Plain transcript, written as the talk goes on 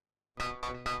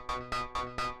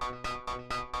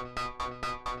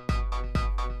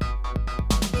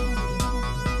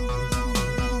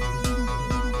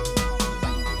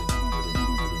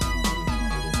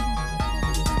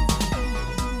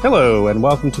Hello, and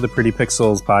welcome to the Pretty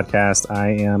Pixels podcast. I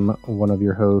am one of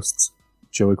your hosts,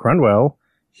 Joey Crundwell,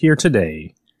 here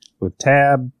today with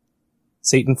Tab,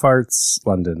 Satan Farts,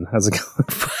 London. How's it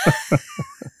going?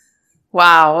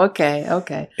 Wow,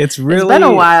 okay. It's been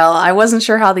a while. I wasn't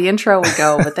sure how the intro would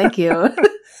go, but thank you.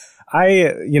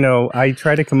 I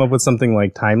try to come up with something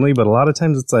like timely, but a lot of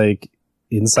times it's like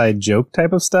inside joke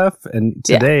type of stuff. And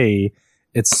today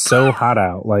it's so hot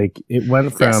out. Like it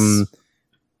went from...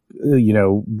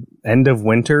 end of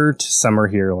winter to summer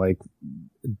here, like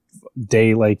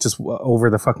just over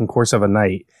the fucking course of a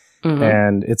night. Mm-hmm.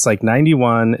 And it's like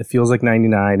 91, it feels like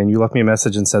 99. And you left me a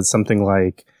message and said something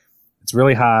like, it's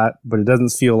really hot, but it doesn't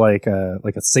feel like a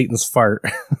Satan's fart.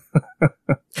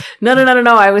 No.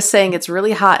 I was saying it's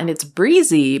really hot and it's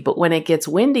breezy, but when it gets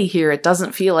windy here, it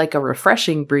doesn't feel like a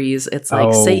refreshing breeze. It's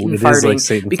like Satan farting like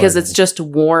Satan because farting. It's just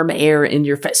warm air in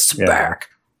your face. Spark.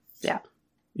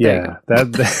 Yeah,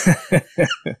 that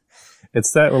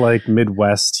it's that like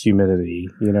Midwest humidity,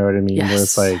 you know what I mean? Yes. Where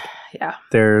it's like,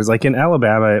 there's like in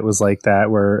Alabama, it was like that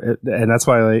and that's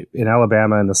why like, in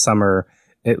Alabama in the summer,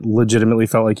 it legitimately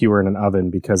felt like you were in an oven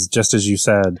because just as you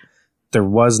said, there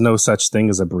was no such thing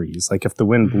as a breeze. Like if the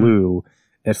wind blew,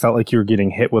 it felt like you were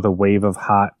getting hit with a wave of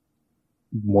hot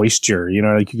moisture,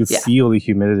 like you could feel the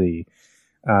humidity.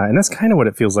 And that's kind of what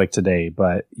it feels like today,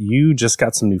 but you just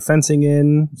got some new fencing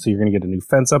in, so you're going to get a new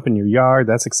fence up in your yard.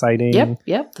 That's exciting.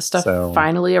 Yep. The stuff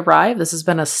finally arrived. This has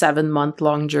been a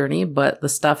 7-month-long journey, but the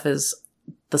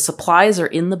supplies are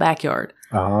in the backyard.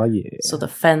 Oh, yeah. So the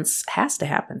fence has to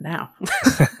happen now.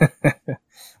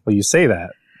 Well, you say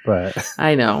that, but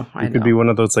I know. It could be one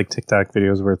of those like TikTok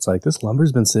videos where it's like, this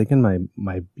lumber's been sitting in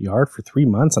my yard for 3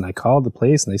 months and I called the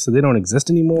place and they said they don't exist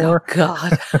anymore. Oh,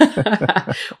 God.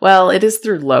 Well, it is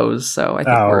through Lowe's, so I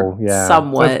think we're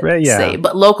somewhat safe,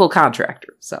 but local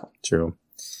contractor. So true.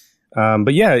 But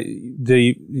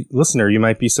the listener, you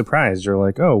might be surprised. You're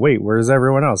like, oh, wait, where's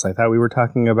everyone else? I thought we were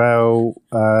talking about,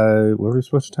 what were we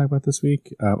supposed to talk about this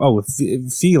week?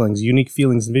 Feelings, unique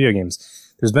feelings in video games.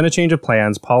 There's been a change of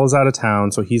plans. Paul is out of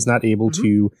town, so he's not able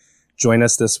to join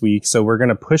us this week. So we're going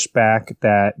to push back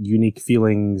that unique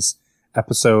feelings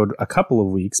episode a couple of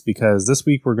weeks because this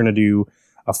week we're going to do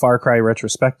a Far Cry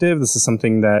retrospective. This is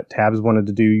something that Tabs wanted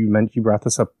to do. You brought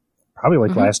this up probably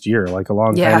like last year, like a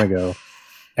long time ago.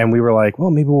 And we were like, well,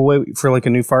 maybe we'll wait for like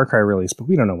a new Far Cry release, but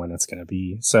we don't know when that's going to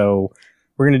be. So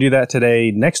we're going to do that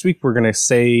today. Next week, we're going to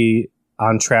stay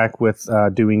on track with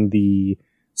doing the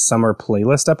summer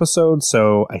playlist episode.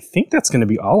 So I think that's going to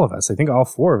be all of us. I think all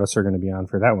 4 of us are going to be on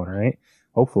for that one, right?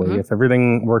 Hopefully, if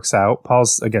everything works out.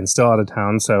 Paul's, again, still out of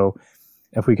town. So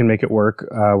if we can make it work,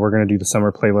 we're going to do the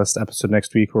summer playlist episode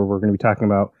next week where we're going to be talking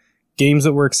about games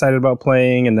that we're excited about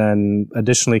playing. And then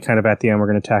additionally, kind of at the end, we're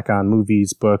going to tack on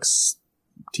movies, books,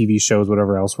 TV shows,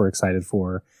 whatever else we're excited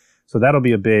for. So that'll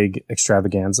be a big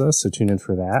extravaganza. So tune in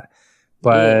for that.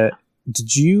 But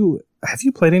have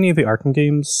you played any of the Arkham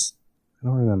games? I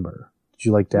don't remember. Did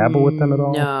you dabble with them at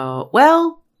all? No.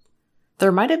 Well,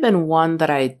 there might have been one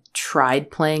that I tried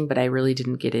playing, but I really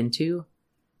didn't get into.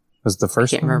 Was the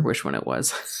first one? I can't remember which one it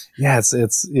was. Yeah,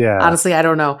 it's. Honestly, I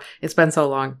don't know. It's been so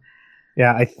long.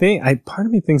 Yeah, I think part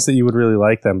of me thinks that you would really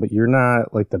like them, but you're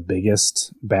not like the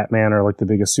biggest Batman or like the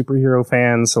biggest superhero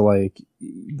fan. So like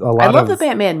I love the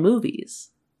Batman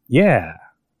movies. Yeah.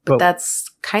 But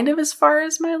that's kind of as far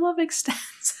as my love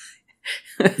extends.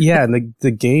 Yeah, and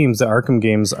the games, the Arkham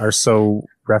games, are so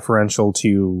referential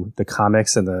to the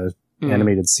comics and the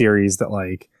animated series that,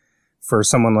 like, for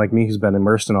someone like me who's been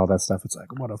immersed in all that stuff, it's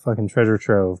like, what a fucking treasure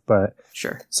trove. But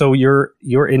sure. So your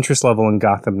interest level in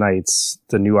Gotham Knights,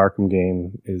 the new Arkham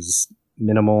game, is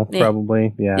minimal,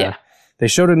 probably. Yeah. They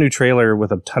showed a new trailer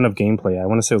with a ton of gameplay. I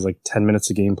want to say it was like 10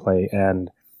 minutes of gameplay, and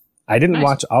I didn't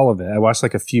watch all of it. I watched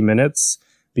like a few minutes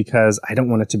because I don't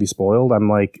want it to be spoiled. I'm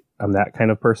that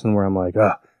kind of person where I'm like,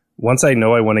 once I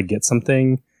know I want to get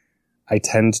something, I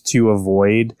tend to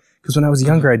avoid. Because when I was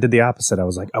younger, I did the opposite. I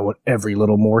was like, I want every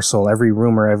little morsel, every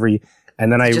rumor,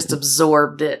 and then I just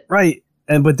absorbed it. Right.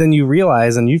 But then you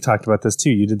realize, and you talked about this too,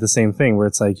 you did the same thing where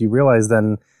it's like, you realize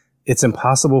then it's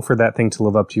impossible for that thing to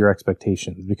live up to your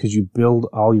expectations because you build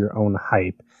all your own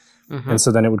hype. And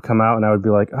so then it would come out and I would be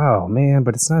like, oh man,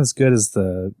 but it's not as good as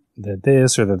the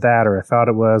this or the that, or I thought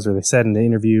it was, or they said in the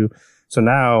interview. So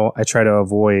now I try to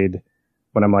avoid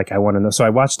when I'm like, I want to know. So I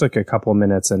watched like a couple of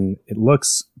minutes and it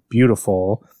looks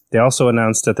beautiful. They also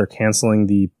announced that they're canceling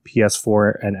the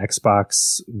PS4 and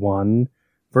Xbox One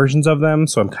versions of them.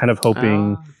 So I'm kind of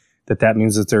hoping that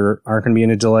means that there aren't going to be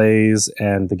any delays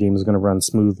and the game is going to run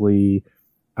smoothly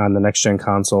on the next gen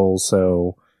console.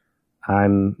 So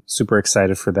I'm super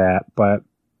excited for that. But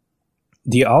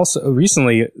The also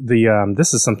recently the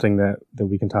this is something that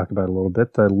we can talk about a little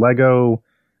bit. The Lego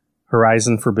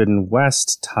Horizon Forbidden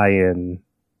West tie-in.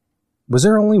 Was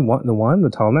there only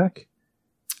the tall neck?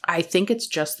 I think it's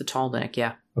just the tall neck,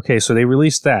 yeah. Okay, so they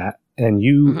released that, and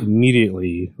you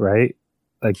immediately, right?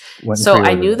 Like, so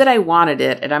I knew that I wanted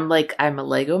it, and I'm a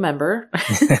Lego member,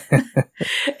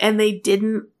 and they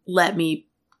didn't let me.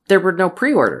 There were no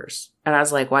pre-orders, and I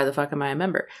was like, "Why the fuck am I a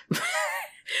member?"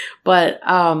 But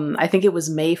I think it was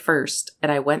May 1st,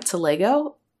 and I went to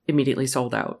Lego, immediately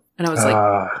sold out, and I was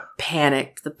like,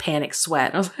 panicked, the panic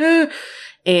sweat. I was like,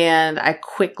 and I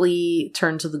quickly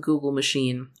turned to the Google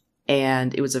machine,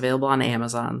 and it was available on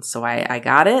Amazon, so I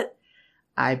got it.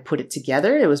 I put it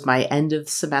together. It was my end of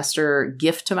semester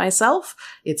gift to myself.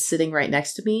 It's sitting right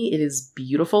next to me. It is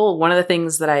beautiful. One of the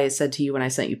things that I said to you when I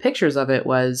sent you pictures of it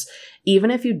was,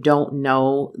 even if you don't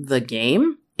know the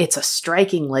game, it's a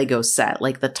striking Lego set.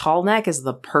 Like, the tall neck is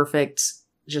the perfect,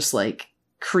 just like,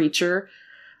 creature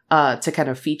to kind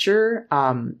of feature.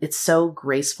 It's so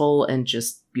graceful and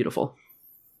just beautiful.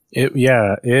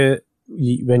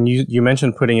 When you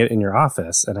mentioned putting it in your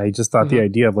office, and I just thought the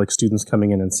idea of like students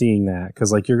coming in and seeing that,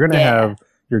 because like you're going to have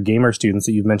your gamer students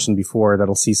that you've mentioned before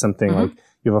that'll see something like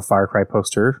you have a Far Cry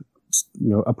poster,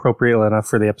 appropriate enough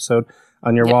for the episode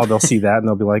on your wall. They'll see that and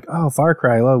they'll be like, "Oh, Far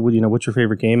Cry, I love, what's your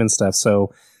favorite game and stuff."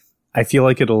 So I feel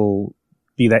like it'll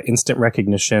be that instant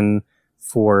recognition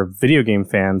for video game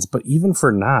fans, but even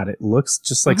for not, it looks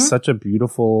just like such a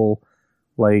beautiful,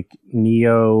 like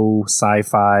neo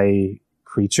sci-fi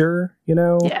creature,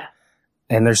 Yeah.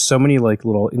 And there's so many like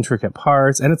little intricate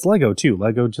parts, and it's Lego too.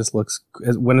 Lego just looks,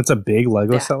 when it's a big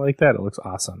Lego set like that, it looks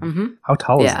awesome. How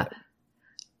tall is it?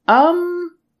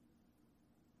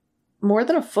 More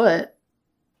than a foot.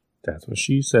 That's what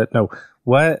she said. No,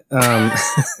 what? God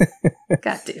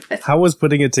damn it! How was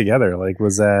putting it together? Like,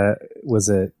 was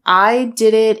it? I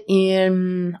did it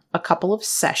in a couple of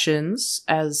sessions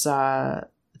as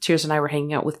Tears and I were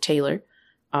hanging out with Taylor.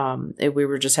 We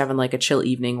were just having like a chill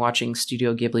evening watching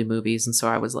Studio Ghibli movies, and so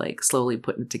I was like slowly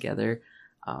putting it together.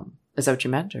 Is that what you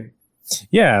meant? Or?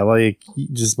 Yeah, like,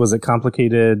 just, was it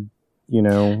complicated?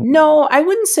 No, I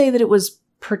wouldn't say that it was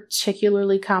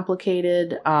particularly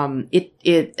complicated.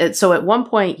 So at one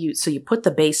point you put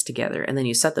the base together, and then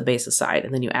you set the base aside,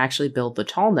 and then you actually build the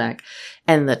tall neck,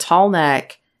 and the tall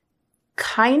neck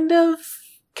kind of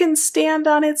can stand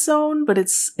on its own, but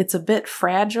it's a bit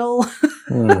fragile.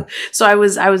 So I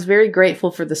was very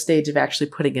grateful for the stage of actually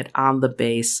putting it on the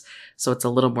base, so it's a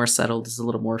little more settled, it's a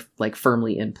little more like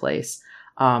firmly in place.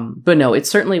 But no, it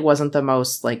certainly wasn't the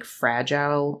most like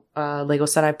fragile Lego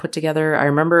set I put together. I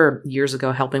remember years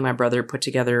ago helping my brother put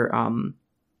together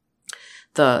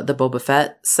the Boba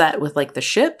Fett set with like the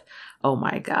ship. Oh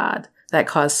my god, that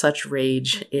caused such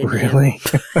rage in him.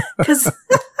 Because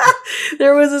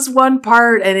there was this one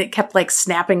part and it kept like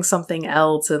snapping something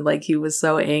else, and like he was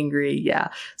so angry. Yeah,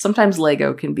 sometimes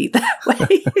Lego can be that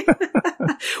way.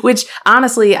 Which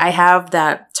honestly, I have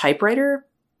that typewriter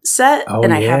set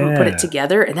and I haven't put it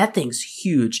together, and that thing's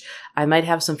huge. I might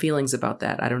have some feelings about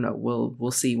that. I don't know.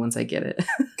 We'll see once I get it.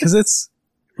 Because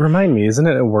remind me, isn't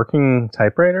it a working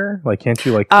typewriter? Like, can't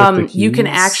you like click the keys? You can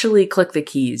actually click the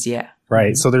keys, yeah.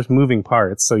 Right. So there's moving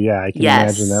parts. So yeah, I can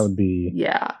imagine that would be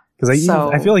because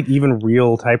I feel like even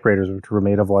real typewriters, which were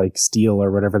made of like steel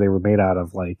or whatever they were made out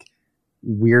of, like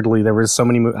weirdly there was so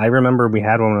many I remember we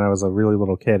had one when I was a really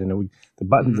little kid, and the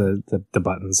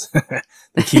buttons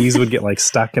the keys would get like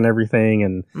stuck and everything,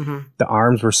 and the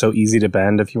arms were so easy to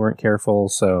bend if you weren't careful.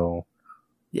 So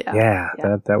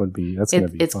that would be gonna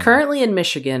be it's fun. Currently in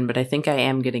Michigan, but I think I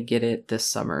am gonna get it this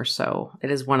summer, so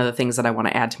it is one of the things that I want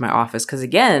to add to my office, because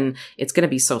again, it's gonna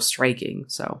be so striking.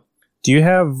 So you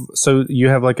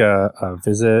have like a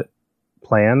visit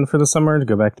planned for the summer to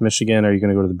go back to Michigan? Are you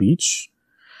gonna go to the beach?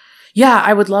 Yeah,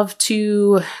 I would love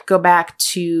to go back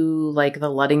to like the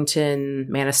Ludington,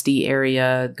 Manistee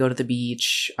area, go to the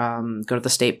beach, go to the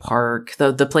state park,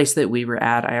 the place that we were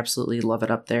at. I absolutely love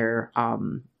it up there.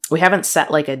 We haven't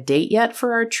set like a date yet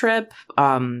for our trip.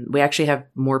 We actually have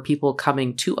more people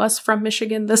coming to us from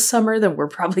Michigan this summer than we're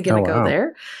probably going to go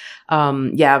there.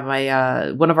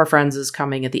 My one of our friends is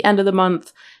coming at the end of the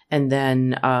month, and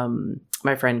then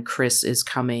my friend Chris is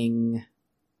coming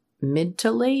mid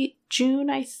to late June,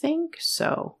 I think.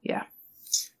 So yeah.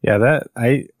 Yeah,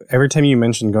 every time you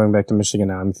mention going back to Michigan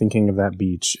now, I'm thinking of that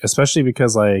beach, especially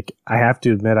because like I have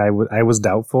to admit I was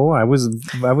doubtful. I was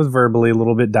verbally a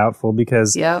little bit doubtful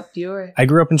because you were. I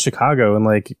grew up in Chicago, and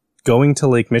like going to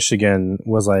Lake Michigan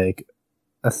was like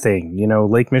a thing.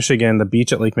 Lake Michigan, the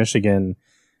beach at Lake Michigan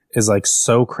is like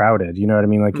so crowded. You know what I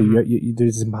mean? Like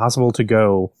it's impossible to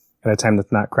go at a time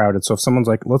that's not crowded. So if someone's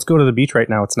like, let's go to the beach right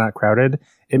now, it's not crowded,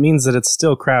 it means that it's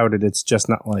still crowded. It's just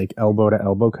not like elbow to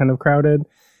elbow kind of crowded.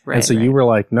 Right, and so you were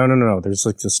like, no. There's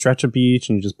like this stretch of beach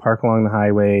and you just park along the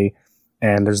highway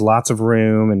and there's lots of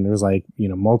room and there's like,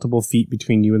 multiple feet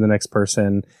between you and the next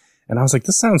person. And I was like,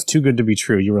 this sounds too good to be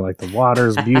true. You were like, the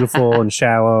water's beautiful and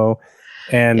shallow.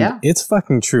 And it's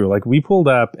fucking true. Like we pulled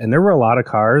up and there were a lot of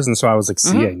cars. And so I was like,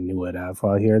 see, I knew it up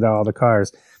while I hear all the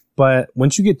cars. But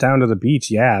once you get down to the beach,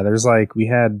 there's like,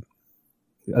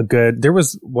 there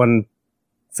was one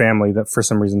family that for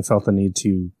some reason felt the need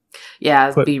to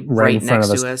be right next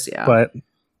to us. Yeah. But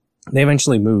they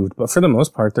eventually moved. But for the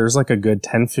most part, there's like a good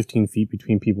 10, 15 feet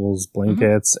between people's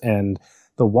blankets. And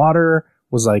the water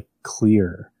was like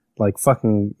clear, like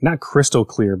fucking not crystal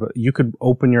clear, but you could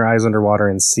open your eyes underwater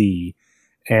and see.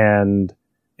 And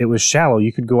it was shallow.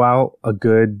 You could go out a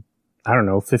good,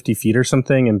 50 feet or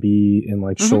something and be in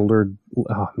like shouldered.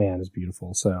 Oh man, it's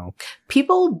beautiful. So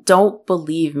people don't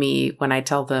believe me when I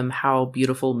tell them how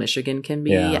beautiful Michigan can be.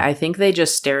 Yeah. I think they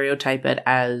just stereotype it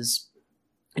as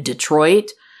Detroit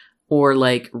or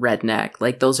like redneck.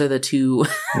 Like those are the two,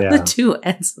 the two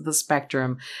ends of the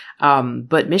spectrum.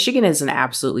 But Michigan is an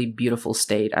absolutely beautiful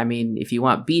state. I mean, if you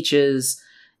want beaches,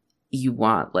 you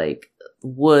want like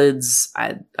woods,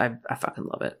 I fucking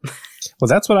love it. Well,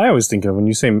 that's what I always think of when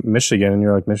you say Michigan and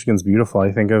you're like, Michigan's beautiful.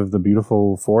 I think of the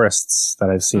beautiful forests that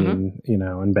I've seen,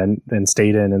 and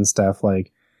stayed in and stuff.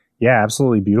 Like, yeah,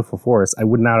 absolutely beautiful forest. I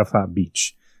would not have thought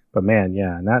beach, but man,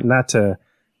 not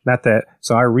that.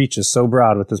 So our reach is so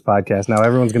broad with this podcast. Now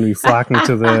everyone's going to be flocking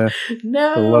to the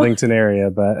Ludington area,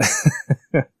 but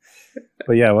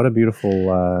but yeah, what a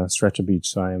beautiful stretch of beach.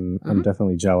 So I'm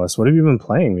definitely jealous. What have you been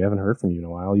playing? We haven't heard from you in a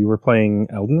while. You were playing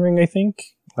Elden Ring, I think,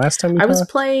 last time we talked? I was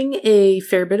playing a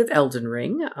fair bit of Elden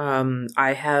Ring.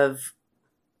 I have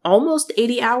almost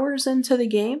 80 hours into the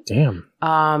game. Damn.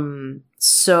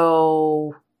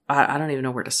 So I don't even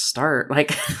know where to start.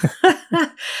 Like,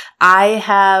 I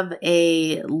have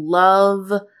a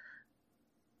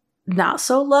not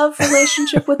so love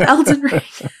relationship with Elden Ring.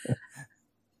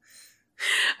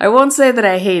 I won't say that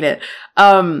I hate it.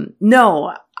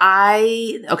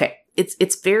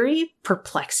 It's very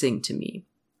perplexing to me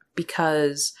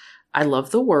because I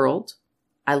love the world.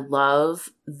 I love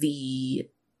the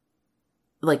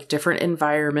like different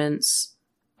environments.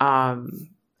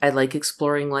 I like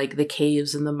exploring like the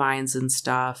caves and the mines and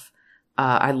stuff.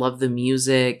 I love the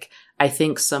music. I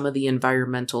think some of the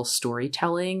environmental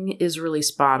storytelling is really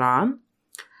spot on.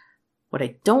 What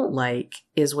I don't like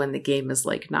is when the game is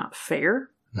like not fair.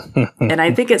 And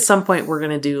I think at some point we're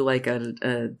going to do like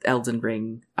a Elden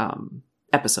Ring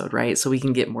episode, right? So we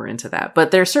can get more into that.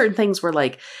 But there are certain things where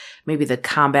like maybe the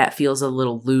combat feels a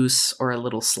little loose or a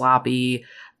little sloppy.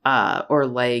 Or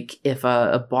like if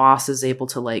a boss is able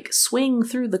to like swing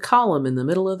through the column in the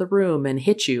middle of the room and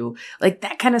hit you, like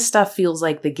that kind of stuff feels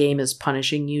like the game is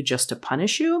punishing you just to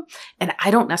punish you. And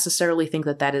I don't necessarily think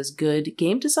that that is good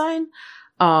game design.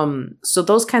 So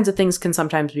those kinds of things can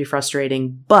sometimes be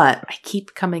frustrating, but I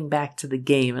keep coming back to the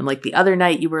game. And like the other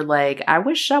night you were like, I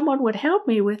wish someone would help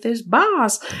me with this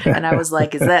boss. And I was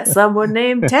like, is that someone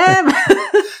named Tim?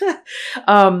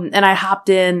 And I hopped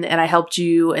in and I helped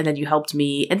you and then you helped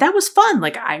me. And that was fun.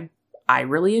 Like I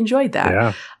really enjoyed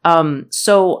that. Yeah.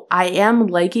 So I am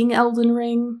liking Elden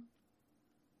Ring.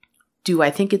 Do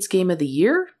I think it's game of the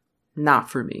year?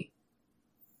 Not for me.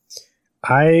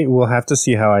 I will have to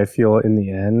see how I feel in the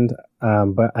end,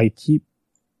 but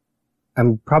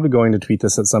I'm probably going to tweet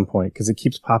this at some point because it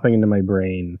keeps popping into my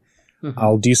brain. Mm-hmm.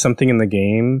 I'll do something in the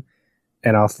game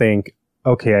and I'll think,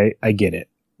 okay, I get it.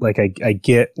 Like I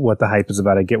get what the hype is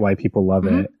about. I get why people love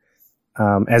it.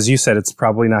 As you said, it's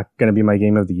probably not going to be my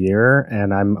game of the year.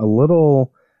 And I'm a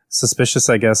little suspicious,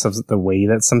 I guess, of the way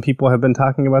that some people have been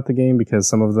talking about the game because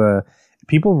some of the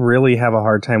people really have a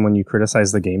hard time when you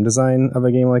criticize the game design of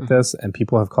a game like this, and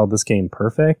people have called this game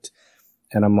perfect.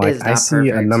 And I'm like, I see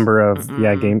perfect. A number of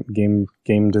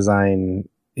game design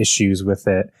issues with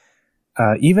it.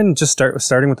 Even just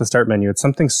starting with the start menu, it's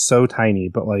something so tiny,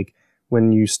 but like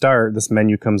when you start, this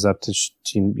menu comes up to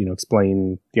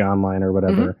explain the online or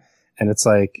whatever, and it's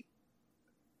like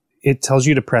it tells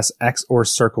you to press X or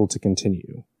circle to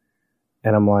continue,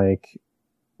 and I'm like,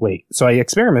 wait. So I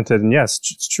experimented, and yes,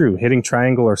 it's true. Hitting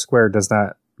triangle or square does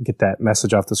not get that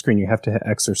message off the screen. You have to hit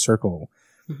X or circle.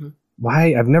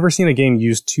 Why? I've never seen a game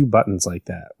use two buttons like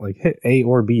that. Like hit A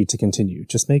or B to continue.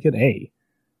 Just make it A.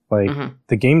 Like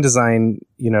the game design,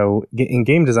 in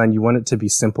game design, you want it to be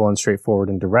simple and straightforward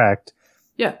and direct.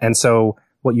 Yeah. And so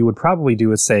what you would probably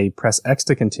do is say press X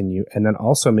to continue and then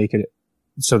also make it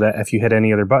so that if you hit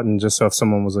any other button, just so if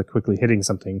someone was like quickly hitting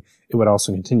something, it would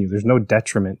also continue. There's no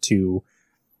detriment to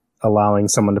allowing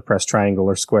someone to press triangle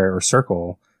or square or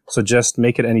circle. So just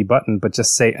make it any button, but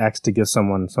just say X to give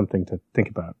someone something to think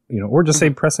about, or just say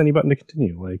press any button to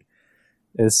continue. Like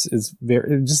it's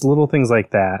very, just little things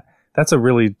like that. That's a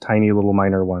really tiny little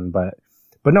minor one, but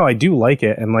no, I do like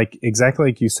it. And like exactly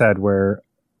like you said, where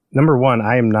number one,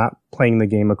 I am not playing the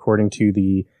game according to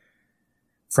the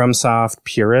FromSoft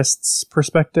purists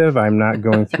perspective. I'm not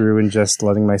going through and just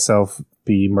letting myself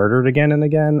be murdered again and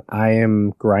again. I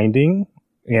am grinding.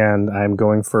 And I'm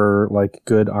going for like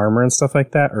good armor and stuff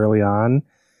like that early on.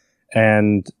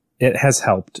 And it has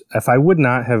helped. If I wouldn't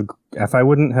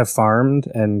have farmed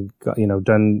and,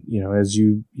 done, as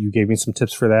you gave me some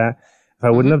tips for that, if I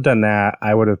wouldn't have done that,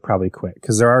 I would have probably quit.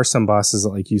 Cause there are some bosses that,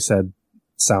 like you said,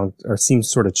 seem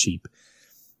sort of cheap.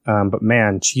 But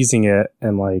man, cheesing it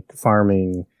and like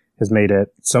farming has made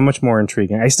it so much more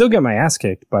intriguing. I still get my ass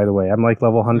kicked, by the way. I'm like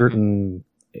level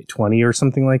 120 or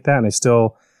something like that. And I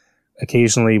still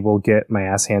occasionally will get my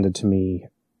ass handed to me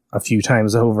a few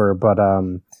times over, but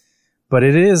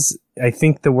it is, I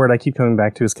think the word I keep coming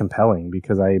back to is compelling,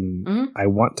 because I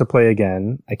want to play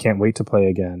again. I can't wait to play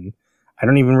again. I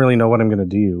don't even really know what I'm going to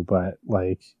do, but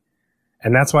like,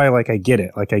 and that's why, like, I get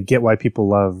it. Like, I get why people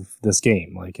love this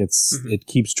game. Like, it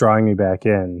keeps drawing me back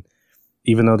in,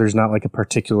 even though there's not like a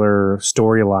particular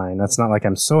storyline. That's not like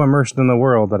I'm so immersed in the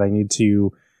world that I need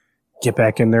to get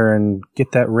back in there and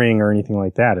get that ring or anything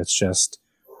like that. It's just,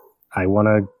 I want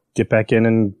to get back in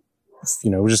and,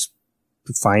 just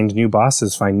find new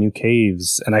bosses, find new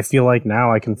caves. And I feel like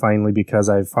now I can finally, because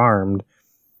I've farmed,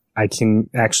 I can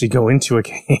actually go into a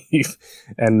cave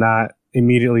and not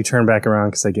immediately turn back around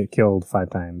because I get killed 5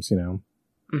 times, Yeah.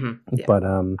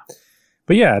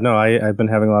 But yeah, no, I've been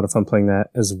having a lot of fun playing that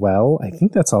as well. I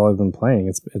think that's all I've been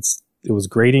playing. It was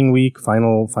grading week,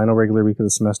 final regular week of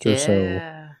the semester. Yeah.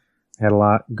 So had a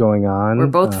lot going on. We're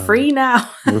both free now.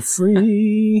 We're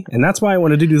free. And that's why I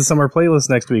wanted to do the summer playlist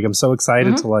next week. I'm so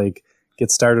excited to like get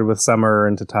started with summer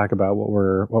and to talk about what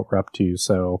we're up to.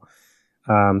 So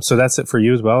so that's it for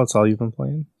you as well. It's all you've been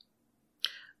playing?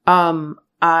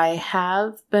 I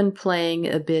have been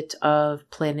playing a bit of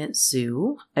Planet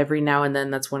Zoo. Every now and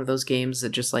then that's one of those games that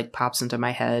just like pops into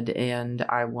my head and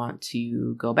I want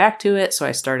to go back to it. So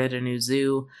I started a new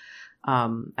zoo.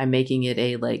 I'm making it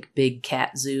a like big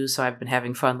cat zoo, so I've been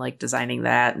having fun like designing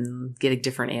that and getting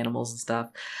different animals and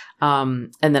stuff.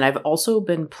 And then I've also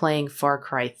been playing Far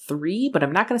Cry 3, but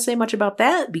I'm not going to say much about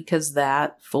that because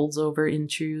that folds over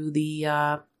into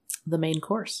the main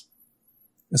course.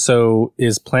 So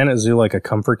is Planet Zoo like a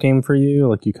comfort game for you?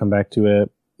 Like you come back to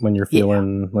it when you're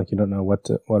feeling like you don't know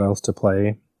what else to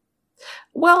play?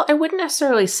 Well, I wouldn't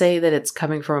necessarily say that it's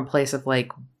coming from a place of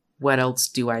like, what else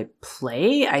do I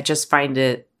play? I just find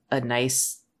it a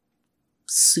nice,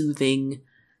 soothing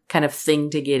kind of thing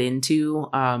to get into.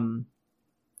 And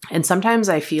sometimes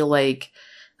I feel like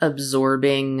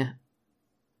absorbing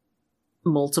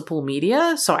multiple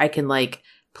media, so I can like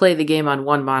play the game on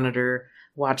one monitor,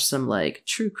 watch some like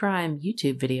true crime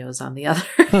YouTube videos on the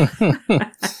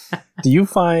other. Do you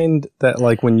find that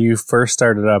like when you first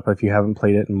started up, if you haven't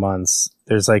played it in months,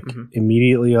 there's like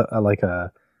immediately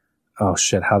oh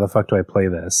shit, how the fuck do I play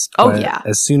this? Oh, but yeah.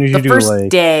 As soon as you do like... The first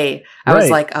day, I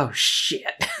was like, oh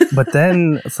shit. But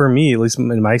then, for me, at least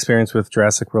in my experience with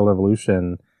Jurassic World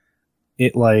Evolution,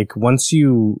 it like, once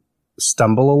you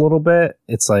stumble a little bit,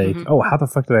 it's like, oh, how the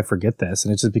fuck did I forget this?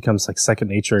 And it just becomes like second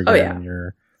nature again when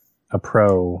you're a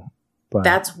pro. But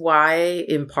that's why,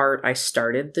 in part, I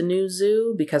started the new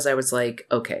zoo, because I was like,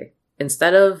 okay,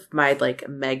 instead of my like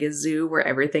mega zoo where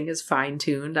everything is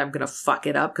fine-tuned, I'm going to fuck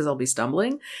it up because I'll be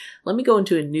stumbling. Let me go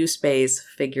into a new space,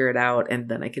 figure it out, and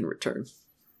then I can return.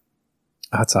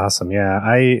 That's awesome. Yeah.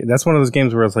 That's one of those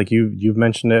games where it's like you've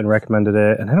mentioned it and recommended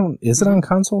it. And is it on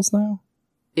consoles now?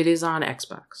 It is on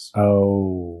Xbox.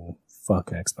 Oh, fuck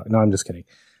Xbox. No, I'm just kidding.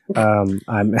 I'm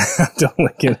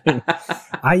totally kidding.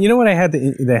 You know what? I had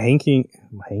the hanking.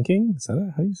 Is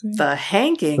that how you say it? The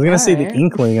hanking. I was gonna say the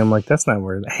inkling. I'm like, that's not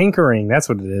word. Hankering. That's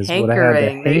what it is. What I had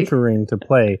the hankering to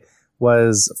play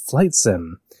was Flight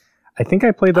Sim. I think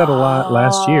I played that a lot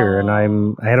last year, and I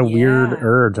had a weird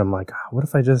urge. I'm like, what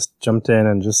if I just jumped in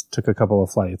and just took a couple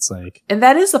of flights? Like, and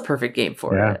that is the perfect game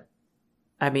for it.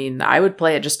 I mean, I would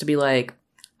play it just to be like,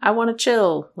 I want to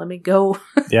chill. Let me go.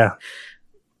 Yeah.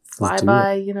 Fly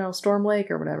by, Storm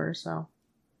Lake or whatever. So,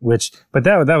 but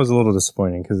that was a little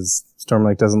disappointing because Storm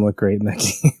Lake doesn't look great in that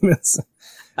game.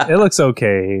 It looks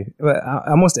okay.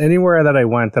 Almost anywhere that I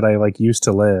went that I like used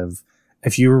to live,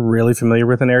 if you were really familiar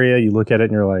with an area, you look at it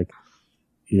and you're like,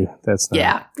 yeah, that's not.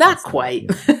 Yeah, not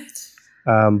quite.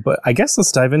 But I guess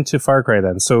let's dive into Far Cry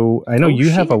then. So I know you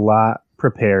have a lot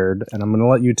prepared, and I'm going to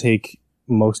let you take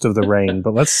most of the reign.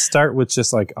 But let's start with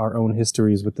just like our own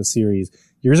histories with the series.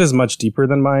 Yours is much deeper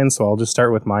than mine, so I'll just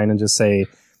start with mine and just say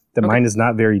that mine is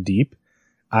not very deep.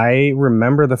 I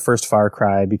remember the first Far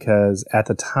Cry because at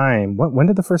the time, when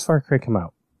did the first Far Cry come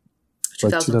out?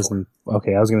 2004.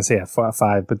 Okay, I was going to say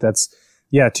 5, but that's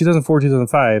 2004,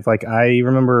 2005. Like I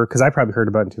remember because I probably heard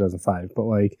about it in 2005, but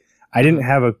like I didn't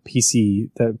have a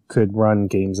PC that could run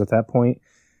games at that point.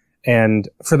 And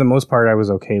for the most part, I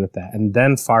was okay with that. And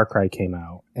then Far Cry came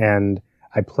out and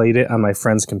I played it on my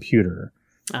friend's computer.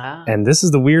 And this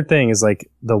is the weird thing is like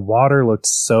the water looked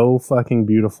so fucking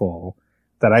beautiful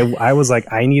that I was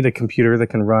like, I need a computer that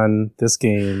can run this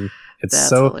game. It's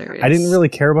hilarious. I didn't really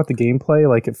care about the gameplay.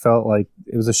 Like it felt like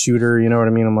it was a shooter. You know what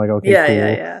I mean? I'm like, okay, cool.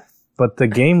 Yeah. But the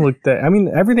game looked,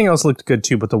 everything else looked good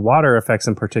too, but the water effects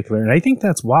in particular. And I think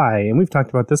that's why, and we've talked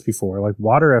about this before, like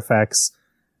water effects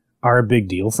are a big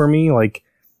deal for me. Like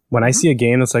when I see a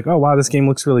game that's like, oh wow, this game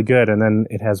looks really good. And then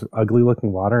it has ugly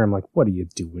looking water. I'm like, what are you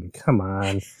doing? Come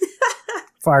on.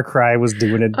 Far Cry was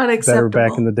doing it better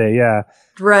back in the day. Yeah.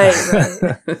 Right.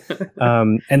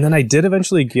 And then I did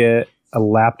eventually get a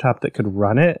laptop that could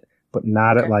run it, but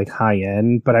not at like high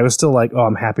end. But I was still like, oh,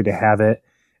 I'm happy to have it.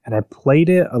 And I played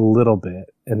it a little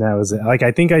bit, and that was it. Like,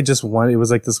 I think I just wanted, it was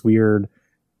like this weird,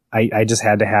 I just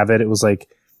had to have it. It was like,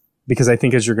 because I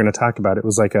think as you're going to talk about, it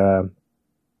was like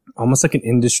almost like an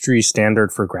industry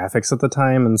standard for graphics at the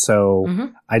time. And so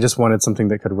I just wanted something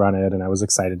that could run it, and I was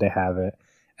excited to have it.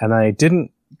 And I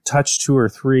didn't touch 2 or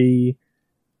 3.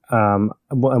 And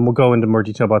we'll go into more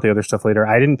detail about the other stuff later.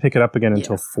 I didn't pick it up again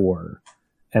until 4.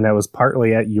 And that was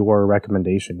partly at your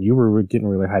recommendation. You were getting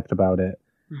really hyped about it.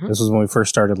 This was when we first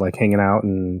started like hanging out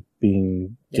and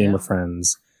being gamer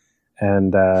friends.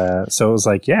 And so it was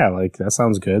like, yeah, like that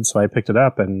sounds good. So I picked it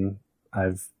up and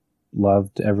I've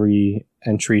loved every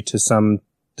entry to some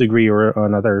degree or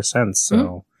another since.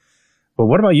 So, but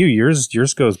what about you?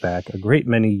 Yours goes back a great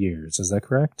many years. Is that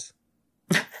correct?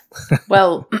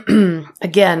 Well,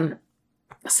 again,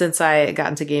 since I got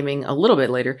into gaming a little bit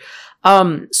later.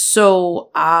 So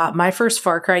my first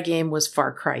Far Cry game was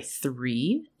Far Cry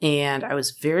 3, and I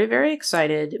was very, very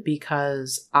excited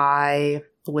because I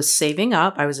was saving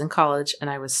up. I was in college and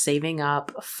I was saving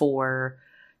up for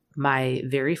my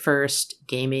very first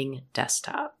gaming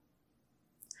desktop.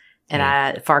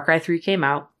 And Far Cry 3 came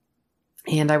out.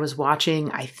 And I was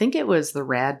watching, I think it was the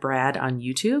Rad Brad on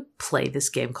YouTube play this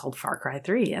game called Far Cry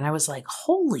 3. And I was like,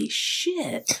 holy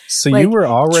shit. So like, you were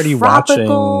already watching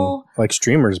like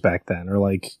streamers back then, or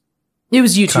like it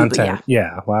was YouTube content.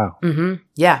 Yeah. Wow.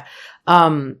 Yeah.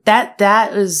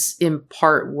 That was in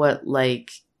part what like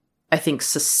I think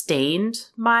sustained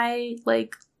my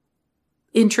like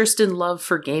interest and love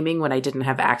for gaming when I didn't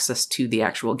have access to the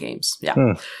actual games.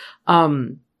 Yeah.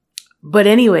 But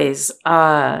anyways,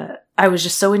 I was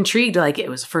just so intrigued. Like it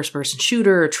was a first person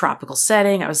shooter, a tropical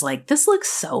setting. I was like, this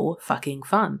looks so fucking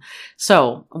fun.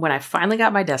 So when I finally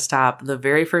got my desktop, the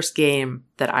very first game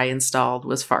that I installed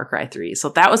was Far Cry 3. So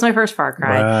that was my first Far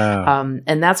Cry. Wow.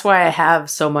 And that's why I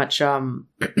have so much,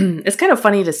 it's kind of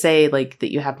funny to say like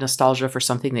that you have nostalgia for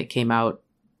something that came out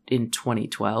in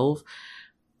 2012,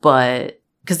 but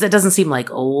because that doesn't seem like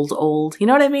old, you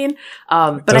know what I mean?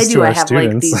 But I do. I have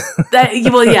students. Like these.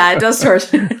 Well, yeah, it does to our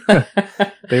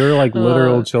They were like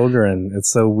literal children. It's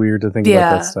so weird to think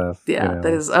about that stuff. Yeah, you know?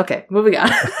 That is okay. Moving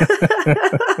on.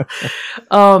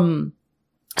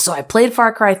 So I played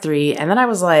Far Cry 3, and then I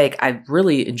was like, I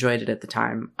really enjoyed it at the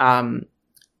time.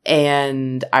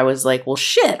 And I was like, well,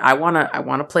 shit, I want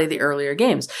to play the earlier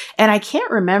games. And I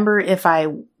can't remember if I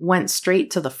went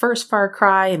straight to the first Far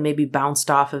Cry and maybe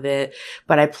bounced off of it,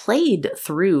 but I played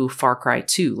through Far Cry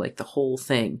 2, like the whole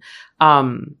thing.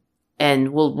 And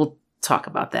we'll talk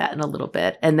about that in a little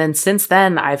bit. And then since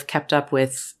then I've kept up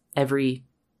with every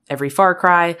Far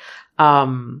Cry.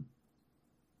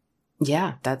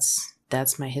 Yeah,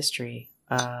 that's my history.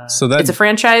 It's a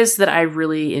franchise that I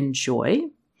really enjoy.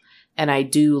 And I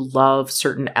do love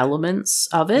certain elements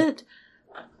of it,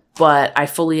 but I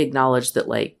fully acknowledge that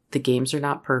like the games are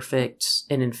not perfect,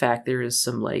 and in fact there is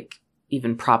some like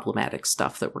even problematic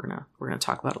stuff that we're gonna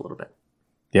talk about a little bit.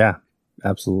 Yeah,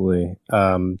 absolutely.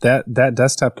 That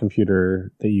desktop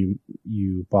computer that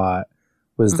you bought,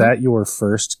 was that your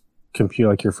first computer,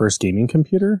 like your first gaming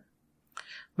computer?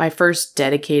 My first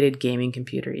dedicated gaming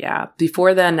computer, yeah.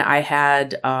 Before then, I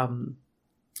had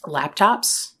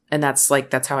laptops. And that's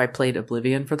how I played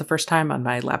Oblivion for the first time on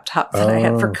my laptop that I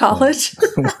had for college.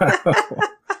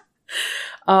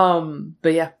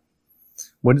 But yeah.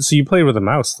 So you played with a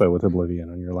mouse though with Oblivion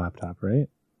on your laptop, right?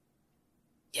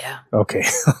 Yeah. Okay.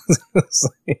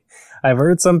 I've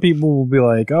heard some people will be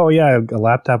like, oh yeah, a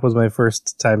laptop was my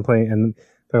first time playing. And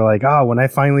they're like, oh, when I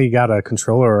finally got a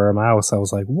controller or a mouse, I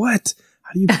was like, what?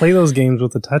 How do you play those games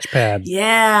with a touchpad?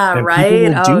 Yeah, and right?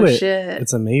 People will do it. Shit.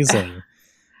 It's amazing.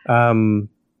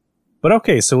 But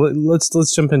okay, so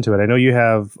let's jump into it. I know you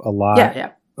have a lot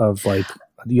of like,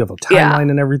 you have a timeline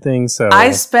and everything. So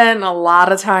I spent a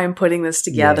lot of time putting this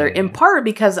together, in part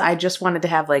because I just wanted to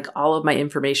have like all of my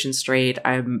information straight.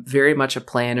 I'm very much a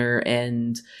planner,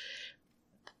 and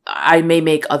I may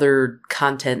make other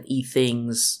content-y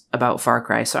things about Far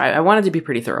Cry. So I wanted to be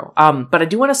pretty thorough. But I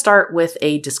do want to start with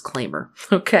a disclaimer.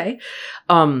 Okay.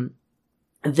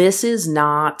 This is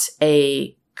not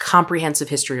a comprehensive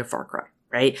history of Far Cry.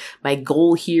 Right? My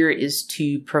goal here is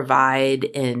to provide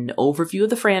an overview of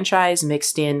the franchise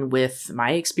mixed in with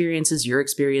my experiences, your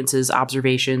experiences,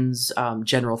 observations,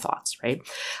 general thoughts, right?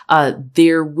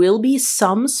 There will be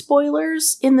some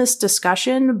spoilers in this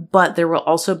discussion, but there will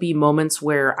also be moments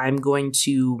where I'm going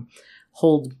to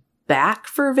hold back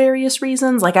for various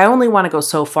reasons. Like, I only want to go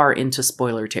so far into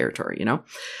spoiler territory, you know?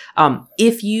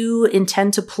 If you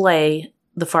intend to play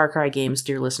the Far Cry games,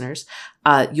 dear listeners,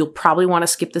 you'll probably want to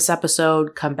skip this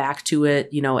episode, come back to it,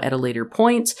 you know, at a later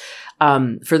point.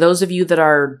 For those of you that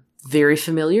are very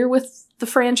familiar with the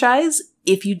franchise,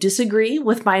 if you disagree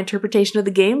with my interpretation of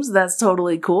the games, that's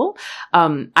totally cool.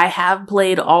 I have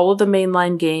played all of the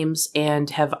mainline games and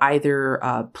have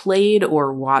either played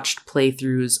or watched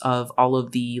playthroughs of all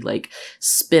of the like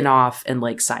spin-off and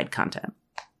like side content.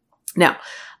 Now,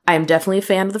 I am definitely a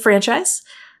fan of the franchise.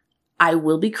 I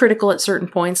will be critical at certain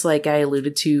points, like I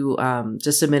alluded to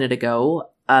just a minute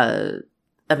ago. I'm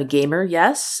a gamer,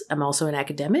 yes. I'm also an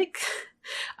academic.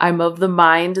 I'm of the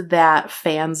mind that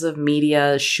fans of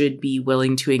media should be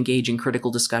willing to engage in critical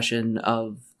discussion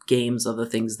of games, of the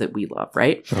things that we love,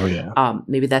 right? Oh yeah.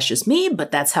 Maybe that's just me,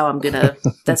 but that's how I'm gonna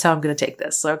take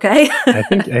this. Okay.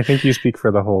 I think you speak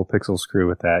for the whole Pixels crew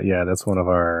with that. Yeah, that's one of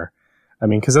our. I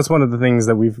mean, because that's one of the things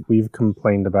that we've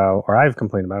complained about, or I've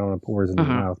complained about. I don't want to put words in your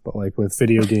mouth, but like with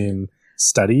video game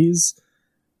studies,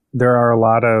 there are a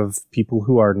lot of people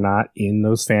who are not in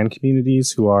those fan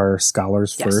communities, who are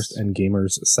scholars first and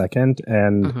gamers second,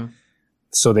 and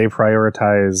so they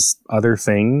prioritize other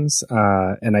things,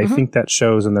 and I think that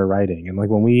shows in their writing. And like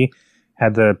when we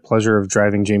had the pleasure of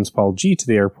driving James Paul G to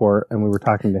the airport, and we were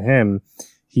talking to him,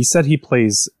 he said he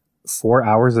plays 4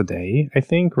 hours a day, I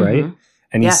think, right?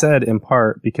 And he said in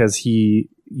part because he,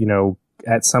 you know,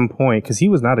 at some point, because he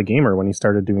was not a gamer when he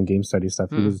started doing game study stuff.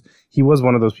 He was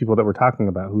one of those people that we're talking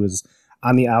about who was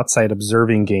on the outside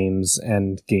observing games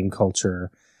and game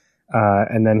culture.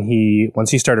 And then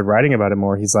once he started writing about it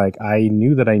more, he's like, I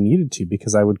knew that I needed to,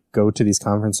 because I would go to these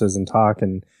conferences and talk,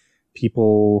 and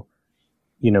people,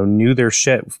 you know, knew their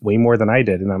shit way more than I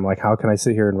did. And I'm like, how can I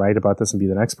sit here and write about this and be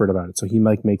an expert about it? So he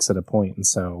like makes it a point. And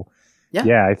so,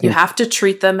 yeah, I think you have to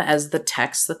treat them as the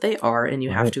text that they are, and you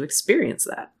have to experience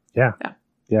that. Yeah.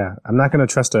 I'm not going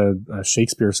to trust a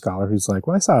Shakespeare scholar who's like,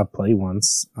 well, I saw a play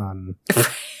once in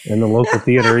the local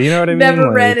theater. You know what I mean? Never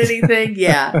read anything.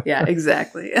 Yeah,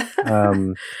 exactly.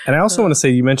 And I also want to say,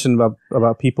 you mentioned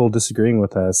about people disagreeing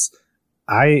with us.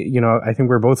 I think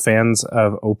we're both fans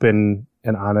of open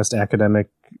and honest academic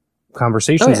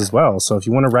conversations as well. So if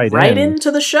you want to write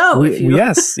into the show,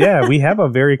 yes, we have a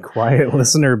very quiet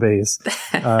listener base,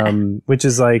 which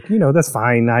is like, you know, that's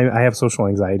fine. I have social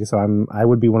anxiety, so I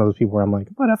would be one of those people where I'm like,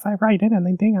 what if I write in and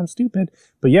they think I'm stupid?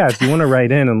 But yeah, if you want to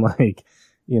write in and like,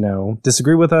 you know,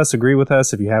 disagree with us, agree with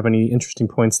us, if you have any interesting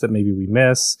points that maybe we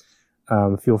miss,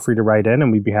 feel free to write in,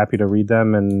 and we'd be happy to read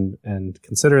them and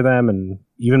consider them, and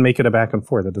even make it a back and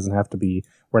forth. It doesn't have to be,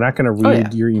 we're not going to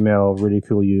read your email,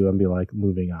 ridicule you, and be like,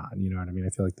 moving on. You know what I mean? I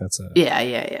feel like that's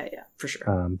yeah, for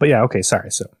sure. But yeah, okay,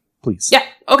 sorry. So please. Yeah,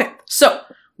 okay. So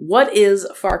what is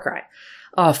Far Cry?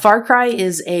 Far Cry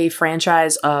is a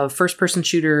franchise of first-person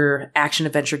shooter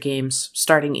action-adventure games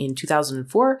starting in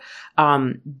 2004.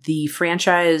 The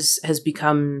franchise has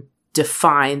become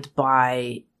defined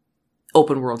by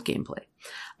open-world gameplay.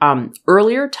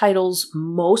 Earlier titles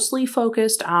mostly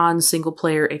focused on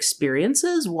single-player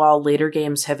experiences, while later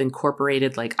games have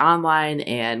incorporated like online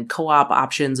and co-op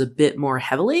options a bit more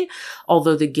heavily,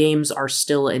 although the games are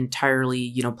still entirely,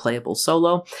 you know, playable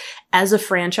solo. As a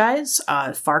franchise,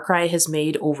 Far Cry has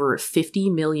made over 50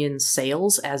 million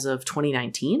sales as of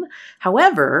 2019.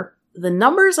 However, the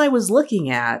numbers I was looking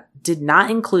at did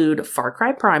not include Far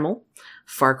Cry Primal,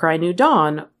 Far Cry New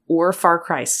Dawn, or Far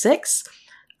Cry 6.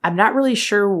 I'm not really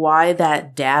sure why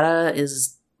that data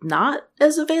is not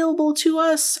as available to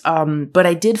us. But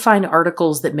I did find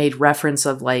articles that made reference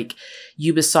of like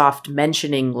Ubisoft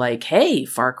mentioning like, hey,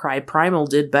 Far Cry Primal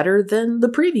did better than the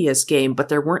previous game, but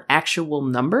there weren't actual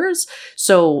numbers.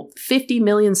 So 50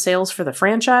 million sales for the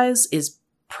franchise is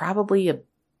probably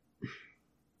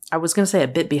I was going to say a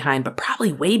bit behind, but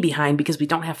probably way behind because we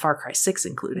don't have Far Cry 6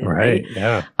 included. Right.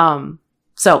 Yeah.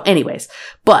 So anyways,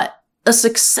 but a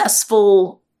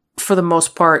successful, for the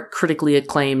most part, critically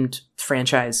acclaimed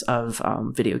franchise of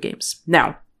video games.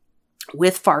 Now,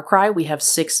 with Far Cry, we have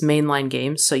 6 mainline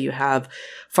games. So you have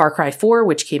Far Cry 4,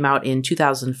 which came out in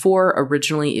 2004.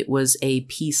 Originally, it was a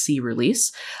PC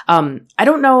release. I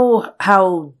don't know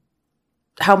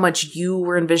how much you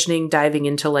were envisioning diving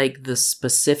into like the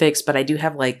specifics, but I do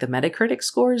have like the Metacritic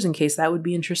scores in case that would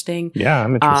be interesting. Yeah,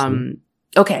 I'm interested.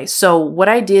 Okay, so what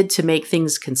I did to make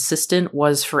things consistent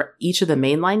was for each of the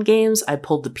mainline games, I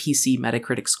pulled the PC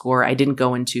Metacritic score. I didn't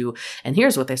go into, and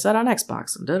here's what they said on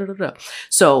Xbox.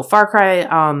 So Far Cry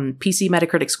PC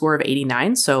Metacritic score of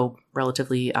 89, so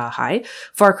relatively high.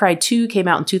 Far Cry 2 came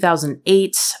out in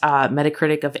 2008,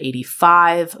 Metacritic of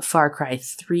 85. Far Cry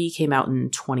 3 came out in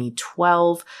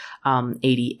 2012,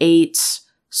 88.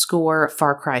 Score.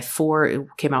 Far Cry 4, it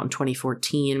came out in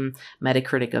 2014,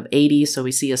 Metacritic of 80, so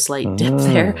we see a slight dip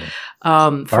there.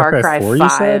 Far Cry 4, 5, you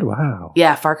said? Wow.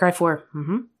 Yeah, Far Cry 4.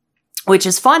 Which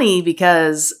is funny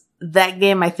because that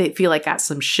game I feel like got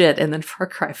some shit, and then Far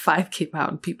Cry 5 came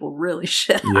out and people really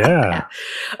shit on that.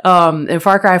 And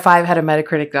Far Cry 5 had a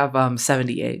Metacritic of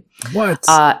 78. What?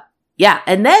 Yeah,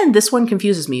 and then this one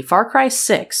confuses me. Far Cry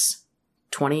 6,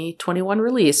 2021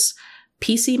 release,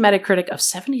 PC Metacritic of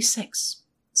 76.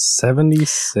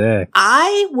 76.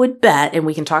 I would bet, and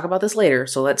we can talk about this later,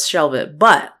 so let's shelve it,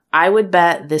 but I would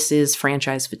bet this is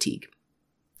franchise fatigue.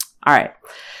 All right.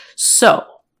 So,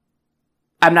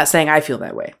 I'm not saying I feel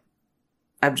that way.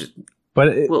 I'm just...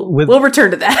 But we'll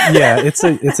return to that. Yeah, it's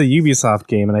a Ubisoft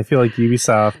game, and I feel like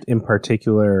Ubisoft in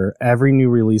particular, every new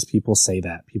release, people say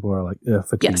that. People are like,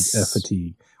 fatigue,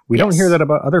 fatigue. We don't hear that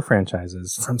about other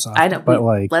franchises from Soft. I know, but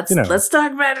let's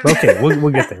talk about it. Okay, we'll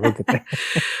get there.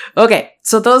 Okay,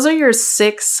 so those are your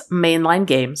 6 mainline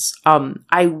games.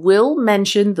 I will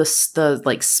mention the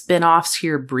like spin-offs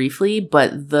here briefly,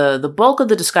 but the bulk of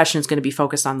the discussion is going to be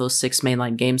focused on those 6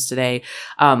 mainline games today.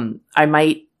 I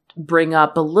might bring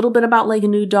up a little bit about Like a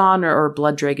New Dawn or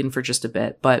Blood Dragon for just a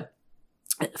bit, but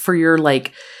for your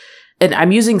like. And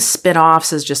I'm using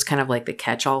spin-offs as just kind of like the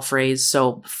catch-all phrase.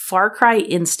 So Far Cry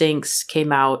Instincts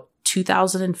came out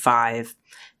 2005.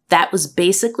 That was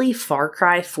basically Far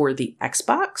Cry for the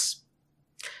Xbox.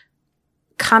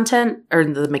 Content, or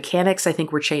the mechanics, I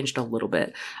think were changed a little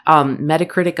bit.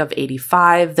 Metacritic of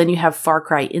 85. Then you have Far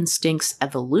Cry Instincts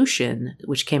Evolution,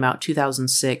 which came out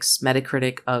 2006.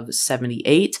 Metacritic of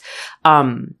 78.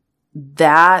 I'm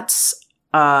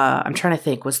trying to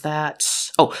think, was that...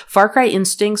 Oh, Far Cry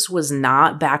Instincts was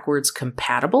not backwards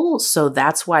compatible, so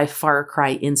that's why Far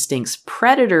Cry Instincts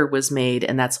Predator was made,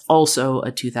 and that's also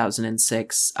a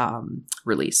 2006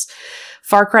 release.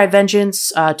 Far Cry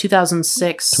Vengeance,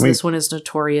 2006. This one is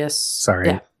notorious. Sorry.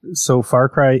 Yeah. So Far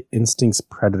Cry Instincts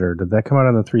Predator, did that come out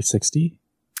on the 360?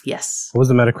 Yes. What was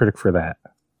the Metacritic for that?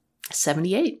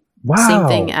 78. Wow. Same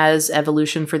thing as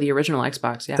Evolution for the original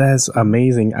Xbox, yeah. That's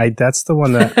amazing. That's the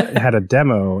one that had a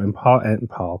demo, and Paul,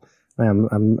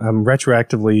 I'm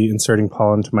retroactively inserting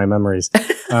Paul into my memories.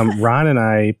 Ron and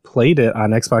I played it on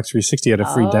Xbox 360 at a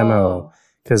free demo,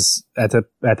 because at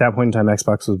that point in time,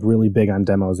 Xbox was really big on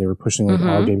demos. They were pushing like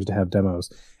all games to have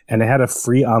demos, and it had a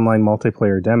free online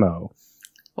multiplayer demo.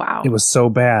 Wow. It was so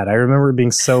bad. I remember it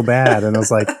being so bad, and I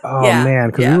was like, oh man,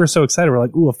 because we were so excited. We're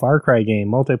like, ooh, a Far Cry game,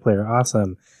 multiplayer,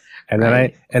 awesome. And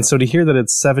then so to hear that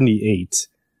it's 78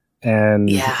 and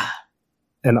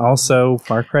also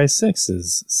Far Cry 6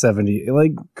 is 70,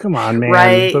 like, come on, man.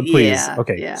 Right. But please. Yeah.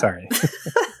 Okay. Yeah. Sorry.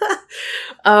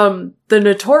 The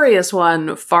notorious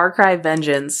one, Far Cry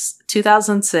Vengeance,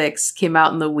 2006, came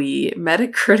out in the Wii,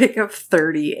 Metacritic of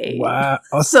 38. Wow.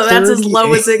 So 38. That's as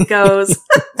low as it goes.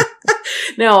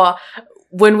 Now,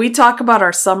 when we talk about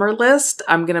our summer list,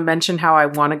 I'm going to mention how I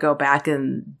want to go back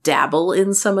and dabble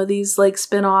in some of these like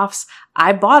spin-offs.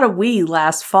 I bought a Wii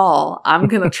last fall. I'm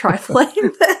going to try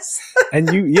playing this. And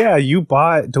you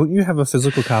bought, don't you have a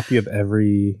physical copy of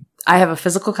every... I have a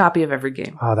physical copy of every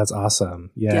game. Oh, that's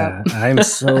awesome. Yeah. Yep. I'm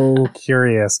so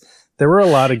curious. There were a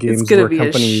lot of games where companies...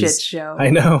 It's going to be a shit show. I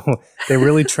know. They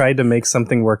really tried to make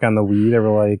something work on the Wii. They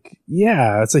were like,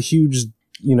 yeah, it's a huge...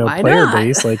 player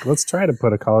base, like, let's try to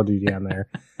put a Call of Duty on there.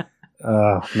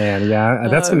 Oh man, yeah,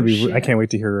 that's gonna be. Shit. I can't wait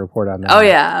to hear a report on that. Oh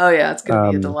yeah, it's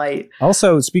gonna be a delight.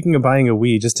 Also, speaking of buying a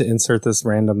Wii, just to insert this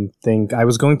random thing, I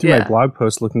was going through my blog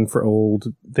post looking for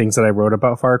old things that I wrote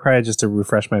about Far Cry just to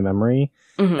refresh my memory,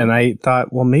 and I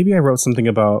thought, well, maybe I wrote something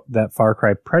about that Far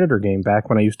Cry Predator game back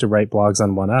when I used to write blogs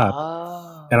on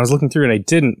 1UP, and I was looking through and I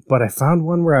didn't, but I found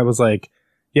one where I was like,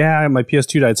 yeah, my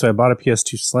PS2 died, so I bought a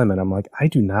PS2 Slim, and I'm like, I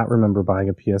do not remember buying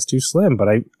a PS2 Slim, but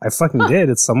I fucking did.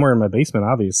 It's somewhere in my basement,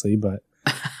 obviously, but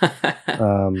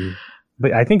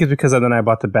but I think it's because then I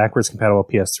bought the backwards compatible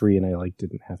PS3, and I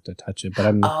didn't have to touch it. But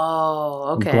I'm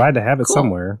I'm glad to have it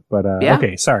somewhere. But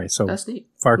okay, sorry. So that's neat.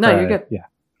 Far Cry, no, you're good.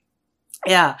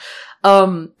 Yeah.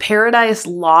 Paradise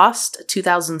Lost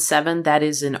 2007. That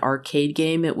is an arcade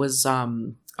game. It was a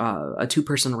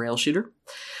 2-person rail shooter.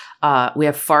 We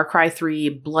have Far Cry 3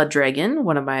 Blood Dragon,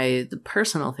 one of my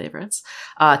personal favorites.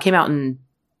 Came out in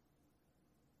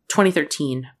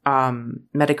 2013,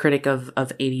 Metacritic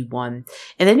of 81.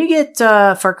 And then you get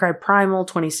Far Cry Primal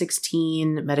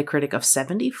 2016, Metacritic of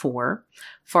 74.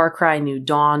 Far Cry New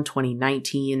Dawn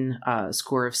 2019,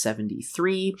 score of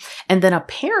 73. And then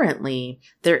apparently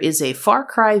there is a Far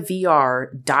Cry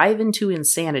VR Dive into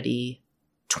Insanity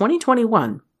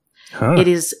 2021. Huh. It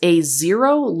is a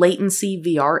zero latency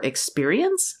VR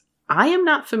experience. I am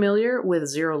not familiar with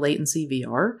zero latency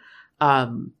VR,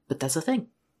 but that's a thing.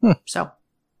 So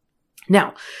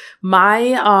now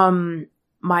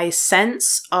my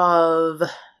sense of,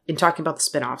 in talking about the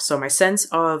spinoff, so my sense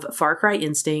of Far Cry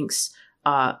Instincts,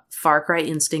 Far Cry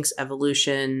Instincts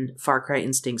Evolution, Far Cry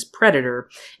Instincts Predator,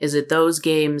 is that those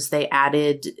games, they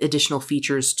added additional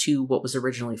features to what was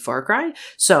originally Far Cry.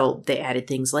 So they added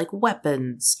things like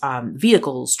weapons,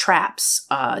 vehicles, traps,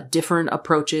 different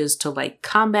approaches to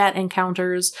combat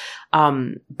encounters.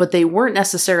 But they weren't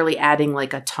necessarily adding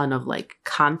a ton of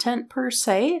content per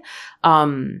se.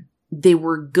 They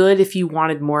were good if you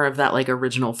wanted more of that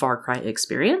original Far Cry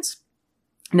experience.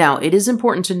 Now, it is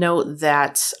important to note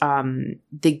that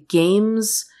the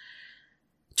games,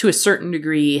 to a certain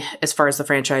degree, as far as the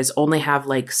franchise, only have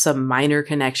some minor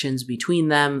connections between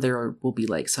them. There will be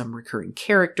some recurring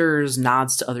characters,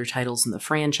 nods to other titles in the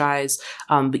franchise.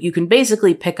 But you can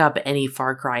basically pick up any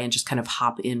Far Cry and just kind of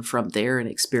hop in from there and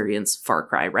experience Far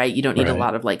Cry, right? You don't need a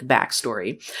lot of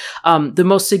backstory. The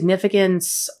most significant,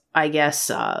 I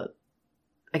guess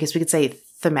we could say,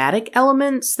 thematic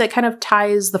elements that kind of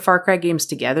ties the Far Cry games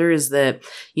together is that,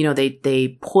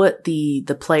 they put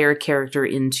the player character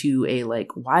into a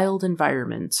wild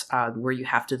environment, where you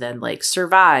have to then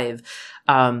survive,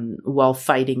 while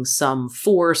fighting some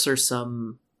force or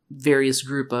some various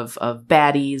group of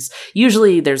baddies.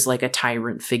 Usually there's a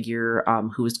tyrant figure,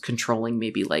 who is controlling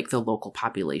maybe the local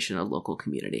population, a local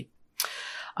community.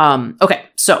 Okay,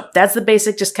 so that's the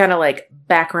basic, just kind of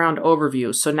background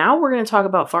overview. So now we're going to talk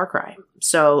about Far Cry.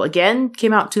 So again,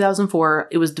 came out in 2004.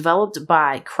 It was developed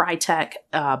by Crytek,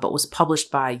 but was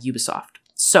published by Ubisoft.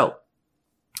 So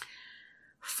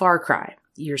Far Cry,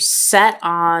 you're set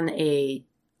on a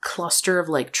cluster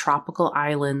of tropical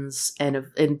islands, and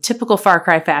in typical Far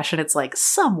Cry fashion, it's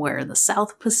somewhere in the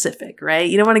South Pacific, right?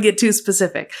 You don't want to get too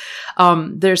specific.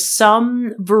 There's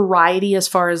some variety as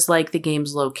far as the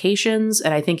game's locations,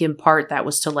 and I think in part that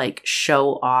was to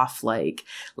show off look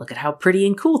at how pretty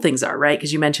and cool things are, right?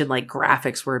 Because you mentioned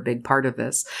graphics were a big part of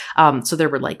this. So there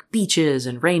were beaches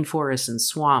and rainforests and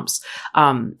swamps,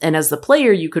 and as the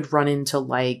player you could run into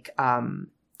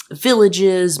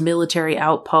villages, military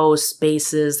outposts,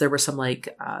 bases. There were some I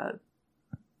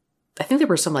think there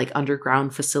were some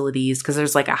underground facilities, because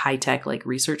there's a high-tech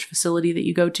research facility that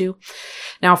you go to.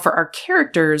 Now for our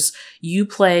characters, you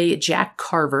play Jack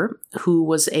Carver, who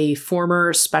was a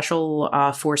former special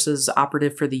forces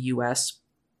operative for the US.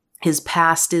 His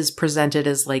past is presented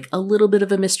as a little bit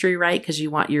of a mystery, right? Because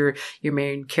you want your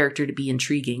main character to be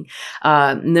intriguing.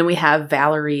 And then we have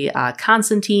Valerie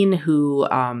Constantine, who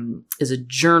is a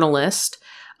journalist.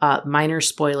 Minor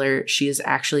spoiler, she is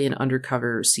actually an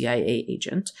undercover CIA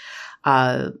agent.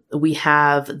 We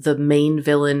have the main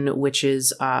villain, which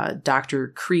is Dr.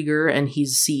 Krieger, and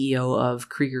he's CEO of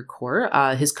Krieger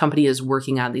Corps. His company is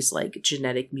working on these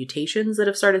genetic mutations that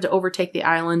have started to overtake the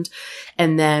island.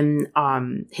 And then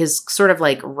his sort of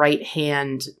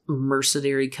right-hand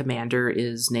mercenary commander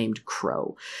is named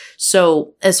Crow.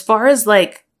 So as far as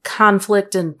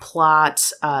conflict and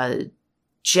plot,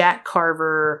 Jack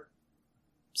Carver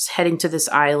is heading to this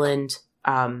island.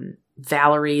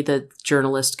 Valerie, the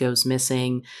journalist, goes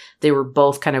missing. They were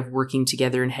both kind of working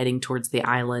together and heading towards the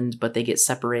island, but they get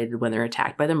separated when they're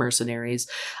attacked by the mercenaries.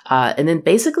 And then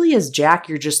basically as Jack,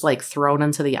 you're just thrown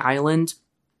onto the island.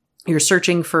 you're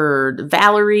searching for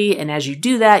Valerie, and as you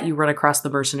do that, you run across the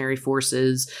mercenary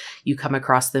forces. You come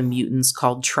across the mutants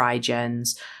called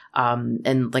Trigens.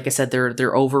 And like I said,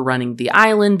 they're overrunning the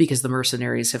island because the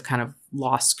mercenaries have kind of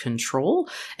lost control.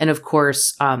 And of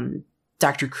course,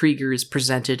 Dr. Krieger is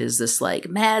presented as this like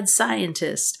mad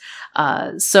scientist.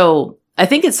 So I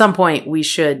think at some point we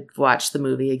should watch the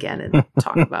movie again and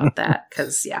talk about that,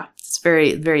 because it's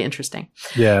very, very interesting.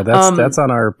 Yeah, that's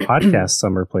on our podcast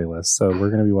summer playlist. So we're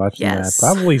going to be watching that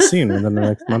probably soon, within the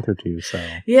next month or two. So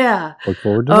yeah, look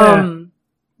forward to that.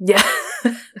 Yeah,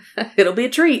 it'll be a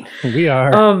treat. We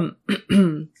are.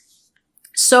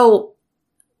 So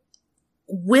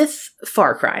with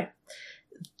Far Cry,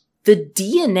 the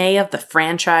DNA of the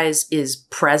franchise is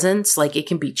present, like it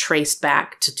can be traced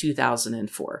back to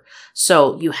 2004.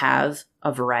 So you have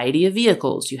a variety of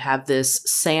vehicles. You have this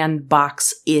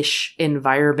sandbox-ish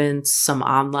environment, some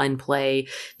online play,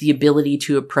 the ability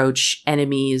to approach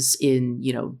enemies in,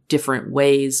 different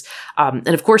ways. And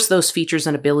of course, those features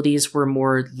and abilities were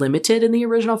more limited in the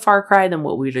original Far Cry than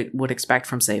what we would expect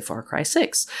from, say, Far Cry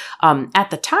 6. At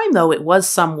the time, though, it was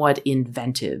somewhat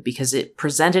inventive because it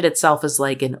presented itself as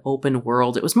like an open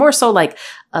world. It was more so like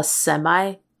a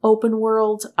semi-open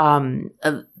world.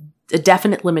 A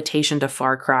definite limitation to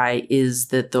Far Cry is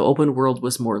that the open world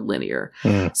was more linear.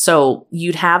 So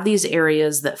you'd have these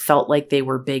areas that felt like they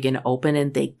were big and open,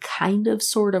 and they kind of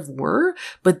sort of were,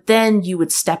 but then you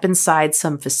would step inside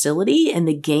some facility and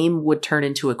the game would turn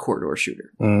into a corridor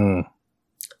shooter.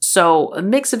 So a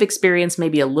mix of experience,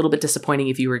 maybe a little bit disappointing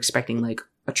if you were expecting like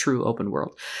a true open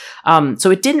world.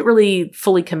 So it didn't really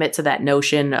fully commit to that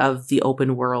notion of the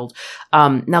open world.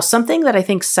 Now, something that I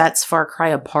think sets Far Cry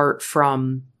apart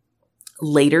from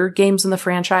later games in the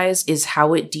franchise is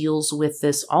how it deals with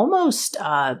this almost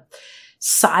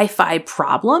sci-fi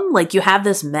problem. Like, you have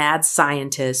this mad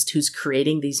scientist who's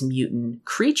creating these mutant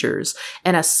creatures,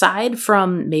 and aside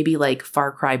from maybe like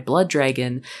Far Cry Blood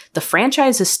Dragon, the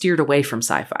franchise has steered away from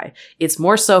sci-fi. It's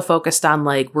more so focused on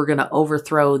like, we're gonna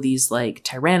overthrow these like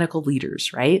tyrannical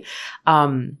leaders, right?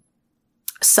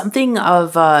 Something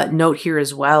of note here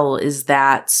as well is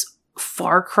that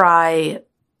Far Cry,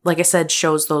 like I said,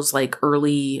 shows those like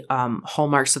early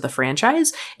hallmarks of the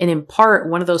franchise. And in part,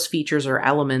 one of those features or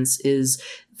elements is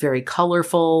very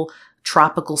colorful,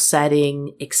 tropical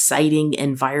setting, exciting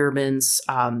environments,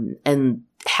 and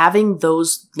having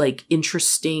those like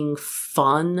interesting,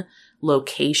 fun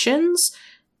locations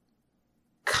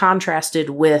contrasted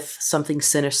with something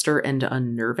sinister and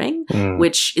unnerving,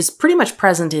 which is pretty much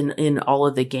present in all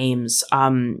of the games.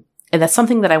 And that's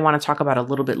something that I want to talk about a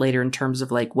little bit later in terms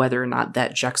of like whether or not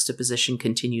that juxtaposition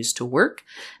continues to work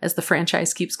as the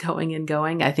franchise keeps going and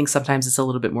going. I think sometimes it's a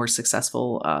little bit more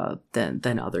successful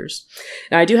than others.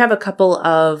 Now, I do have a couple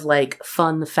of like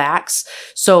fun facts.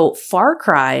 So Far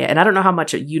Cry, and I don't know how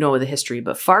much you know of the history,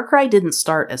 but Far Cry didn't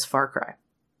start as Far Cry.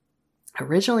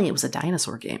 Originally, it was a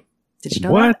dinosaur game. Did you know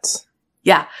that? What?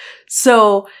 Yeah.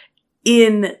 So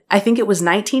I think it was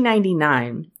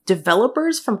 1999,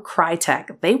 developers from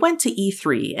Crytek, they went to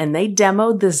E3 and they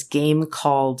demoed this game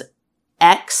called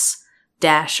X-Isle,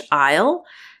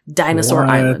 Dinosaur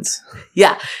Island.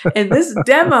 Yeah. And this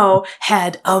demo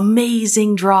had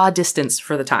amazing draw distance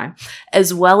for the time,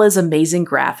 as well as amazing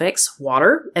graphics.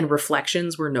 Water and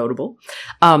reflections were notable.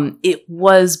 It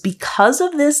was because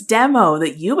of this demo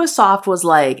that Ubisoft was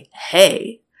like,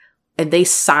 hey, and they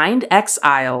signed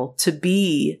X-Isle to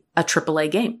be a AAA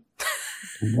game.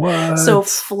 What? So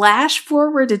flash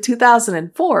forward to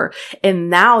 2004, and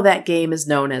now that game is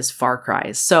known as Far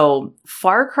Cry. So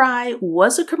Far Cry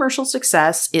was a commercial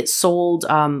success. It sold,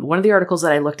 one of the articles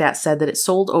that I looked at said that it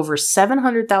sold over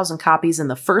 700,000 copies in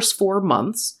the first 4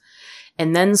 months,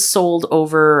 and then sold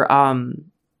over,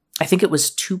 I think it was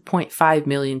 2.5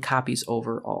 million copies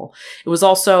overall. It was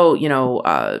also,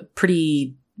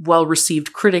 pretty well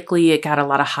received critically. It got a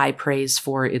lot of high praise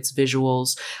for its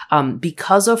visuals.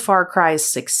 Because of Far Cry's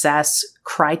success,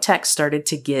 Crytek started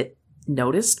to get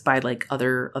noticed by like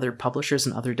other publishers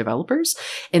and other developers.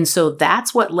 And so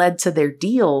that's what led to their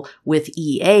deal with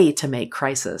EA to make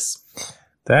Crysis.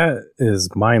 That is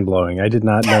mind blowing. I did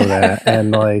not know that. And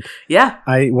like, yeah,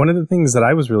 one of the things that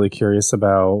I was really curious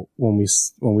about when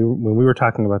we were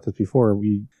talking about this before,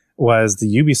 was the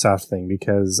Ubisoft thing,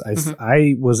 because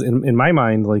I was in my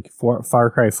mind, like Far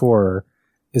Cry 4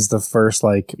 is the first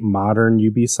like modern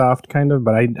Ubisoft kind of,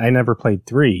 but I never played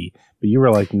 3. But you were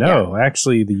like, no,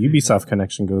 actually the Ubisoft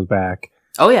connection goes back.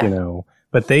 Oh yeah.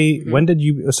 But when did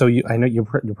I know you'll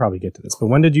probably get to this, but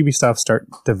when did Ubisoft start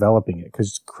developing it?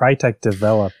 Because Crytek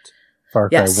developed Far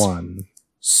Cry 1.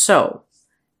 So,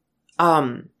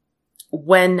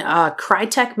 when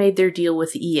Crytek made their deal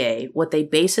with EA, what they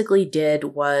basically did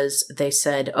was they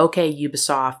said, okay,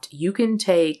 Ubisoft, you can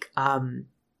take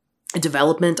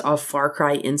development of Far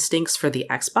Cry Instincts for the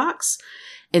Xbox.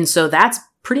 And so that's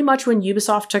pretty much when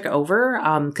Ubisoft took over,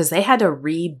 because they had to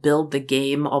rebuild the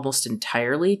game almost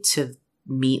entirely to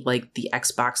meet like the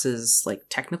Xbox's like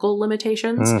technical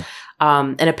limitations.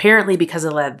 And apparently because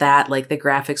of that, like the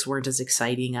graphics weren't as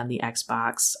exciting on the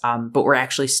Xbox, but were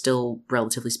actually still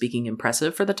relatively speaking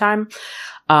impressive for the time.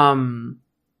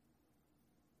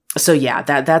 So yeah,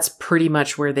 that's pretty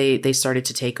much where they started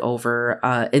to take over.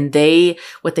 And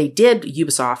what they did,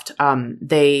 Ubisoft,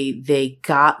 they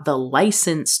got the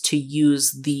license to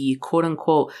use the quote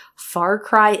unquote Far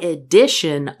Cry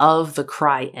edition of the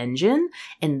Cry engine.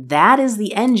 And that is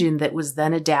the engine that was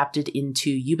then adapted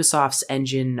into Ubisoft's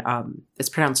engine. It's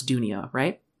pronounced Dunia,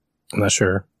 right? I'm not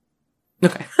sure.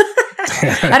 Okay.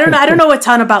 I don't know a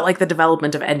ton about like the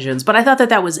development of engines, but I thought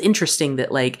that was interesting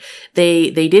that like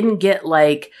they didn't get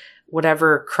like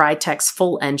whatever Crytek's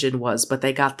full engine was, but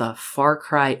they got the Far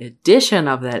Cry edition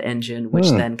of that engine, which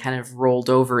then kind of rolled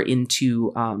over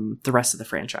into the rest of the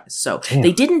franchise. So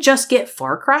they didn't just get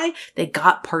Far Cry, they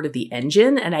got part of the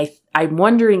engine, and I'm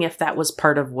wondering if that was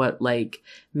part of what like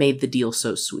made the deal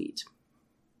so sweet.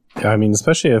 Yeah, I mean,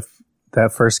 especially if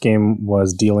that first game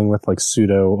was dealing with like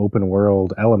pseudo open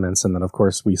world elements, and then of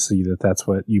course we see that that's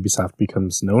what Ubisoft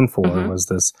becomes known for was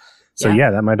this. So yeah,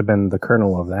 that might have been the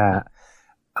kernel of that.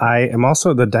 I am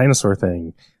also the dinosaur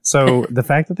thing. So the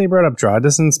fact that they brought up draw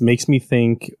distance makes me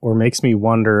think, or makes me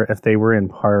wonder if they were in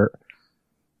part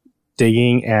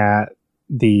digging at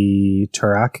the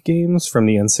Turok games from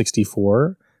the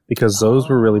N64, because those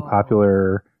were really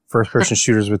popular first person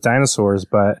shooters with dinosaurs,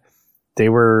 but they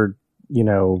were, you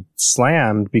know,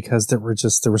 slammed because there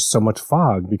was so much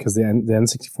fog, because the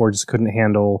N64 just couldn't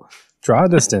handle draw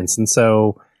distance. And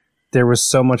so there was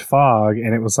so much fog,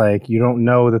 and it was like, you don't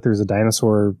know that there's a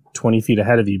dinosaur 20 feet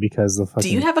ahead of you because the fucking... Do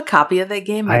you have a copy of that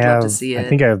game? I'd love to see it. I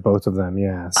think I have both of them,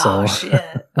 yeah. So. Oh,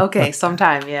 shit. Okay,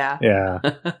 sometime, yeah. Yeah.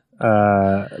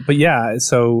 But yeah,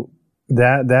 so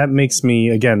that makes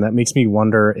me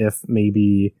wonder if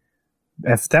maybe...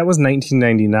 If that was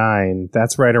 1999,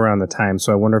 that's right around the time.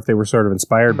 So I wonder if they were sort of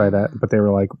inspired by that, but they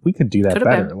were like, we could do that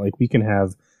better. Been. Like, we can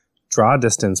have draw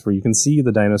distance where you can see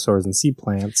the dinosaurs and see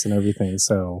plants and everything.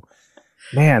 So,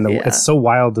 man, it's so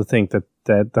wild to think that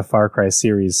the Far Cry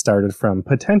series started from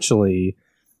potentially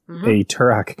a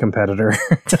Turok competitor.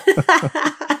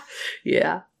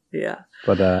 Yeah.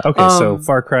 But okay, so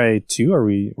Far Cry 2, are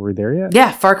we there yet?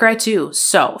 Yeah, Far Cry 2.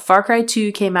 So Far Cry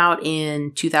 2 came out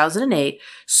in 2008.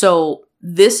 So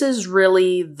this is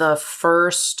really the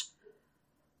first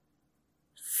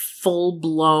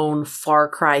full-blown Far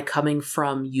Cry coming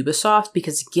from Ubisoft,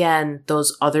 because again,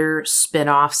 those other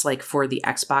spin-offs like for the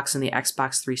Xbox and the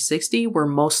Xbox 360 were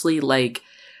mostly like,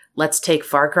 let's take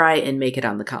Far Cry and make it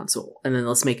on the console, and then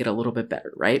let's make it a little bit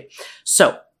better, right?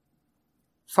 So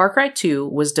Far Cry 2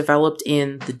 was developed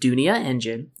in the Dunia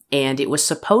engine, and it was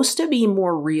supposed to be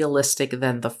more realistic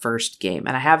than the first game.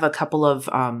 And I have a couple of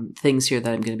things here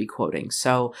that I'm going to be quoting.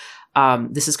 So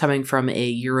this is coming from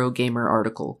a Eurogamer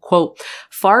article. Quote,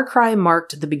 Far Cry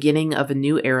marked the beginning of a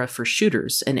new era for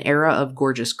shooters, an era of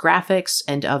gorgeous graphics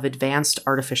and of advanced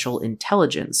artificial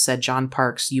intelligence, said John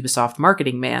Parks, Ubisoft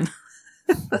marketing man.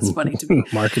 That's funny to me.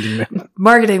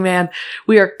 Marketing man.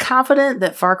 We are confident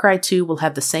that Far Cry 2 will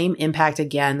have the same impact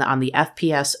again on the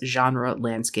FPS genre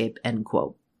landscape, end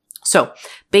quote. So,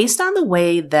 based on the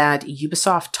way that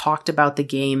Ubisoft talked about the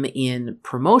game in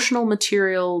promotional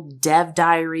material, dev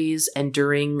diaries, and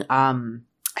during, I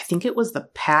think it was the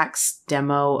PAX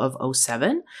demo of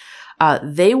 2007,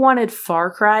 they wanted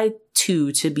Far Cry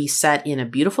 2 to be set in a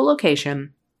beautiful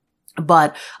location,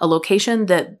 but a location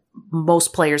that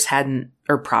most players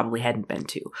probably hadn't been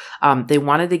to. They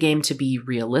wanted the game to be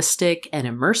realistic and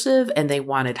immersive, and they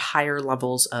wanted higher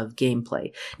levels of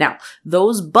gameplay. Now,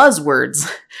 those buzzwords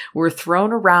were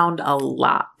thrown around a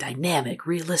lot. Dynamic,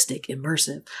 realistic,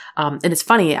 immersive. And it's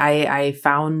funny, I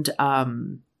found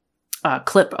a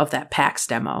clip of that PAX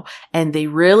demo, and they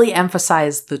really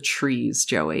emphasized the trees,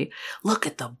 Joey. Look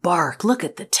at the bark, look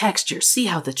at the texture, see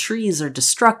how the trees are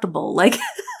destructible. Like,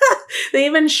 they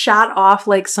even shot off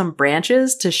like some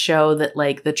branches to show that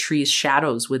like the tree's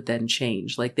shadows would then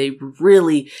change. Like, they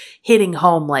really hitting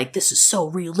home like, this is so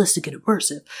realistic and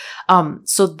immersive.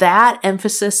 So that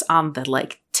emphasis on the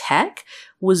like tech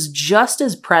was just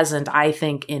as present, I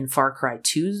think, in Far Cry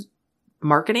 2's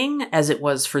marketing as it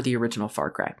was for the original Far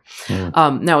Cry.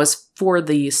 Now, as for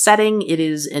the setting, it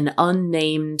is an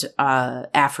unnamed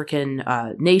African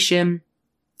nation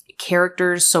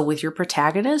characters. So with your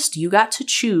protagonist, you got to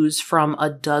choose from a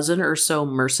dozen or so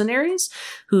mercenaries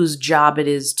whose job it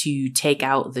is to take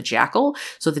out the Jackal.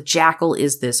 So the Jackal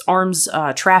is this arms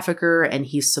trafficker, and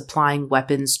he's supplying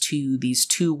weapons to these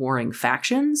two warring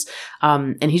factions.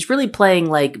 And he's really playing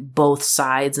like both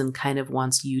sides and kind of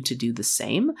wants you to do the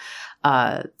same.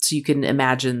 So you can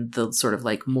imagine the sort of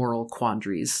like moral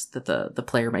quandaries that the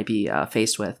player might be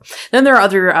faced with. Then there are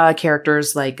other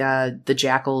characters like the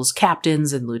Jackal's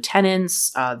captains and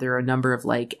lieutenants. There are a number of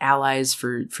like allies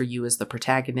for you as the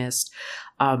protagonist.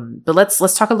 But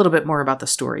let's talk a little bit more about the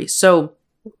story. So,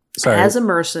 as a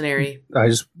mercenary, I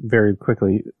just very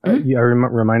quickly, I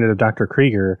reminded of Dr.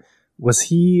 Krieger. Was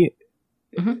he?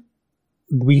 Mm-hmm.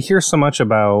 We hear so much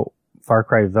about Far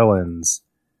Cry villains.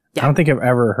 Yeah. I don't think I've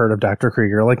ever heard of Dr.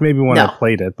 Krieger. Like maybe when I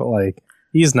played it, but like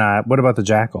he's not. What about the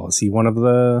Jackal? Is he one of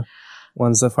the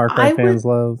ones that Far Cry fans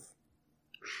love?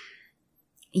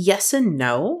 Yes and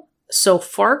no. So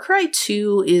Far Cry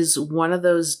 2 is one of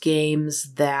those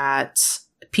games that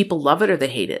people love it or they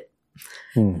hate it.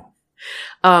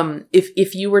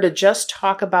 If you were to just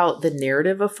talk about the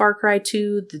narrative of Far Cry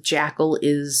 2, the Jackal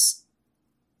is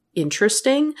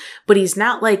interesting, but he's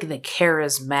not like the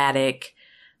charismatic,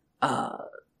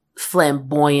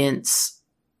 flamboyant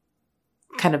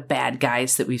kind of bad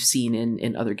guys that we've seen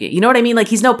in other games. You know what I mean? Like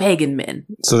he's no Pagan Min.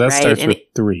 So that starts with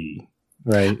 3,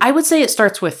 right? I would say it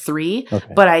starts with 3,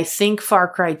 okay. But I think Far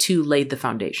Cry 2 laid the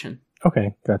foundation.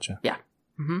 Okay, gotcha. Yeah.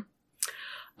 Mm-hmm.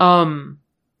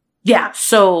 Yeah.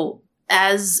 So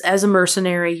as a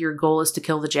mercenary, your goal is to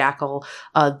kill the Jackal.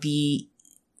 The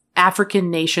African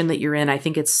nation that you're in, I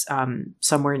think it's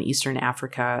somewhere in Eastern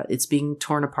Africa. It's being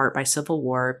torn apart by civil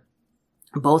war.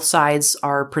 Both sides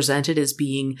are presented as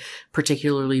being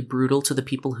particularly brutal to the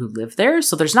people who live there.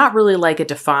 So there's not really like a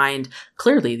defined,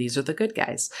 clearly these are the good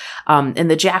guys. And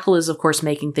the Jackal is, of course,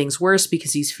 making things worse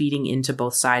because he's feeding into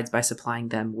both sides by supplying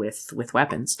them with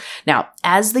weapons. Now,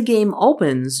 as the game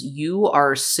opens, you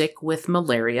are sick with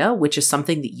malaria, which is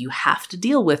something that you have to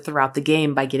deal with throughout the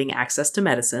game by getting access to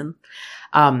medicine.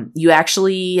 You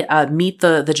actually meet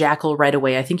the Jackal right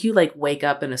away. I think you like wake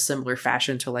up in a similar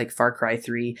fashion to like Far Cry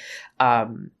 3, or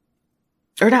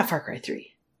not Far Cry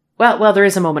 3. Well, there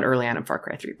is a moment early on in Far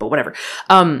Cry 3, but whatever.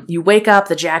 You wake up,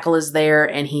 the Jackal is there,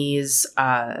 and he's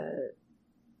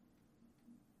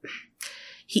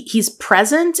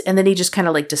present, and then he just kind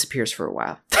of like disappears for a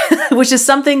while, which is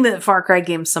something that Far Cry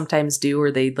games sometimes do,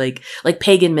 or they like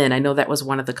Pagan Min. I know that was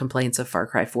one of the complaints of Far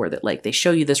Cry 4, that like they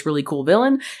show you this really cool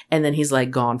villain and then he's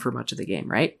like gone for much of the game,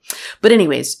 right? But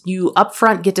anyways, you up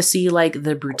front get to see like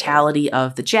the brutality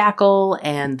of the Jackal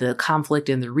and the conflict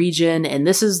in the region, and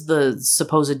this is the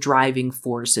supposed driving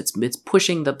force. It's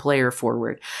pushing the player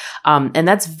forward, and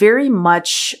that's very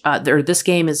much this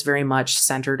game is very much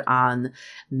centered on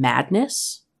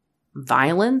madness,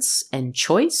 violence, and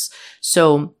choice.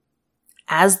 So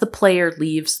as the player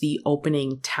leaves the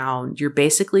opening town, you're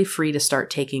basically free to start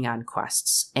taking on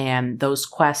quests. And those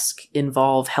quests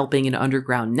involve helping an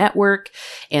underground network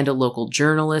and a local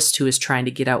journalist who is trying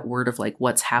to get out word of like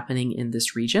what's happening in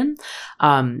this region.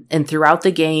 And throughout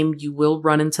the game, you will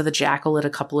run into the Jackal at a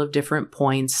couple of different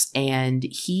points, and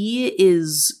he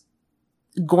is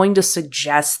going to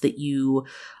suggest that you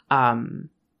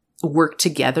work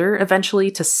together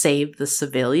eventually to save the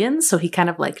civilians. So he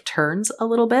kind of like turns a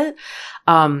little bit.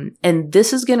 And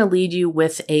this is going to lead you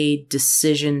with a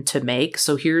decision to make.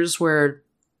 So here's where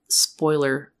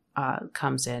spoiler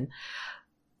comes in.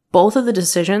 Both of the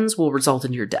decisions will result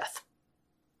in your death.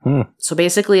 So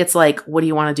basically it's like, what do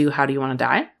you want to do? How do you want to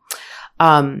die?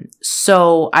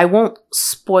 So I won't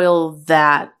spoil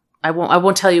that. I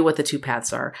won't tell you what the two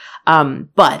paths are.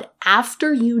 But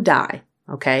after you die,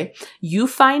 okay, you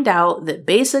find out that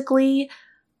basically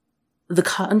the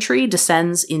country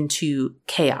descends into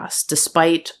chaos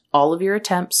despite all of your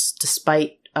attempts,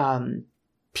 despite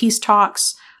peace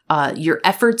talks. Your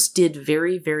efforts did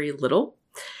very, very little.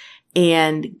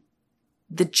 And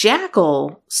the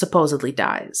Jackal supposedly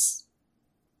dies.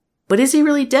 But is he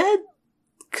really dead?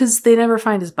 Because they never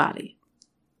find his body.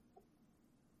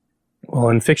 Well,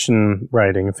 in fiction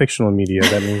writing, in fictional media,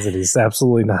 that means that he's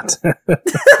absolutely not.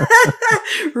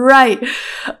 Right.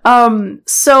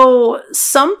 So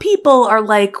some people are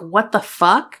like, what the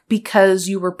fuck? Because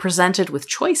you were presented with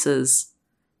choices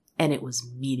and it was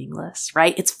meaningless,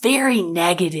 right? It's very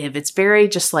negative. It's very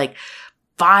just like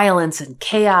violence and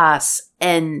chaos.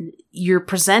 And you're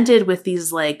presented with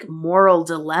these like moral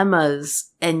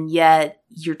dilemmas, and yet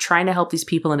you're trying to help these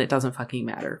people and it doesn't fucking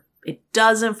matter. It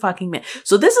doesn't fucking matter.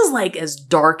 So this is like as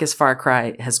dark as Far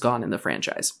Cry has gone in the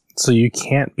franchise. So you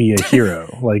can't be a hero.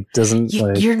 Like, doesn't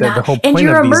like you're not, the whole point and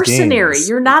you're of a mercenary. Games.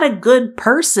 You're not a good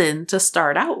person to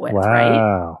start out with, right?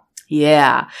 Wow.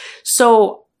 Yeah.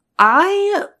 So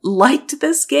I liked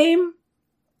this game.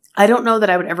 I don't know that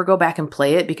I would ever go back and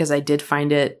play it because I did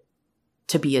find it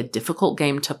to be a difficult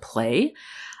game to play.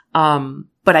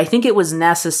 But I think it was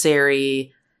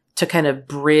necessary to kind of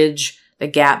bridge the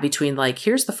gap between like,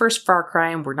 here's the first Far Cry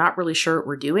and we're not really sure what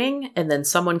we're doing. And then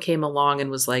someone came along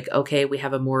and was like, okay, we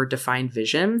have a more defined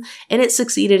vision, and it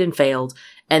succeeded and failed.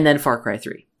 And then Far Cry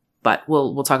 3, but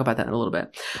we'll talk about that in a little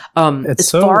bit.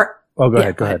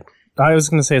 Go ahead. I was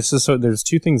going to say, it's just so there's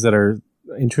two things that are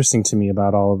interesting to me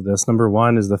about all of this. Number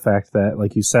one is the fact that,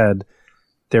 like you said,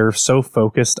 they're so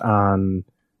focused on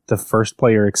the first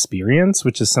player experience,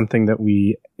 which is something that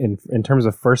we, in terms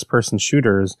of first person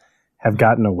shooters, have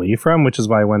gotten away from, which is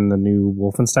why when the new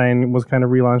Wolfenstein was kind of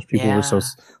relaunched, people were so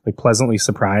like pleasantly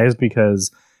surprised,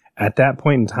 because at that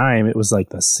point in time, it was like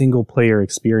the single player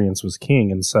experience was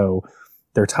king. And so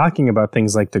they're talking about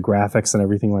things like the graphics and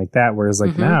everything like that. Whereas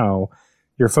like now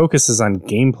your focus is on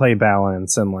gameplay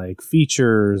balance and like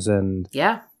features and,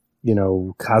 you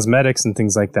know, cosmetics and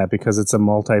things like that, because it's a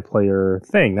multiplayer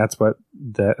thing. That's where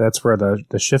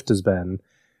the shift has been.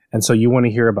 And so you want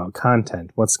to hear about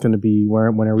content. What's going to be,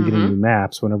 when are we getting new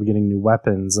maps? When are we getting new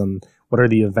weapons? And what are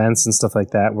the events and stuff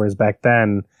like that? Whereas back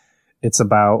then, it's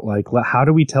about, like, how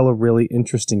do we tell a really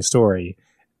interesting story?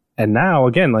 And now,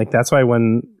 again, like, that's why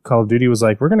when Call of Duty was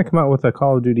like, we're going to come out with a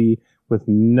Call of Duty with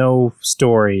no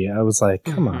story, I was like,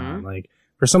 come on. Like,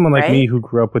 for someone like me who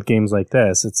grew up with games like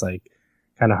this, it's, like,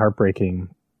 kind of heartbreaking.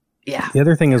 Yeah. The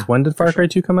other thing is, when did Far Cry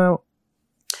 2 come out?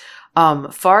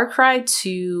 Far Cry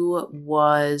 2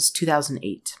 was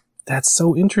 2008. That's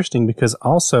so interesting, because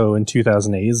also in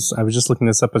 2008, I was just looking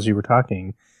this up as you were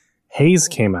talking, Haze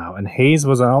came out, and Haze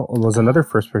was another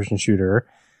first-person shooter,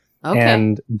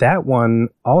 and that one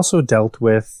also dealt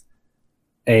with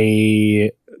a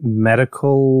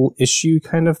medical issue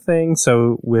kind of thing.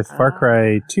 So with Far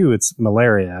Cry 2, it's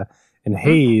malaria, and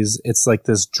Haze, it's like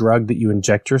this drug that you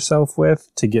inject yourself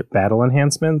with to get battle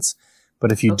enhancements.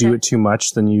 But if you do it too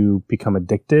much, then you become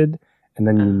addicted, and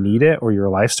then you need it, or your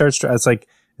life starts to. It's like,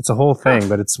 it's a whole thing.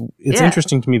 But it's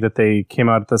interesting to me that they came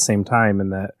out at the same time,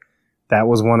 and that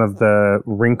was one of the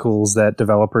wrinkles that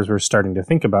developers were starting to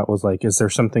think about, was like, is there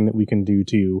something that we can do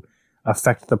to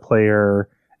affect the player,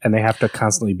 and they have to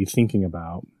constantly be thinking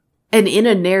about. And in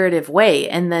a narrative way.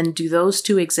 And then do those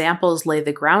two examples lay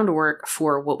the groundwork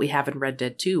for what we have in Red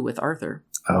Dead 2 with Arthur?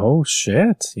 Oh,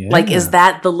 shit. Yeah. Like, is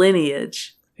that the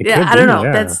lineage? I don't know.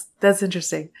 Yeah. That's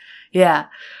interesting. Yeah.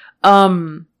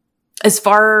 Real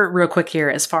quick here,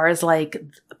 as far as like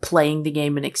playing the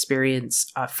game and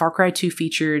experience, Far Cry 2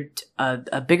 featured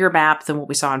a bigger map than what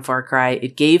we saw in Far Cry.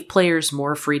 It gave players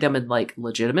more freedom, and like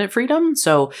legitimate freedom.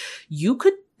 So you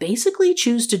could basically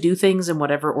choose to do things in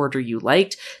whatever order you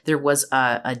liked. There was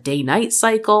a day-night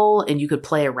cycle, and you could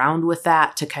play around with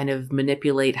that to kind of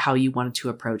manipulate how you wanted to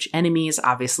approach enemies.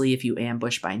 Obviously, if you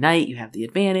ambush by night, you have the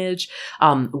advantage.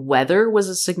 Weather was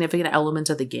a significant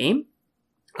element of the game.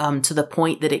 To the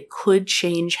point that it could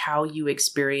change how you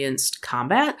experienced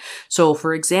combat. So,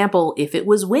 for example, if it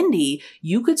was windy,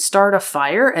 you could start a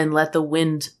fire and let the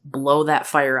wind blow that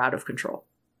fire out of control.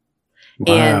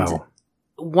 Wow. And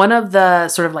one of the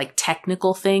sort of like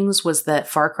technical things was that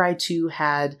Far Cry 2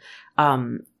 had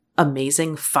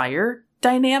amazing fire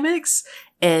dynamics,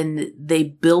 and they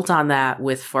built on that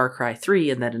with Far Cry 3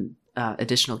 and then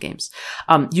additional games.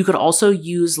 You could also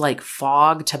use like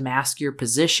fog to mask your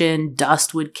position.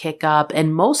 Dust would kick up,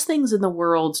 and most things in the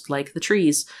world, like the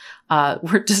trees,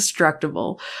 were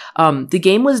destructible. The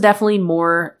game was definitely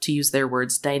more, to use their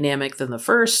words, dynamic than the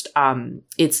first.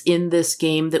 It's in this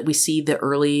game that we see the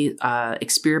early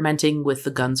experimenting with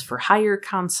the guns for hire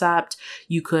concept.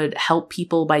 You could help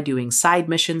people by doing side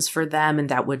missions for them, and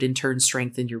that would in turn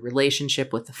strengthen your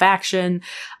relationship with the faction.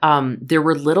 There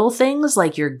were little things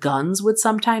like your guns would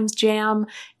sometimes jam,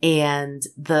 and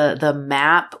the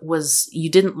map was, you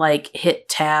didn't like hit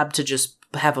tab to just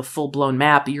have a full-blown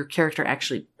map. Your character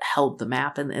actually held the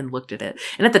map and looked at it.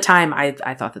 And at the time, I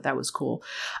thought that was cool.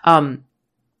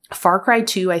 Far Cry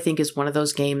 2, I think, is one of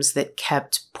those games that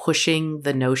kept pushing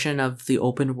the notion of the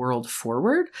open world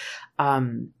forward.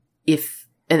 I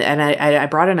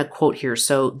brought in a quote here.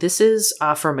 So this is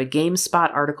from a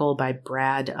GameSpot article by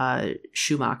Brad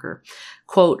Schumacher.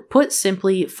 Quote, "Put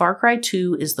simply, Far Cry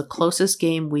 2 is the closest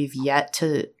game we've yet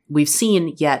to we've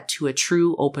seen yet to a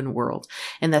true open world.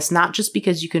 And that's not just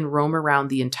because you can roam around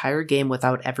the entire game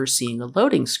without ever seeing a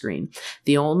loading screen.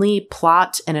 The only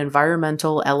plot and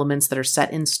environmental elements that are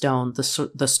set in stone,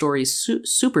 the story's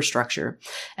superstructure,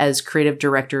 as creative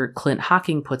director Clint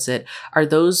Hocking puts it, are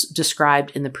those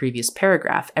described in the previous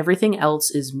paragraph. Everything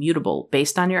else is mutable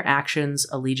based on your actions,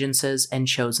 allegiances, and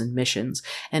chosen missions,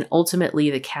 and ultimately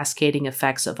the cascading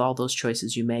effects of all those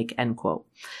choices you make, end quote.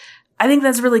 I think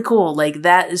that's really cool. Like,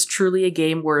 that is truly a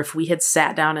game where if we had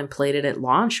sat down and played it at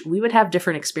launch, we would have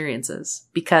different experiences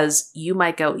because you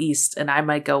might go east and I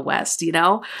might go west, you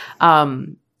know?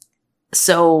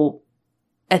 So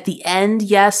at the end,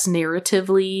 yes,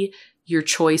 narratively, your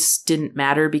choice didn't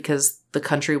matter because the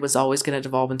country was always going to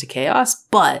devolve into chaos.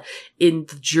 But in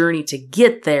the journey to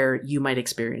get there, you might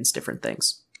experience different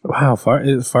things. Wow,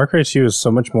 Far Cry 2 is so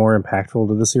much more impactful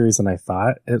to the series than I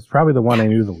thought. It's probably the one I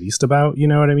knew the least about, you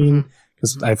know what I mean?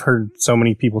 Because I've heard so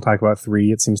many people talk about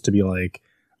 3. It seems to be like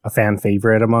a fan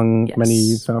favorite among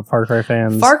many Far Cry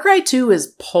fans. Far Cry 2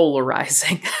 is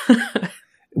polarizing.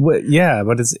 Yeah,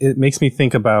 but it makes me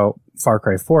think about Far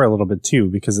Cry 4 a little bit too,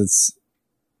 because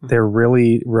they're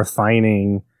really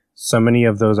refining so many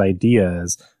of those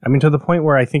ideas. I mean, to the point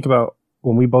where I think about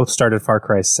when we both started Far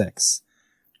Cry 6.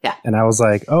 Yeah. And I was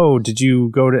like, oh, did you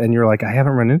go to, and you're like, I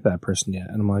haven't run into that person yet.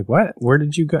 And I'm like, what? Where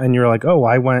did you go? And you're like, oh,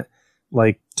 I went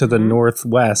like to the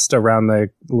northwest around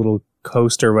the little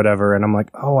coast or whatever. And I'm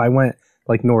like, oh, I went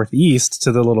like northeast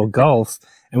to the little gulf.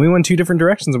 And we went 2 different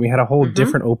directions and we had a whole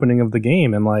different opening of the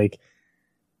game. And like,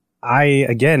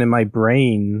 again, in my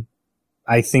brain,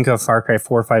 I think of Far Cry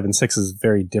 4, 5, and 6 as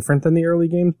very different than the early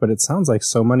games, but it sounds like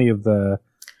so many of the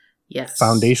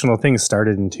foundational things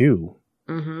started in 2.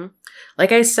 Mm-hmm.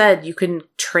 Like I said, you can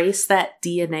trace that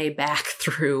DNA back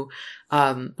through,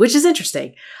 which is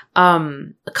interesting.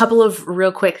 A couple of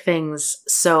real quick things.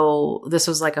 So this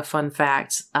was like a fun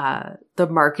fact. The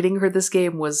marketing for this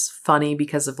game was funny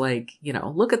because of like, you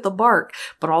know, look at the bark,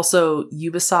 but also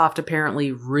Ubisoft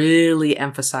apparently really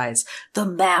emphasized the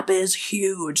map is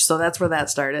huge. So that's where that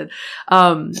started.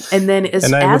 And then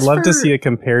I would love to see it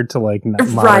compared to like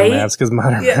modern maps, because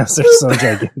modern maps are so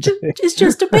gigantic. It's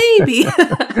just a baby.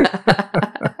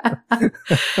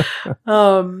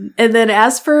 And then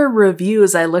as for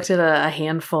reviews, I looked at a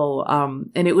handful,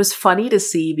 and it was funny to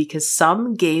see because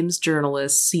some games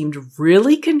journalists seemed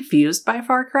really confused by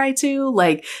Far Cry 2.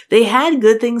 Like, they had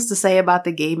good things to say about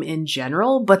the game in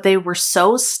general, but they were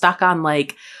so stuck on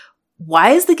like, why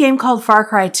is the game called Far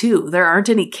Cry 2? There aren't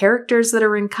any characters that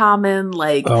are in common.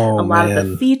 Like, a lot of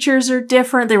the features are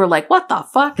different. They were like, what the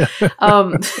fuck?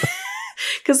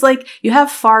 Because, like, you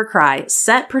have Far Cry,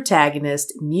 set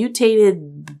protagonist,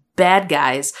 mutated bad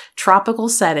guys, tropical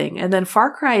setting, and then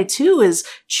Far Cry 2 is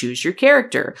choose your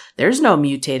character. There's no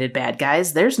mutated bad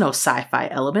guys. There's no sci-fi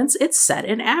elements. It's set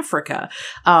in Africa.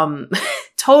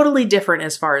 Totally different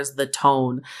as far as the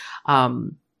tone.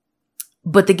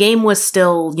 But the game was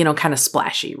still, you know, kind of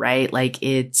splashy, right? Like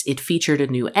it featured a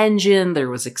new engine.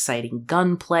 There was exciting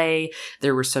gunplay.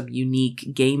 There were some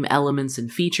unique game elements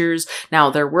and features. Now,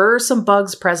 there were some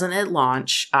bugs present at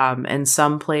launch, and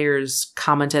some players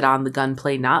commented on the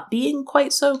gunplay not being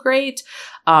quite so great.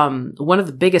 One of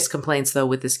the biggest complaints though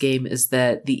with this game is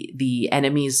that the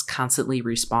enemies constantly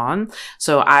respawn.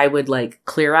 So I would like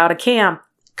clear out a camp,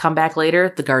 come back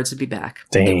later, the guards would be back.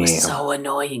 Damn. It was so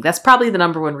annoying. That's probably the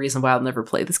number one reason why I'll never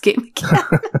play this game again.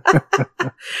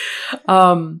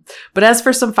 But as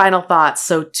for some final thoughts,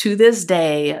 so to this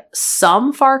day,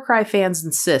 some Far Cry fans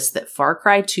insist that Far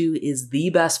Cry 2 is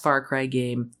the best Far Cry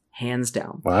game, hands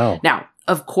down. Wow. Now,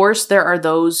 of course, there are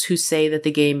those who say that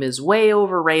the game is way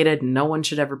overrated and no one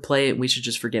should ever play it and we should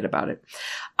just forget about it.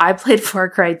 I played Far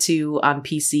Cry 2 on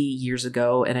PC years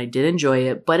ago and I did enjoy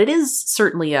it, but it is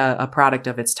certainly a product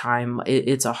of its time.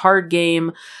 It's a hard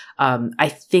game. I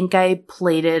think I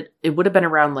played it, it would have been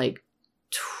around like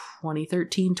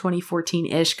 2013,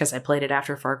 2014-ish, because I played it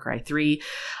after Far Cry 3.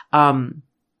 And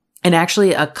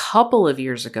actually a couple of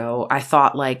years ago, I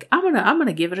thought like, I'm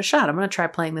gonna give it a shot. I'm gonna try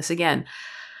playing this again.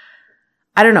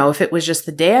 I don't know if it was just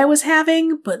the day I was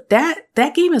having, but that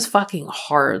game is fucking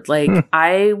hard. Like,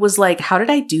 I was like, how did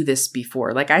I do this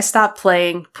before? Like, I stopped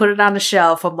playing, put it on the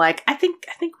shelf. I'm like, I think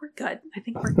we're good. I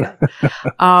think we're good.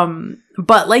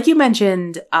 But like you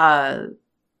mentioned, Far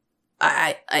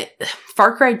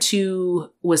Cry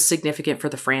 2 was significant for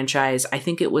the franchise. I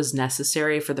think it was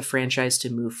necessary for the franchise to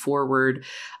move forward.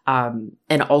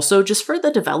 And also just for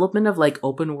the development of like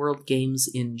open world games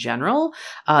in general.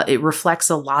 It reflects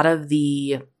a lot of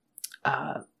the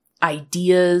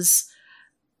ideas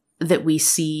that we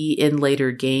see in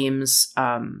later games.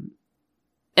 And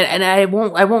I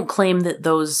won't claim that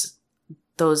those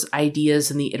those ideas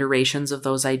and the iterations of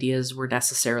those ideas were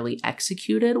necessarily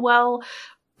executed well,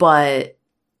 but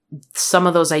some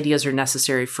of those ideas are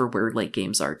necessary for where like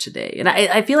games are today. And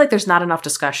I feel like there's not enough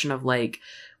discussion of like,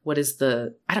 what is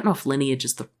the, I don't know if lineage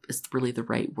is really the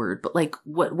right word, but like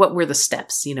what were the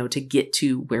steps, you know, to get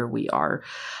to where we are.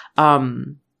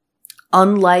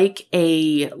 Unlike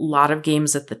a lot of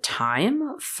games at the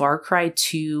time, Far Cry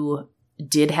 2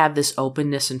 did have this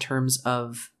openness in terms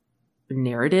of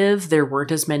narrative. There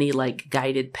weren't as many like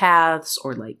guided paths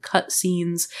or like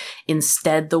cutscenes.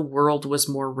 Instead, the world was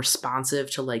more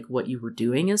responsive to like what you were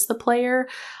doing as the player.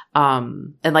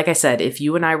 And like I said, if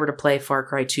you and I were to play Far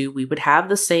Cry 2, we would have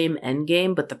the same end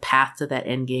game, but the path to that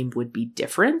end game would be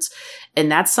different.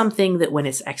 And that's something that when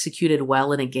it's executed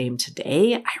well in a game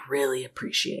today, I really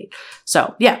appreciate.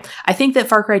 So yeah, I think that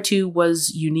Far Cry 2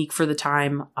 was unique for the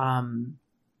time,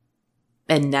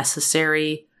 and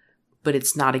necessary, but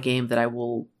it's not a game that I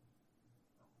will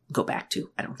go back to,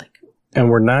 I don't think. And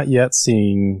we're not yet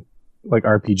seeing like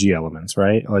RPG elements,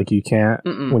 right? Like you can't,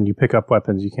 when you pick up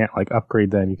weapons, you can't like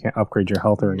upgrade them. You can't upgrade your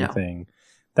health or anything.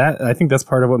 No. I think that's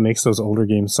part of what makes those older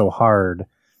games so hard.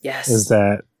 Yes. Is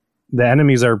that the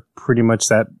enemies are pretty much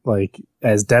that like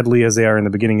as deadly as they are in the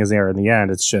beginning as they are in the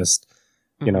end. It's just,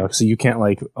 you know, so you can't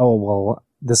like, oh, well,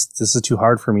 this is too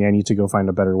hard for me. I need to go find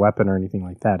a better weapon or anything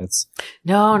like that. It's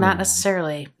no, not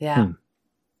necessarily. Yeah.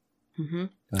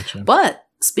 Gotcha. But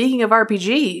speaking of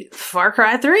RPG, Far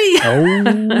Cry 3. Oh,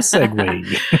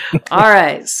 segue. All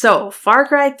right. So Far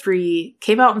Cry 3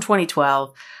 came out in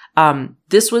 2012.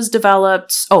 This was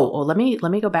developed. Let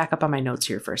me go back up on my notes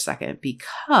here for a second,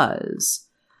 because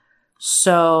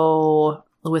so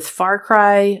with Far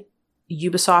Cry,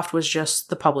 Ubisoft was just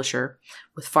the publisher.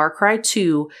 With Far Cry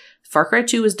 2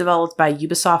 was developed by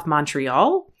Ubisoft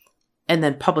Montreal and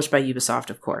then published by Ubisoft,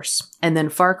 of course. And then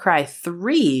Far Cry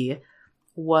 3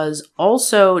 was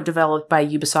also developed by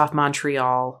Ubisoft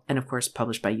Montreal and, of course,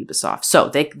 published by Ubisoft.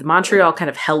 So Montreal kind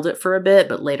of held it for a bit,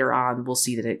 but later on we'll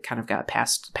see that it kind of got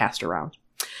passed around.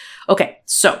 Okay,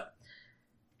 so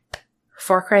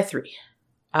Far Cry 3.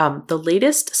 The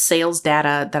latest sales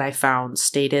data that I found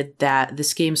stated that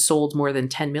this game sold more than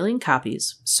 10 million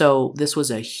copies. So this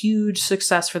was a huge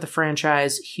success for the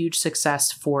franchise, huge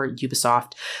success for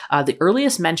Ubisoft. The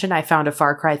earliest mention I found of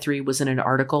Far Cry 3 was in an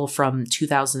article from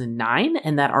 2009,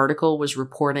 and that article was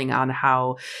reporting on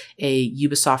how a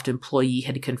Ubisoft employee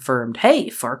had confirmed, hey,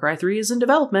 Far Cry 3 is in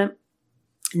development.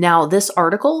 Now, this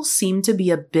article seemed to be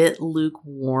a bit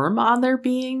lukewarm on there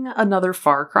being another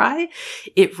Far Cry.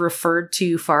 It referred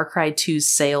to Far Cry 2's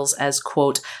sales as,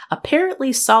 quote,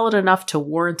 apparently solid enough to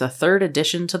warrant a third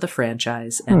edition to the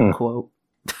franchise, end quote.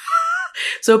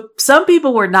 So some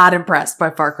people were not impressed by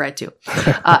Far Cry 2.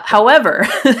 However,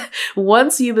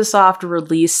 once Ubisoft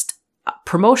released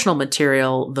promotional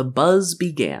material, the buzz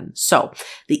began. So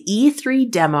the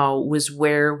E3 demo was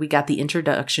where we got the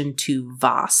introduction to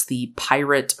Vaas, the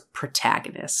pirate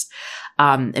protagonist.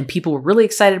 And people were really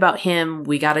excited about him.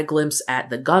 We got a glimpse at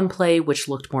the gunplay, which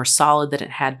looked more solid than it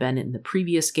had been in the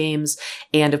previous games.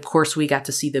 And of course, we got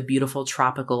to see the beautiful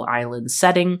tropical island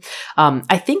setting.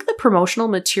 I think the promotional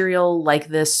material like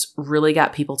this really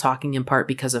got people talking, in part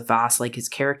because of Vaas. Like, his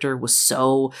character was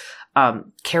so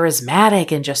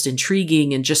charismatic and just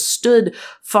intriguing and just stood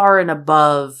far and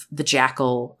above the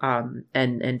Jackal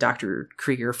and Dr.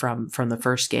 Krieger from the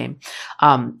first game.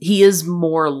 He is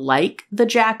more like the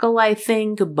Jackal, I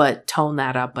think, but tone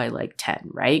that up by like 10,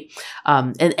 right?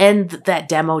 And that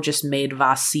demo just made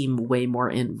Vaas seem way more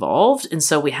involved. And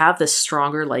so we have this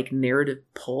stronger like narrative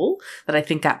pull that I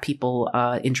think got people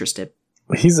interested.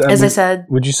 I said,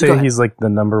 would you say he's like the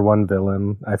number one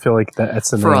villain? I feel like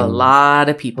that's the for name. A lot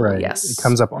of people. Right. Yes, it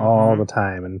comes up all the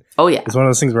time, and it's one of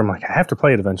those things where I'm like, I have to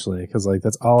play it eventually, because like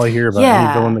that's all I hear about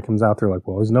any villain that comes out. They're like,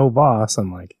 well, there's no boss.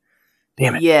 I'm like,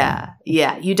 damn it. Yeah,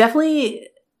 you definitely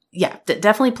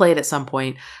play it at some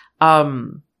point.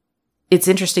 It's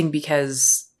interesting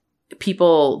because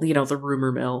people, you know, the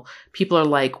rumor mill, people are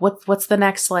like, what's the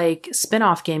next like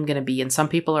spin-off game going to be? And some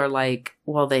people are like,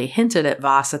 well, they hinted at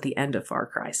Vaas at the end of Far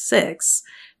Cry 6.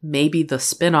 Maybe the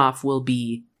spin-off will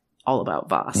be all about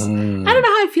Vaas. I don't know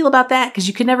how I feel about that, because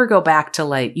you can never go back to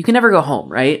like, you can never go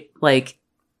home, right? Like,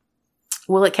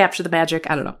 will it capture the magic?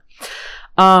 I don't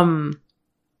know.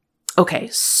 Okay,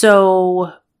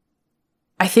 so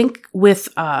I think with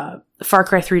Far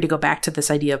Cry 3, to go back to this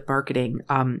idea of marketing,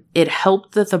 it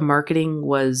helped that the marketing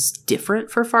was different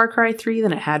for Far Cry 3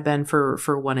 than it had been for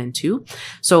 1 and 2.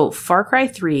 So Far Cry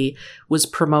 3 was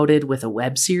promoted with a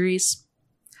web series.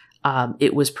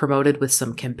 It was promoted with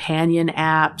some companion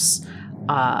apps.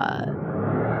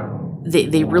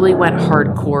 they really went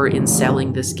hardcore in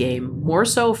selling this game, more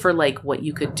so for like what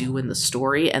you could do in the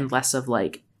story and less of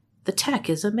like the tech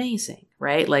is amazing,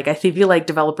 right? Like I feel like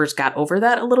developers got over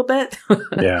that a little bit.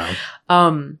 Yeah.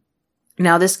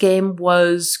 Now, this game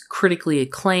was critically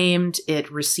acclaimed.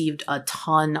 It received a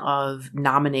ton of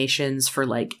nominations for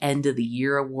like end of the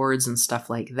year awards and stuff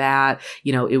like that.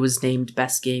 You know, it was named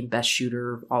best game, best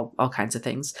shooter, all kinds of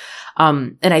things.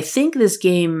 And I think this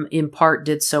game in part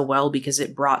did so well because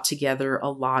it brought together a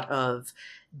lot of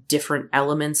different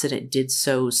elements and it did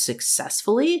so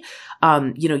successfully.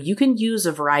 You know, you can use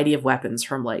a variety of weapons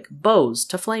from like bows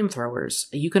to flamethrowers.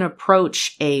 You can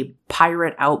approach a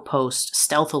pirate outpost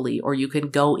stealthily, or you can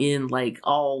go in like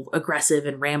all aggressive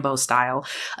and Rambo style.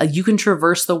 You can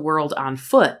traverse the world on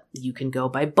foot. You can go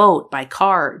by boat, by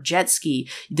car, jet ski.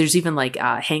 There's even like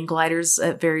hang gliders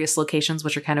at various locations,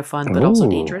 which are kind of fun, but also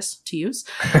dangerous to use.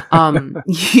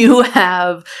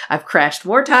 I've crashed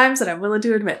more times than I'm willing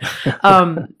to admit.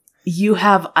 You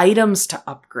have items to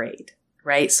upgrade,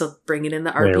 right? So bringing in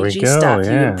the RPG stuff,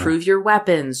 you improve your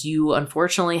weapons. You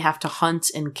unfortunately have to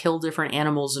hunt and kill different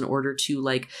animals in order to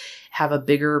like have a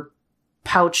bigger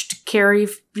pouch to carry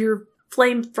your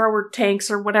flamethrower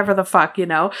tanks or whatever the fuck, you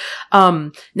know?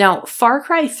 Now, Far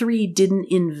Cry 3 didn't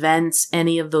invent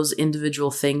any of those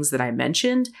individual things that I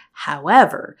mentioned.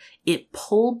 However, it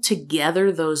pulled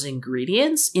together those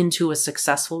ingredients into a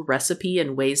successful recipe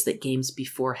in ways that games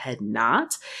before had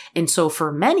not. And so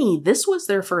for many, this was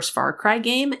their first Far Cry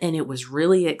game, and it was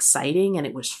really exciting, and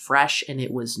it was fresh, and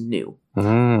it was new.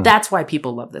 That's why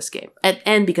people love this game.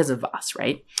 And because of Voss,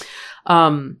 right?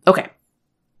 Okay.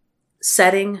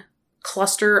 Setting: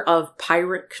 cluster of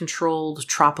pirate-controlled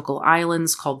tropical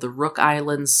islands called the Rook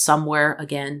Islands, somewhere,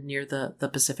 again, near the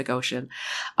Pacific Ocean.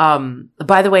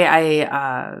 By the way,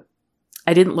 I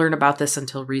didn't learn about this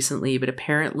until recently, but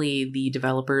apparently the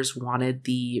developers wanted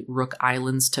the Rook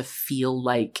Islands to feel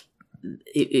like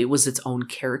it was its own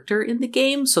character in the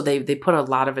game. So they put a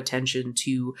lot of attention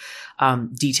to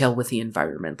detail with the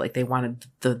environment. Like they wanted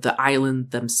the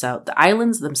islands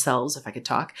themselves, if I could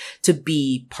talk, to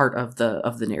be part of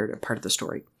the narrative, part of the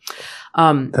story.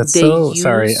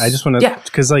 Sorry. I just want to,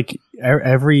 because like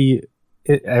every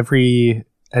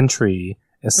entry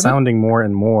is sounding more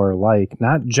and more like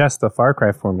not just the Far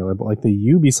Cry formula, but like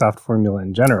the Ubisoft formula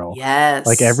in general. Yes.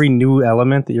 Like every new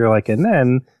element that you're like, and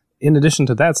then in addition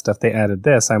to that stuff, they added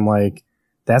this. I'm like,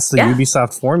 that's the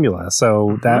Ubisoft formula.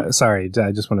 So sorry,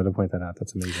 I just wanted to point that out.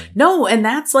 That's amazing. No, and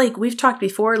that's like, we've talked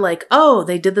before, like, oh,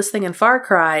 they did this thing in Far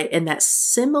Cry, and that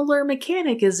similar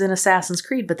mechanic is in Assassin's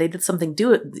Creed, but they did something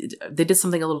a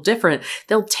little different.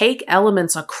 They'll take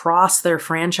elements across their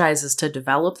franchises to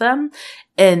develop them.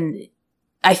 And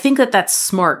I think that that's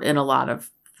smart in a lot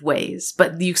of ways,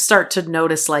 but you start to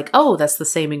notice like, oh, that's the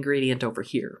same ingredient over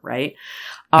here, right?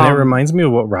 And it reminds me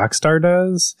of what Rockstar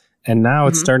does. And now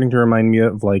it's starting to remind me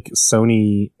of like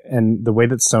Sony and the way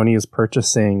that Sony is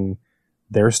purchasing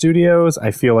their studios.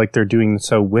 I feel like they're doing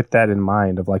so with that in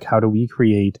mind of like, how do we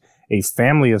create a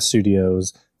family of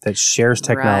studios that shares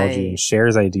technology and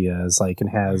shares ideas, like, and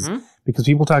has, because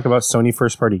people talk about Sony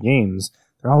first party games.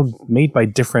 They're all made by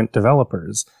different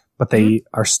developers, but they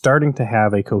are starting to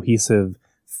have a cohesive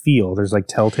feel. There's like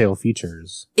telltale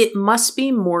features. It must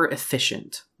be more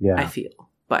efficient, I feel.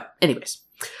 But anyways,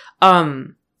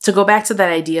 to go back to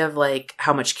that idea of like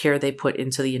how much care they put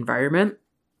into the environment.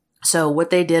 So what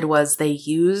they did was they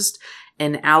used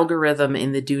an algorithm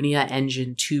in the Dunia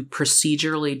engine to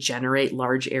procedurally generate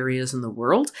large areas in the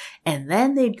world. And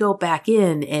then they'd go back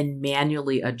in and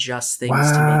manually adjust things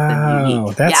to make them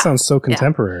unique. That sounds so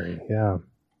contemporary. Yeah.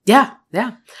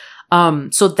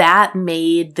 So that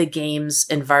made the game's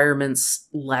environments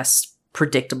less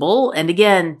predictable and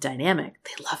again dynamic.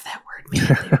 They love that word, man.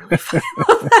 They really fucking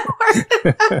love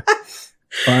that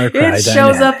word. It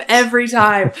shows up every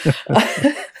time.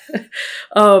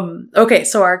 Okay,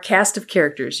 so our cast of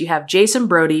characters. You have Jason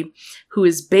Brody, who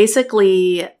is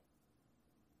basically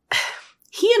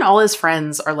he and all his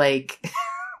friends are like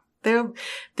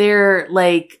they're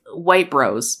like white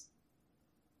bros.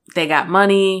 They got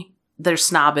money, they're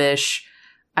snobbish.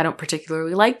 I don't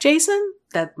particularly like Jason.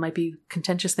 That might be a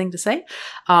contentious thing to say.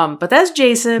 But that's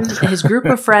Jason. His group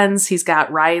of friends, he's got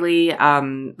Riley.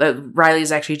 Riley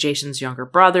is actually Jason's younger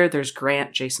brother. There's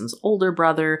Grant, Jason's older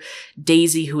brother.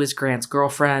 Daisy, who is Grant's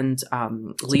girlfriend.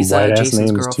 Lisa,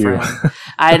 Jason's girlfriend.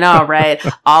 I know, right?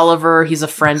 Oliver, he's a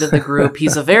friend of the group.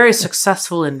 He's a very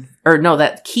successful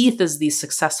Keith is the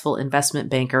successful investment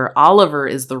banker. Oliver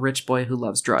is the rich boy who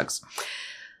loves drugs.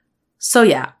 So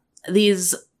yeah,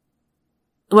 these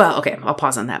Well, okay, I'll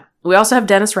pause on that. We also have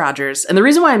Dennis Rogers. And the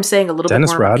reason why I'm saying a little bit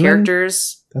more about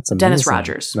characters... That's amazing. Dennis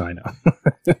Rogers. No, I know.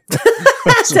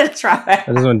 Dennis Rodman.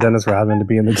 I just want Dennis Rodman to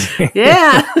be in the game.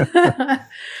 Yeah.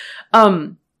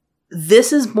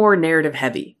 This is more narrative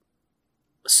heavy.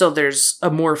 So there's a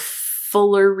more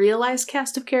fuller realized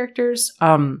cast of characters.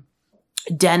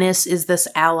 Dennis is this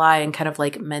ally and kind of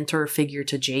like mentor figure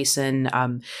to Jason.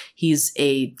 He's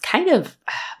a kind of,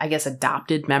 I guess,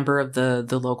 adopted member of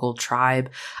the local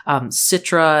tribe.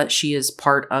 Citra, she is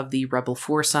part of the rebel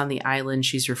force on the island.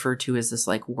 She's referred to as this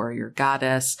like warrior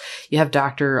goddess. You have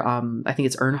Dr. I think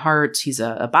it's Earnhardt. He's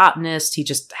a botanist. He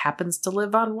just happens to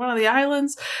live on one of the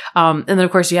islands. And then of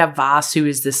course you have Voss, who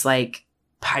is this like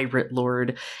pirate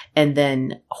lord. And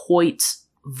then Hoyt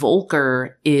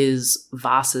Volker is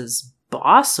Voss's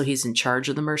boss, so he's in charge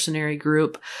of the mercenary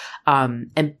group.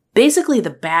 And basically the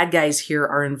bad guys here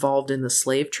are involved in the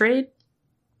slave trade,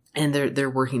 and they're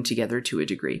working together to a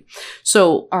degree.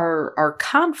 So our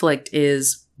conflict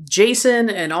is Jason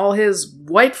and all his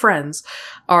white friends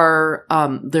are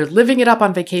they're living it up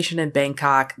on vacation in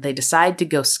Bangkok. They decide to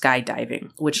go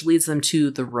skydiving, which leads them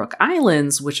to the Rook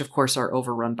Islands, which of course are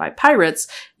overrun by pirates.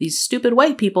 These stupid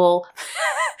white people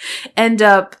end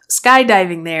up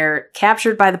skydiving there,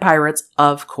 captured by the pirates,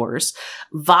 of course.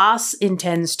 Voss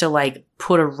intends to like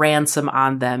put a ransom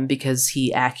on them because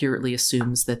he accurately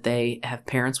assumes that they have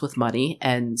parents with money.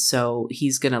 And so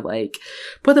he's going to like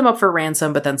put them up for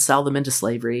ransom, but then sell them into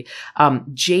slavery.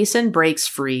 Jason breaks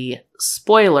free.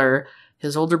 Spoiler,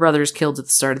 his older brother is killed at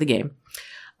the start of the game.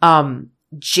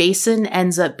 Jason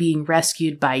ends up being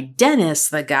rescued by Dennis,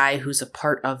 the guy who's a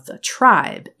part of the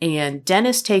tribe. And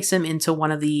Dennis takes him into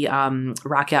one of the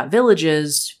Rock Yacht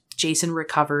villages. Jason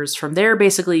recovers from there.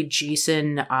 Basically,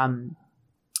 Jason,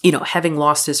 having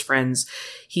lost his friends,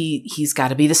 he's got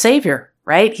to be the savior,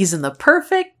 right? He's in the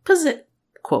perfect position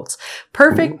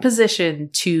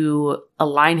to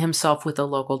align himself with the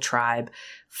local tribe,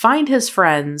 find his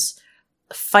friends,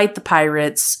 fight the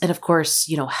pirates, and of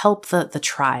course, help the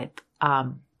tribe.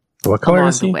 What color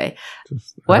is he?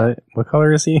 What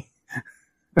color is he?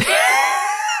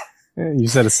 You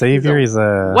said a savior. He's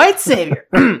a white savior.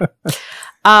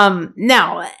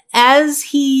 Now, as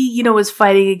he, is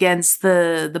fighting against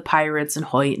the pirates and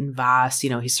Hoyt and Voss,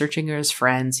 he's searching for his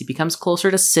friends. He becomes closer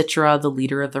to Citra, the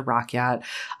leader of the Rock Yacht.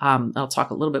 I'll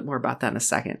talk a little bit more about that in a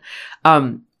second.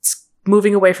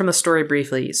 Moving away from the story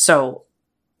briefly. So,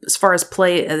 as far as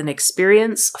play and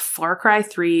experience, Far Cry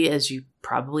 3, as you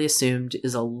probably assumed,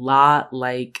 is a lot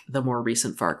like the more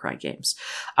recent Far Cry games.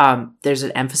 There's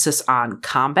an emphasis on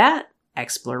combat,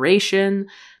 exploration.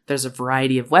 There's a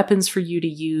variety of weapons for you to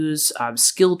use,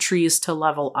 skill trees to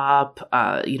level up,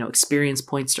 experience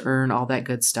points to earn, all that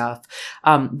good stuff.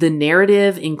 The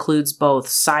narrative includes both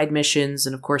side missions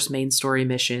and, of course, main story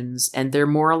missions, and they're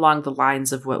more along the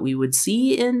lines of what we would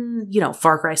see in,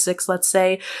 Far Cry 6, let's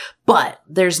say, but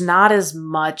there's not as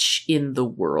much in the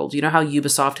world. You know how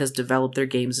Ubisoft has developed their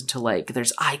games into,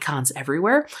 there's icons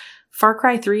everywhere? Far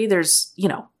Cry 3, there's,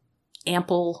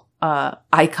 ample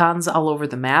icons all over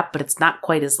the map, but it's not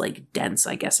quite as dense,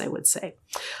 I guess I would say.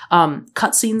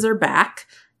 Cutscenes are back,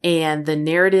 and the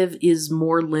narrative is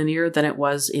more linear than it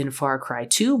was in Far Cry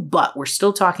 2, but we're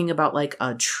still talking about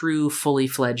a true, fully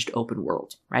fledged open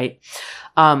world, right?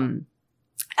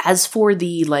 As for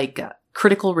the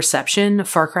critical reception,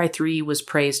 Far Cry 3 was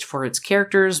praised for its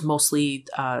characters, mostly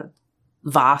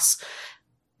Voss.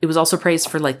 It was also praised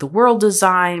for the world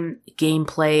design,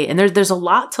 gameplay, and there's a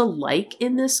lot to like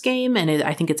in this game, and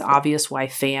I think it's obvious why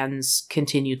fans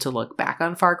continue to look back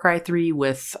on Far Cry 3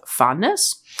 with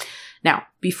fondness. Now,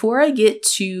 before I get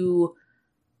to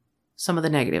some of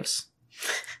the negatives,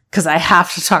 because I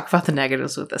have to talk about the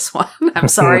negatives with this one. I'm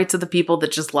sorry to the people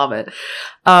that just love it.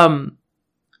 I'm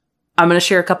going to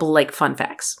share a couple fun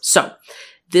facts. So,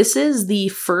 this is the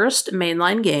first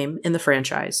mainline game in the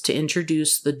franchise to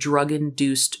introduce the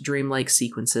drug-induced dreamlike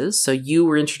sequences. So you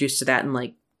were introduced to that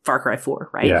in Far Cry 4,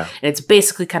 right? Yeah. And it's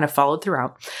basically kind of followed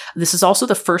throughout. This is also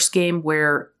the first game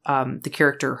where the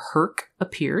character Herc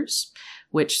appears,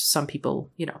 which some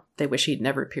people, they wish he'd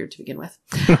never appeared to begin with.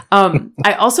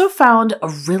 I also found a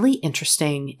really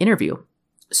interesting interview.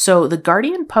 So The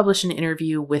Guardian published an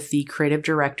interview with the creative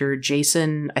director,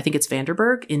 Jason, I think it's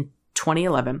Vanderberg, in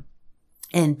 2011.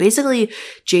 And basically,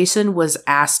 Jason was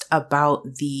asked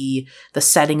about the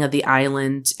setting of the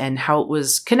island and how it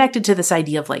was connected to this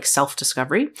idea of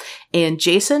self-discovery. And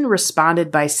Jason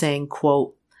responded by saying,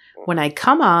 quote, "When I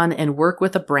come on and work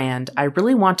with a brand, I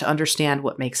really want to understand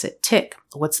what makes it tick.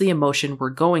 What's the emotion we're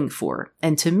going for?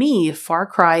 And to me, Far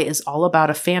Cry is all about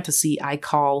a fantasy I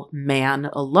call Man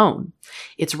Alone.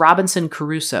 It's Robinson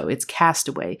Crusoe. It's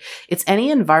Castaway. It's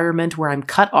any environment where I'm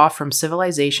cut off from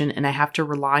civilization and I have to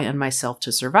rely on myself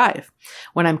to survive.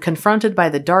 When I'm confronted by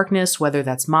the darkness, whether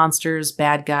that's monsters,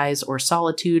 bad guys, or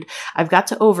solitude, I've got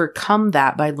to overcome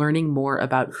that by learning more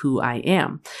about who I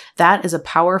am. That is a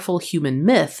powerful human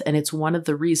myth, and it's one of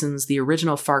the reasons the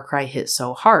original Far Cry hit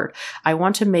so hard. I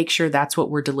want to make sure that's what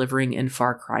we're delivering in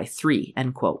Far Cry 3,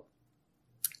 end quote.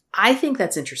 I think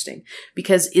that's interesting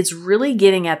because it's really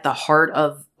getting at the heart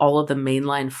of all of the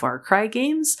mainline Far Cry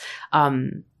games.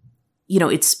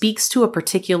 It speaks to a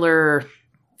particular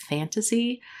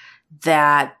fantasy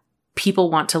that people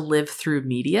want to live through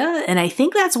media. And I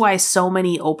think that's why so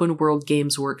many open world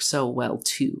games work so well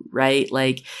too, right?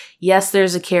 Like, yes,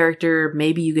 there's a character.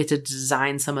 Maybe you get to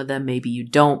design some of them. Maybe you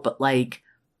don't, but like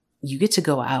you get to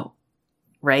go out,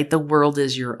 right? The world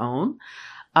is your own.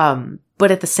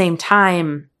 But at the same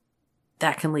time,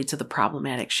 that can lead to the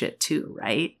problematic shit too,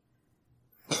 right?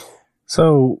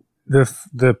 So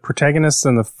the protagonists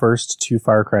in the first 2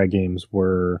 Far Cry games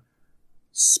were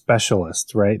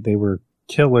specialists, right? They were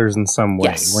killers in some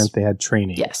way, weren't they? Had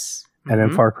training. Yes. And in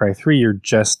Far Cry 3, you're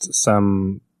just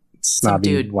some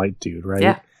snobby white dude, right?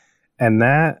 Yeah. And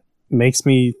that makes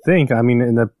me think, I mean,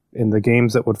 in the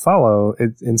games that would follow,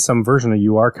 in some version of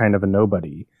you are kind of a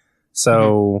nobody.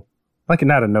 So, like,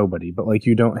 not a nobody, but like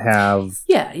you don't have...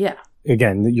 Yeah.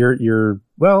 Again, you're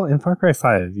well, in Far Cry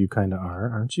 5, you kind of are,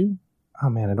 aren't you? Oh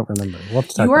man, I don't remember. We'll have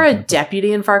to talk you are about a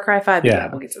deputy in Far Cry 5. Yeah,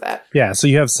 we'll get to that. Yeah, so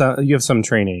you have some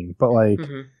training, but like,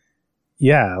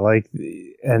 yeah, like,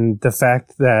 and the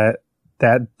fact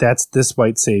that's this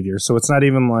white savior. So it's not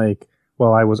even like,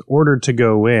 well, I was ordered to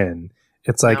go in.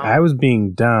 It's like I was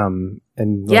being dumb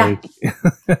and like,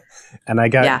 and I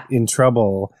got in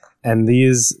trouble. And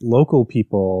these local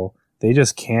people, they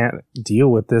just can't deal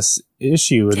with this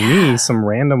issue. And me, some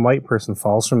random white person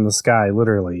falls from the sky,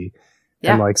 literally,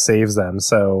 and like saves them.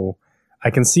 So I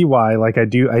can see why. Like I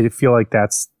feel like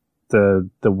that's the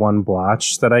one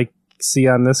blotch that I see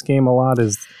on this game a lot,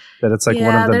 is that it's like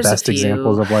one of the best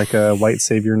examples of like a white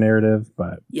savior narrative.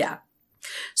 But yeah.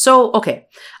 So, okay,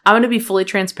 I'm going to be fully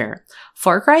transparent.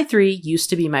 Far Cry 3 used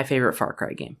to be my favorite Far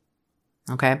Cry game.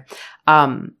 Okay.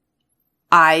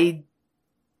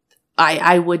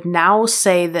 I would now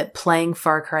say that playing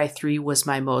Far Cry 3 was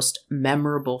my most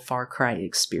memorable Far Cry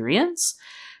experience.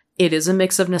 It is a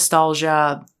mix of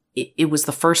nostalgia. It was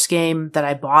the first game that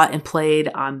I bought and played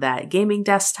on that gaming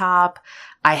desktop.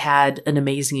 I had an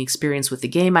amazing experience with the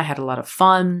game. I had a lot of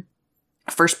fun.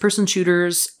 First-person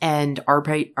shooters and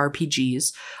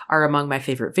RPGs are among my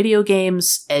favorite video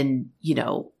games. And, you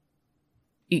know,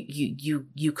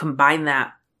 you combine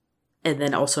that and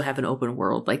then also have an open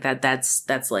world like that.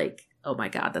 That's like, oh my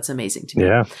God, that's amazing to me.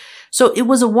 Yeah. So it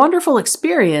was a wonderful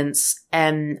experience.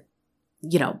 And,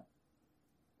 you know,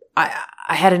 I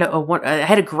had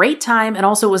a great time. And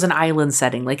also it was an island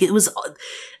setting. Like it was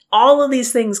all of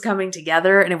these things coming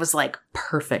together and it was like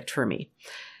perfect for me.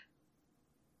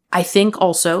 I think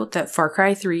also that Far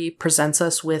Cry 3 presents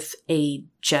us with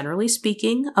generally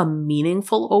speaking, a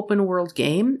meaningful open world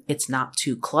game. It's not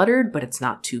too cluttered, but it's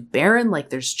not too barren. Like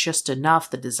there's just enough.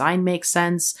 The design makes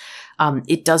sense.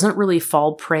 It doesn't really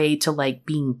fall prey to like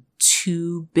being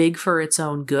too big for its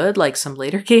own good, like some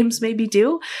later games maybe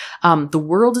do. The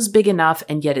world is big enough,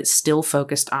 and yet it's still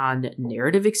focused on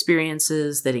narrative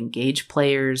experiences that engage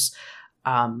players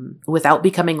without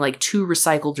becoming like too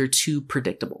recycled or too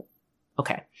predictable.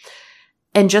 Okay.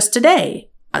 And just today,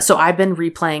 so I've been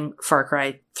replaying Far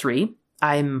Cry 3.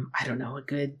 I'm, I don't know, a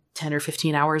good 10 or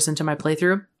 15 hours into my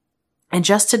playthrough. And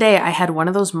just today, I had one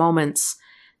of those moments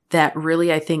that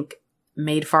really, I think,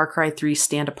 made Far Cry 3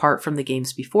 stand apart from the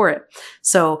games before it.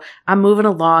 So I'm moving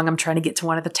along. I'm trying to get to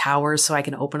one of the towers so I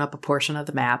can open up a portion of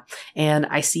the map. And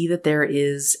I see that there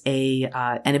is a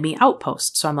enemy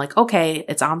outpost. So I'm like, okay,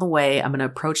 it's on the way. I'm going to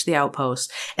approach the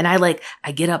outpost. And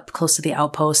I get up close to the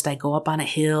outpost. I go up on a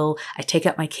hill. I take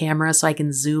out my camera so I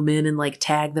can zoom in and like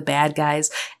tag the bad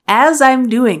guys. As I'm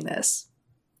doing this,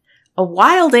 a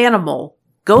wild animal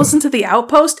goes into the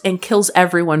outpost and kills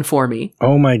everyone for me.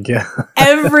 Oh my God.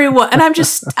 Everyone. And I'm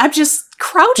just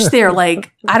crouched there.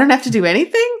 Like, I don't have to do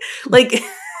anything. Like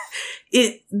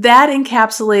that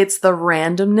encapsulates the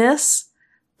randomness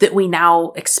that we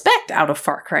now expect out of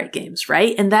Far Cry games,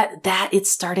 right? And that it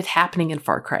started happening in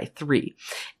Far Cry 3.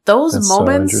 Those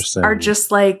moments are just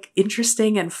like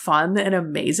interesting and fun and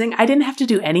amazing. I didn't have to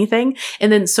do anything.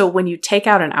 And then so when you take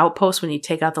out an outpost, when you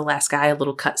take out the last guy, a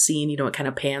little cutscene, you know, it kind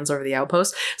of pans over the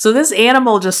outpost. So this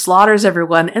animal just slaughters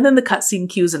everyone, and then the cutscene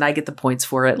cues and I get the points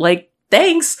for it. Like,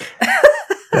 thanks.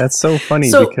 That's so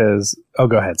funny because... Oh,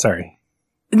 go ahead. Sorry.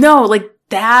 No, like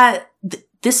that...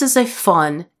 This is a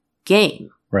fun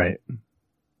game. Right.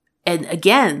 And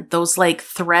again, those like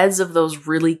threads of those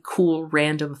really cool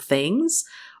random things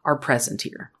are present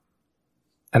here.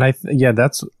 And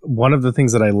that's one of the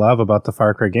things that I love about the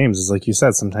Far Cry games is, like you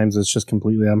said, sometimes it's just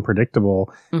completely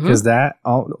unpredictable because that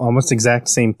almost exact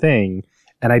same thing.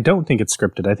 And I don't think it's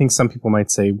scripted. I think some people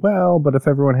might say, well, but if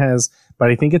everyone has,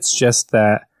 but I think it's just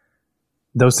that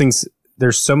those things,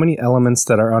 there's so many elements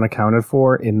that are unaccounted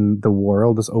for in the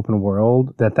world, this open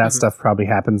world, that stuff probably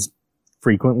happens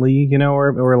frequently, you know,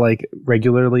 or like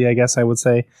regularly, I guess I would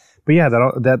say. But yeah,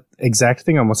 that exact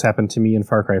thing almost happened to me in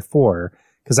Far Cry 4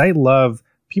 because I love...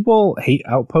 People hate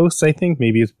outposts, I think.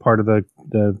 Maybe it's part of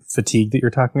the fatigue that you're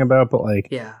talking about. But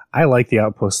like, I like the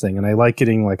outpost thing. And I like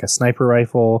getting like a sniper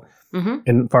rifle.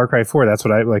 In Far Cry 4, that's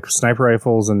what I like. Sniper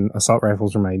rifles and assault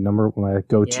rifles are my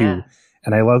go-to. Yeah.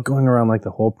 And I love going around like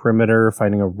the whole perimeter,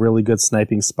 finding a really good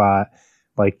sniping spot,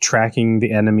 like tracking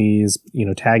the enemies, you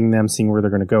know, tagging them, seeing where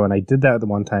they're going to go. And I did that the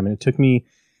one time. And it took me,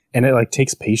 and it like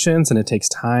takes patience and it takes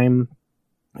time.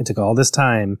 It took all this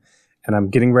time. And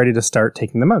I'm getting ready to start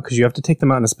taking them out because you have to take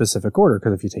them out in a specific order.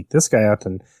 Because if you take this guy out,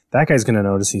 then that guy's going to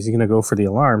notice. He's going to go for the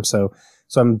alarm. So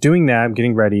I'm doing that. I'm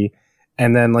getting ready.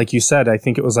 And then, like you said, I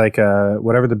think it was like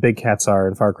whatever the big cats are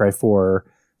in Far Cry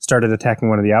 4 started attacking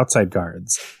one of the outside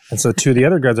guards. And so two of the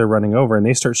other guards are running over and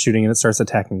they start shooting and it starts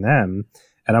attacking them.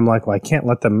 And I'm like, well, I can't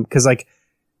let them, because like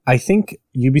I think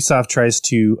Ubisoft tries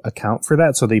to account for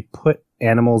that. So they put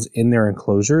animals in their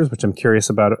enclosures, which I'm curious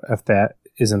about if that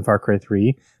is in Far Cry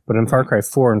 3. But in Far Cry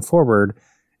 4 and forward,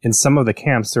 in some of the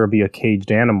camps, there will be a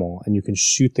caged animal, and you can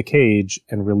shoot the cage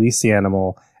and release the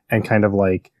animal and kind of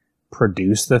like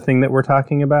produce the thing that we're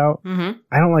talking about.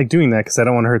 I don't like doing that because I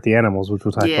don't want to hurt the animals, which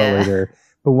we'll talk about later.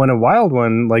 But when a wild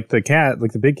one, like the cat,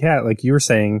 like the big cat, like you were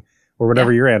saying, or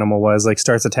whatever your animal was, like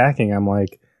starts attacking, I'm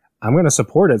like, I'm going to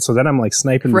support it. So then I'm like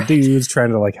sniping the dudes,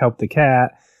 trying to like help the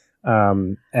cat.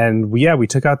 And we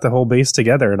took out the whole base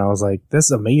together, and I was like, this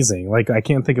is amazing. Like, I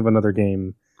can't think of another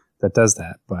game that does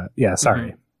that, but yeah,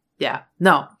 sorry. Yeah,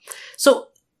 no. So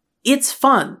it's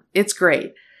fun. It's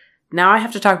great. Now I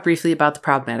have to talk briefly about the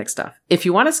problematic stuff. If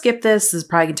you want to skip this is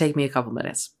probably going to take me a couple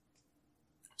minutes.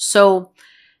 So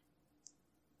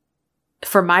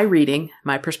for my reading,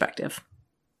 my perspective,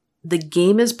 the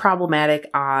game is problematic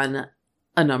on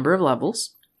a number of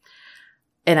levels.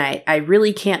 And I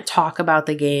really can't talk about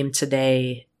the game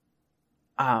today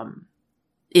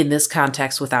in this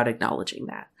context without acknowledging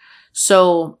that.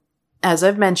 So, as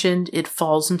I've mentioned, it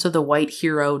falls into the white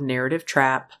hero narrative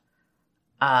trap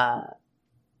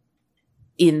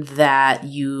in that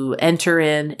you enter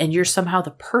in and you're somehow the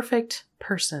perfect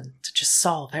person to just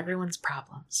solve everyone's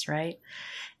problems, right?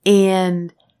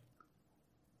 And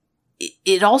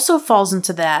it also falls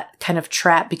into that kind of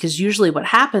trap because usually what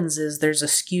happens is there's a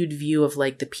skewed view of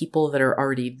like the people that are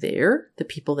already there, the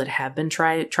people that have been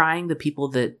trying, the people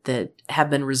that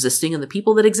have been resisting, and the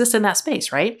people that exist in that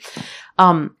space, right?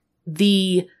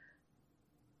 The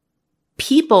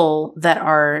people that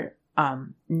are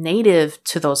native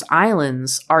to those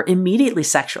islands are immediately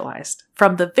sexualized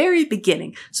from the very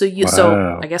beginning. So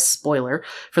so I guess spoiler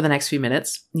for the next few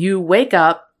minutes, you wake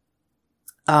up,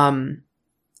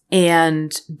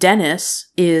 and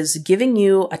Dennis is giving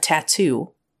you a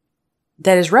tattoo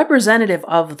that is representative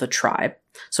of the tribe.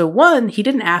 So one, he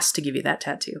didn't ask to give you that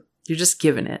tattoo. You're just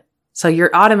given it. So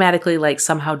you're automatically like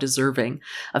somehow deserving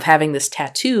of having this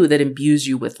tattoo that imbues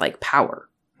you with like power,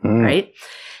 right?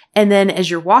 And then as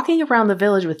you're walking around the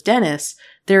village with Dennis,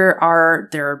 there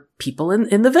are people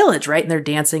in the village, right? And they're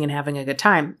dancing and having a good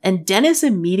time. And Dennis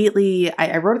immediately,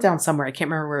 I wrote it down somewhere. I can't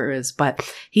remember where it is,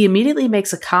 but he immediately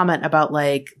makes a comment about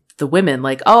like the women,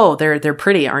 like, oh, they're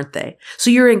pretty, aren't they? So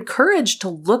you're encouraged to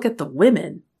look at the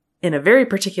women in a very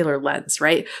particular lens,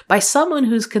 right? By someone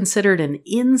who's considered an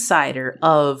insider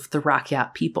of the Rock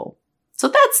Yacht people. So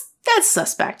that's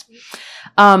suspect.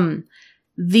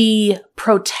 The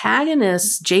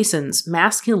protagonist, Jason's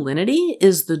masculinity,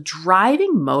 is the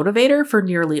driving motivator for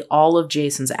nearly all of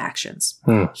Jason's actions.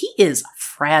 He is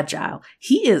fragile.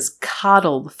 He is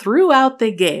coddled throughout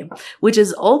the game, which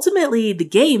is ultimately the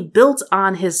game built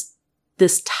on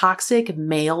this toxic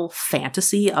male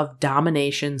fantasy of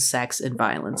domination, sex, and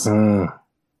violence.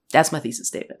 That's my thesis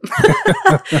statement.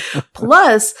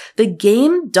 Plus, the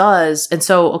game does, and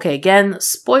so, okay, again,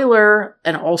 spoiler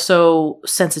and also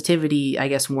sensitivity, I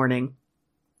guess, warning.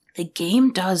 The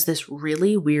game does this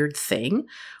really weird thing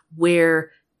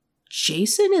where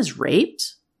Jason is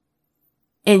raped,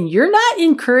 and you're not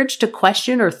encouraged to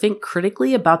question or think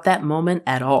critically about that moment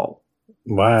at all.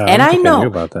 Wow. And I knew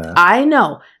about that. I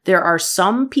know there are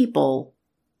some people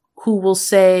who will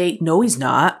say, no, he's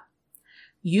not.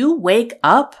 You wake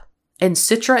up and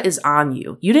Citra is on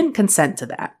you. You didn't consent to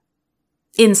that.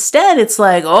 Instead, it's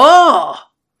like, oh,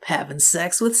 having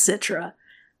sex with Citra.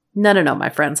 No, my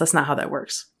friends. That's not how that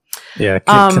works. Yeah,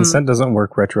 consent doesn't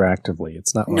work retroactively.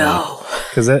 It's not like... No.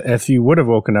 Because if you would have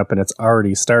woken up and it's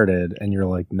already started and you're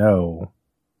like, no,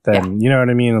 then you know what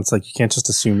I mean? It's like you can't just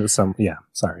assume that some... Yeah,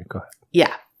 sorry, go ahead.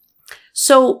 Yeah.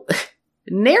 So,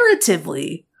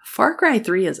 narratively, Far Cry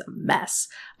 3 is a mess.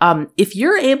 If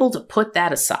you're able to put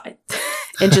that aside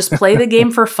and just play the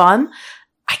game for fun...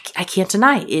 I can't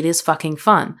deny it is fucking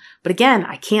fun. But again,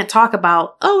 I can't talk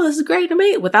about, oh, this is great to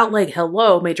me without like,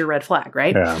 hello, major red flag,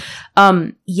 right?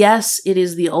 Yeah. Yes, it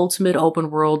is the ultimate open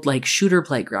world, like shooter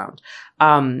playground.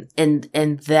 And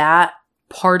that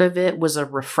part of it was a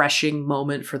refreshing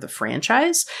moment for the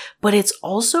franchise, but it's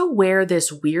also where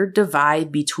this weird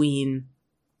divide between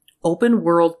open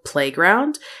world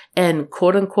playground and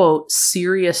quote unquote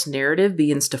serious narrative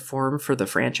begins to form for the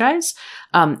franchise.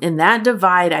 And that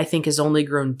divide, I think, has only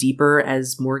grown deeper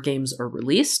as more games are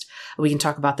released. We can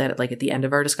talk about that at the end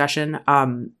of our discussion.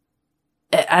 I'm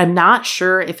not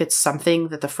sure if it's something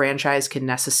that the franchise can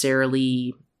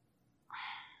necessarily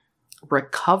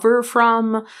recover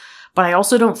from, but I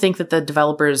also don't think that the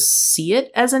developers see it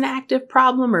as an active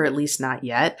problem, or at least not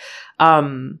yet.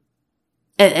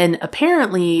 And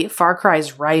apparently, Far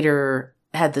Cry's writer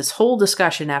had this whole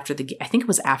discussion after I think it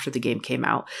was after the game came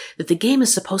out, that the game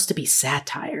is supposed to be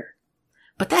satire.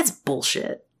 But that's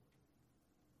bullshit.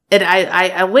 And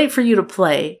I wait for you to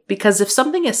play, because if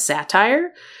something is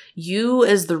satire, you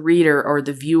as the reader or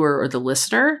the viewer or the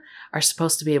listener are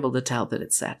supposed to be able to tell that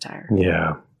it's satire.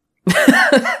 Yeah.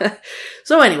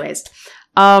 So anyways,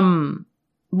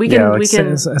 we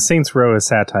can Saints Row is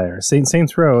satire.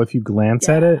 Saints Row, if you glance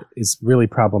at it, is really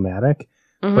problematic,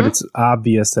 but it's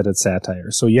obvious that it's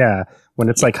satire. So yeah, when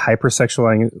it's like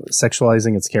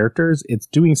hypersexualizing its characters, it's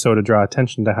doing so to draw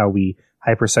attention to how we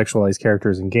hypersexualize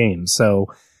characters in games. So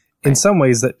in some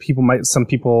ways some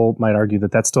people might argue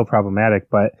that that's still problematic,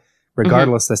 but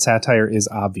regardless, the satire is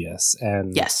obvious.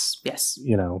 And yes.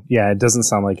 It doesn't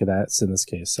sound like that's in this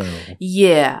case. So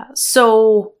yeah.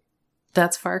 So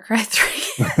that's Far Cry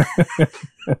 3.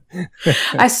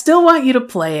 I still want you to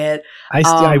play it.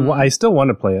 I still want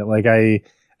to play it.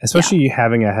 Especially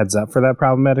having a heads up for that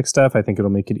problematic stuff, I think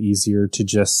it'll make it easier to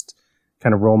just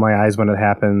kind of roll my eyes when it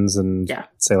happens and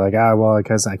say like,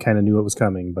 because I kind of knew it was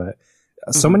coming. But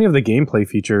so many of the gameplay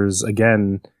features,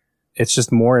 again, it's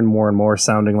just more and more and more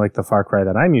sounding like the Far Cry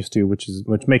that I'm used to, which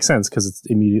makes sense because it's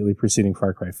immediately preceding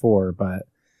Far Cry 4. But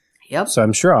so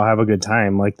I'm sure I'll have a good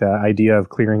time. Like the idea of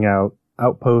clearing out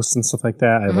outposts and stuff like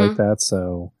that. I like that.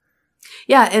 So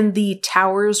yeah, and the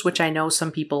towers, which I know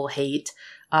some people hate,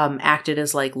 acted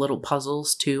as like little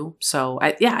puzzles too. So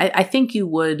I think you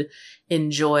would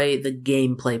enjoy the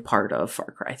gameplay part of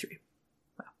Far Cry 3.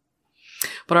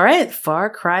 But all right, Far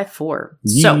Cry 4.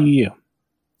 Yeah.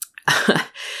 So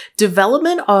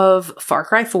development of Far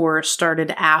Cry 4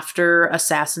 started after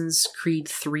Assassin's Creed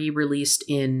 3 released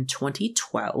in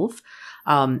 2012.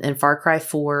 And Far Cry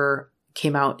 4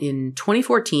 came out in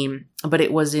 2014, but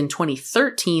it was in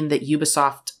 2013 that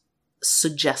Ubisoft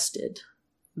suggested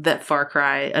that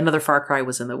another Far Cry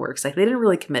was in the works. Like they didn't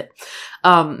really commit.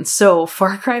 So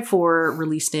Far Cry 4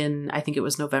 released in, I think it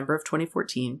was November of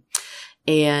 2014.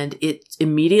 And it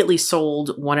immediately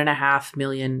sold 1.5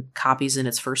 million copies in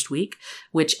its first week,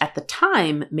 which at the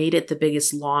time made it the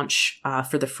biggest launch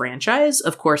for the franchise.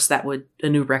 Of course, a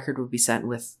new record would be set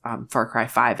with Far Cry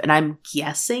 5. And I'm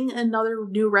guessing another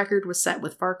new record was set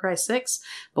with Far Cry 6,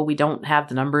 but we don't have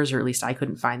the numbers, or at least I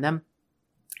couldn't find them.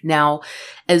 Now,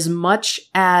 as much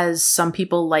as some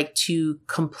people like to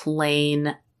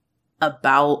complain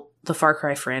about the Far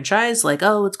Cry franchise, like,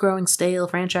 oh, it's growing stale,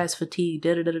 franchise fatigue,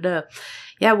 da-da-da-da-da.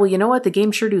 Yeah, well, you know what? The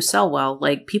games sure do sell well.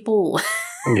 Like, people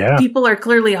are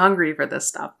clearly hungry for this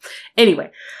stuff. Anyway,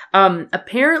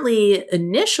 apparently,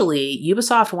 initially,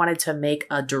 Ubisoft wanted to make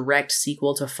a direct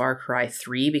sequel to Far Cry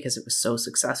 3 because it was so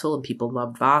successful and people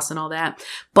loved Voss and all that.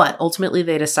 But ultimately,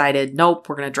 they decided, nope,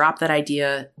 we're going to drop that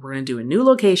idea. We're going to do a new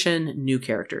location, new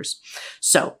characters.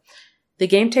 So, the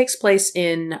game takes place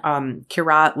in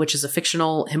Kyrat, which is a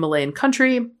fictional Himalayan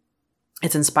country.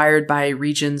 It's inspired by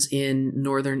regions in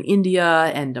northern India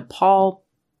and Nepal.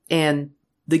 And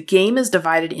the game is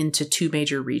divided into two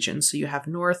major regions. So you have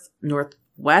north,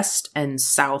 West and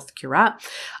South Kyrat.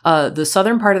 The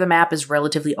southern part of the map is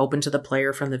relatively open to the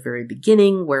player from the very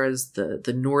beginning, whereas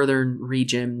the northern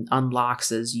region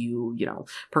unlocks as you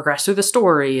progress through the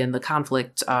story and the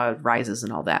conflict rises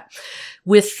and all that.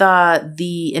 With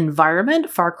the environment,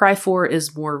 Far Cry 4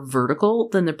 is more vertical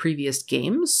than the previous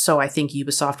games, so I think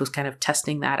Ubisoft was kind of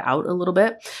testing that out a little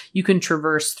bit. You can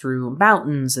traverse through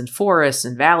mountains and forests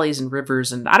and valleys and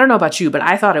rivers, and I don't know about you, but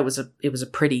I thought it was a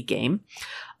pretty game.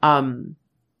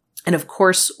 And of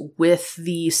course, with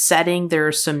the setting, there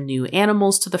are some new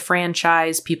animals to the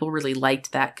franchise. People really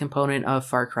liked that component of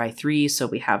Far Cry 3. So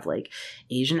we have like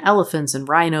Asian elephants and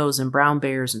rhinos and brown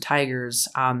bears and tigers.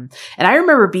 And I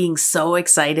remember being so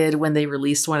excited when they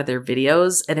released one of their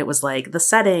videos and it was like the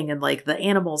setting and like the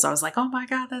animals. I was like, oh my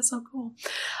God, that's so cool.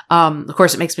 Of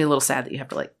course, it makes me a little sad that you have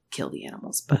to like kill the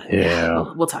animals, but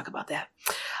yeah, we'll talk about that.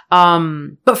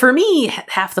 But for me,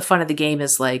 half the fun of the game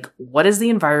is like, what is the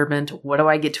environment? What do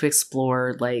I get to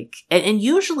explore? Like, and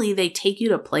usually they take you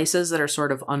to places that are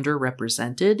sort of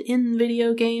underrepresented in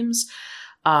video games.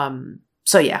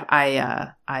 So yeah,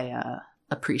 I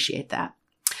appreciate that.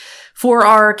 For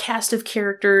our cast of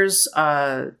characters,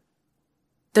 there's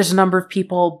a number of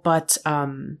people, but,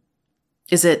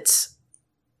 it's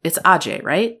Ajay,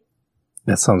 right?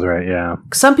 That sounds right, yeah.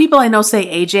 Some people I know say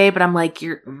AJ, but I'm like,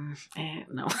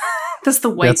 no. That's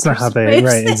the white That's not how they,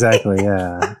 right, exactly,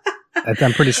 yeah.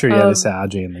 I'm pretty sure you had to say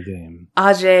Ajay in the game.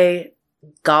 Ajay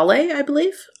Ghale, I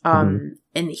believe. And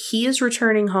he is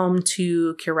returning home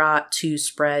to Kyrat to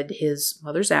spread his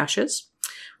mother's ashes.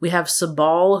 We have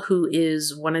Sabal, who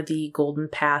is one of the Golden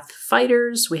Path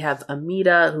fighters. We have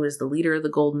Amita, who is the leader of the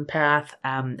Golden Path.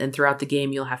 And throughout the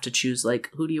game, you'll have to choose,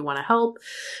 like, who do you want to help?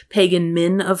 Pagan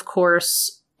Min, of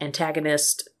course,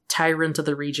 antagonist, tyrant of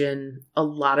the region. A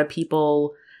lot of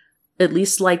people at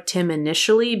least liked him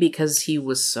initially because he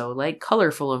was so, like,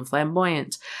 colorful and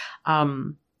flamboyant.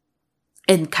 And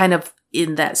kind of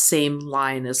in that same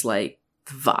line as, like,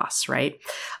 Vaas, right?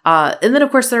 And then, of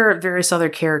course, there are various other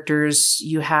characters.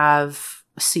 You have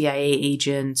CIA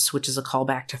agents, which is a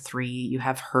callback to 3. You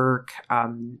have Herc.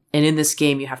 And in this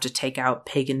game, you have to take out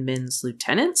Pagan Min's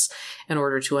lieutenants in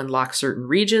order to unlock certain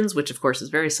regions, which, of course, is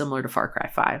very similar to Far Cry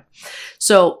 5.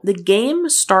 So the game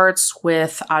starts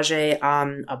with Ajay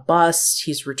on a bus.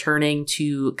 He's returning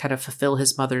to kind of fulfill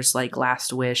his mother's, like,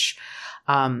 last wish.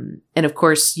 And of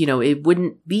course, it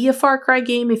wouldn't be a Far Cry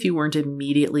game if you weren't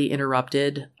immediately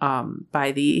interrupted,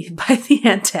 by the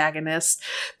antagonist.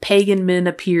 Pagan Min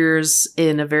appears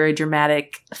in a very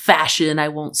dramatic fashion. I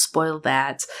won't spoil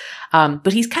that.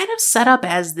 But he's kind of set up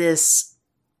as this,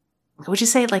 would you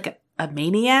say like a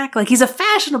maniac? Like he's a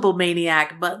fashionable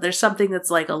maniac, but there's something that's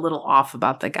like a little off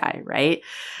about the guy, right?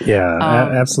 Yeah,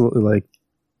 absolutely. Like,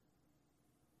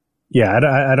 yeah,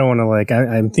 I don't want to like,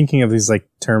 I'm thinking of these like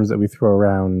terms that we throw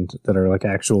around that are like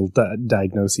actual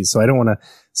diagnoses. So I don't want to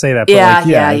say that. But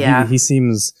yeah. He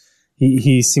seems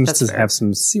that's to fair. Have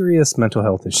some serious mental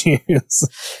health issues.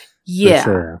 Yeah.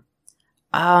 For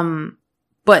sure.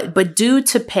 But due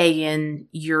to Pagan,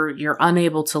 you're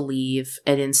unable to leave.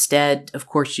 And instead, of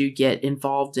course, you get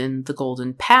involved in the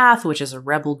Golden Path, which is a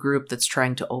rebel group that's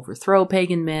trying to overthrow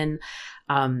Pagan Min.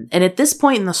 And at this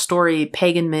point in the story,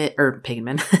 Pagan Min,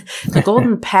 the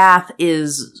Golden Path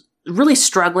is really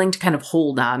struggling to kind of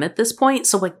hold on at this point.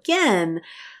 So again,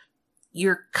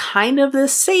 you're kind of the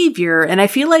savior. And I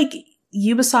feel like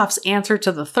Ubisoft's answer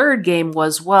to the third game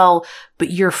was, well,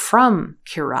 but you're from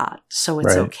Kyrat, so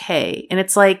it's okay. And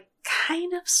it's like,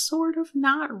 kind of, sort of,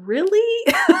 not really.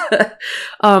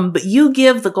 But you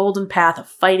give the Golden Path a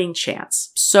fighting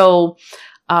chance. So,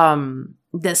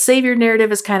 the savior narrative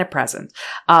is kind of present.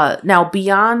 Now,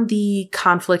 beyond the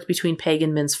conflict between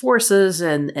Pagan Min's forces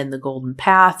and the Golden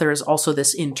Path, there is also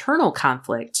this internal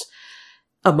conflict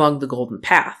among the Golden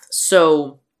Path.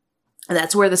 So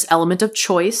that's where this element of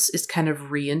choice is kind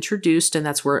of reintroduced, and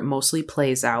that's where it mostly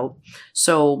plays out.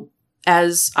 So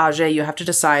as Ajay, you have to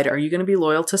decide, are you going to be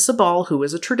loyal to Sabal, who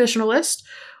is a traditionalist,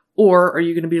 or are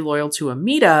you going to be loyal to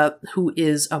Amita, who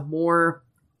is a more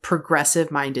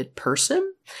progressive-minded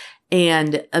person?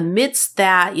 And amidst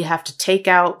that, you have to take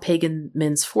out Pagan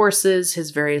Min's forces,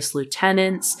 his various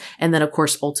lieutenants, and then, of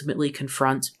course, ultimately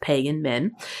confront Pagan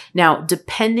Min. Now,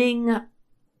 depending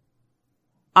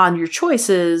on your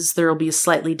choices, there will be a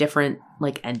slightly different,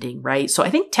 like, ending, right? So I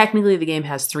think technically the game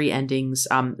has 3 endings.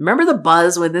 Remember the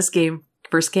buzz when this game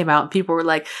first came out, people were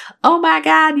like, oh my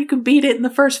God, you can beat it in the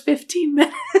first 15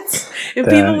 minutes. And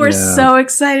people were so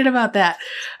excited about that.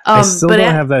 I still don't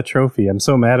have that trophy. I'm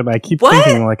so mad about it. I keep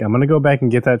thinking, like, I'm going to go back and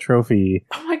get that trophy.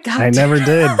 Oh my God. I never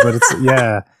did, but it's,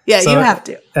 yeah. Yeah, so you have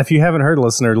to. If you haven't heard,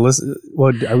 listener, listen.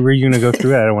 Well, are you going to go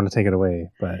through it? I don't want to take it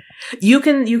away, but you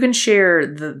can share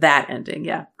that ending.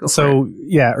 Yeah. So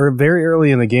or very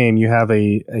early in the game, you have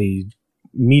a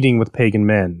meeting with Pagan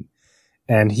Min,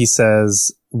 and he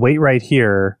says, "Wait right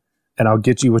here, and I'll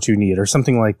get you what you need," or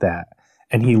something like that.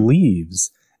 And he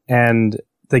leaves, and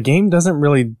the game doesn't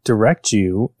really direct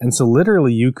you, and so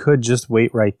literally you could just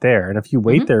wait right there. And if you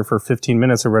wait there for 15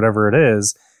 minutes or whatever it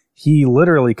is, he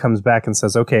literally comes back and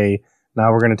says, okay, now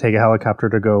we're going to take a helicopter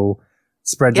to go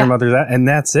spread your mother that. And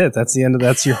that's it. That's the end of,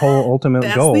 that's your whole ultimate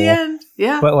goal. That's the end.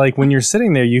 Yeah. But like when you're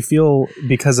sitting there, you feel,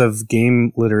 because of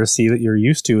game literacy that you're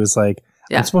used to, is like,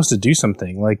 I'm supposed to do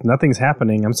something. Like nothing's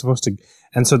happening. I'm supposed to.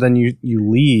 And so then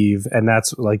you leave, and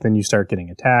that's like, then you start getting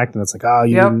attacked, and it's like, oh,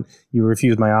 you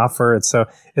refused my offer. It's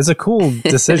a cool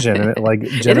decision, and it like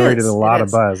generated a lot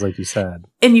of buzz, like you said.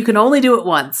 And you can only do it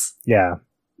once. Yeah.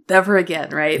 Never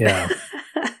again, right? Yeah.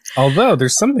 Although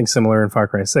there's something similar in Far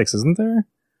Cry 6, isn't there?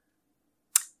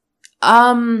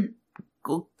 Kind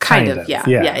of.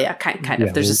 Yeah. Kind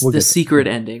of. There's the secret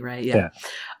ending, right? Yeah.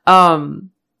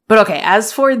 But okay,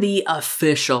 as for the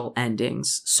official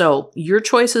endings, so your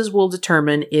choices will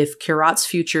determine if Kyrat's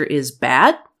future is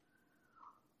bad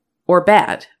or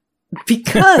bad,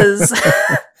 because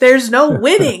there's no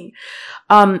winning,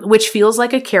 which feels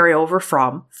like a carryover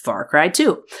from Far Cry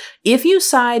 2. If you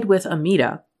side with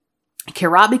Amida,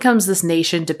 Kyrat becomes this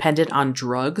nation dependent on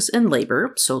drugs and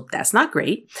labor, so that's not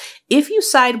great. If you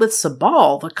side with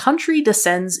Sabal, the country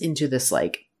descends into this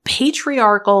like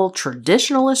patriarchal,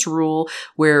 traditionalist rule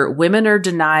where women are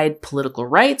denied political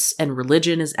rights and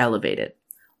religion is elevated.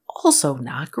 Also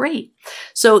not great.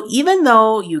 So even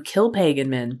though you kill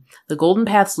Pagan Min, the Golden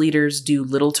Path's leaders do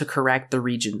little to correct the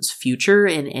region's future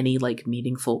in any like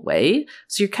meaningful way.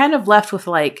 So you're kind of left with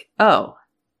like, oh,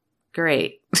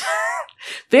 great.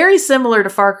 Very similar to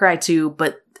Far Cry 2,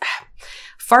 but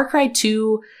Far Cry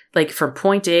 2, like from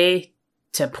point A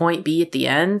to point B at the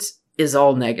end, is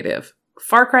all negative.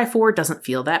 Far Cry 4 doesn't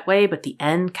feel that way, but the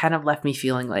end kind of left me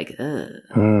feeling like,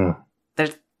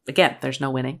 there's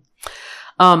no winning.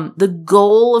 The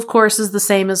goal, of course, is the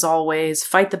same as always.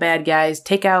 Fight the bad guys,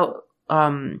 take over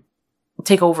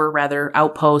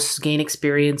outposts, gain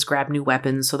experience, grab new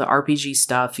weapons. So the RPG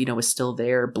stuff, is still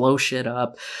there, blow shit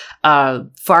up.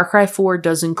 Far Cry 4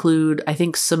 does include, I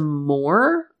think, some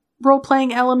more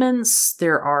role-playing elements.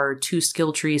 There are 2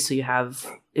 skill trees. So you have,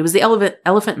 it was the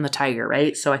elephant and the tiger,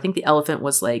 right? So I think the elephant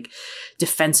was like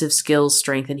defensive skills,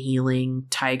 strength and healing.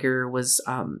 Tiger was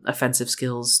offensive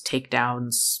skills,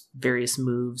 takedowns, various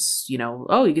moves, you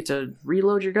get to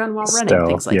reload your gun while running,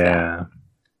 things like that.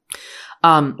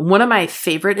 One of my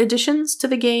favorite additions to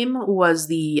the game was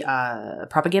the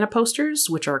propaganda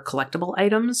posters, which are collectible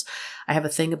items. I have a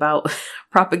thing about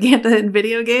propaganda in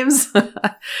video games.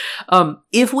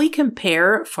 If we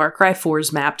compare Far Cry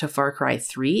 4's map to Far Cry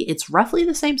 3, it's roughly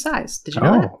the same size. Did you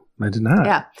know that? I did not.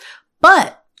 Yeah.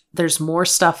 But there's more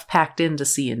stuff packed in to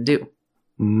see and do.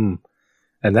 And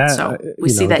that, so we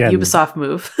see that again, Ubisoft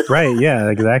move. Right. Yeah,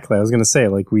 exactly. I was going to say,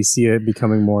 like, we see it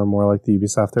becoming more and more like the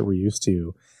Ubisoft that we're used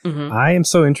to. Mm-hmm. I am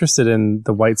so interested in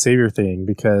the white savior thing,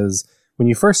 because when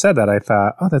you first said that, I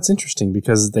thought, oh, that's interesting,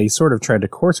 because they sort of tried to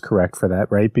course correct for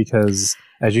that, right? Because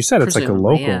as you said, it's like a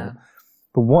local. Yeah.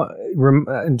 But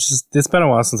it's been a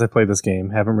while since I played this game.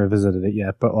 Haven't revisited it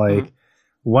yet. But like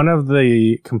one of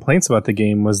the complaints about the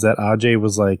game was that Ajay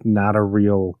was like not a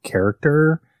real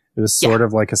character. It was sort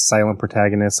of like a silent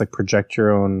protagonist, like project your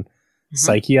own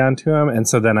psyche onto him. And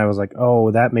so then I was like,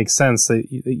 oh, that makes sense. That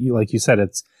like you said,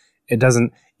 it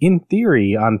doesn't, in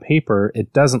theory, on paper,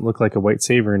 it doesn't look like a white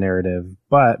savior narrative,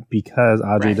 but because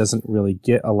Ajay doesn't really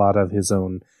get a lot of his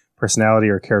own personality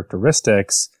or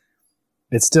characteristics,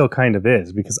 it still kind of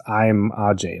is, because I'm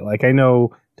Ajay. Like, I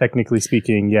know, technically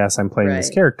speaking, yes, I'm playing this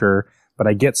character, but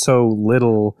I get so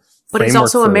little. But he's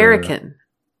also American.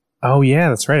 Oh, yeah,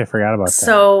 that's right. I forgot about that.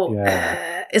 So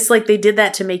it's like they did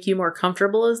that to make you more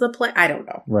comfortable as the player. I don't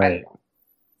know. Right.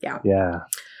 Yeah. Yeah.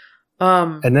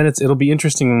 And then it'll be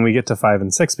interesting when we get to 5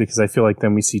 and 6, because I feel like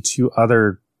then we see 2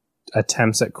 other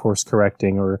attempts at course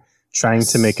correcting or trying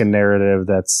to make a narrative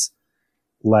that's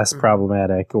less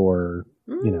problematic or,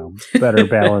 better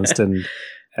balanced. And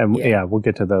we'll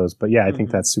get to those. But yeah, I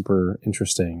think that's super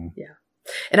interesting. Yeah.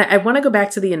 And I want to go back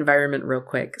to the environment real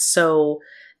quick. So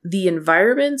the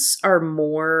environments are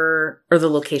more, or the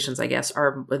locations, I guess,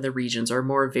 the regions are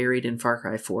more varied in Far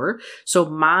Cry 4. So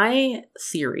my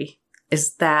theory,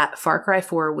 is that Far Cry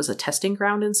 4 was a testing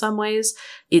ground in some ways.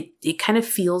 It kind of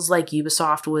feels like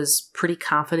Ubisoft was pretty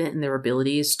confident in their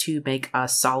abilities to make a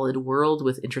solid world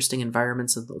with interesting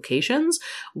environments and locations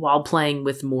while playing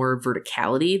with more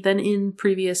verticality than in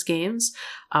previous games.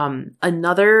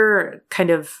 Another kind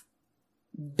of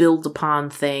build upon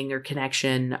thing or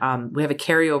connection, we have a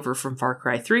carryover from Far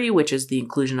Cry 3, which is the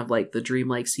inclusion of like the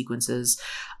dreamlike sequences.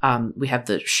 We have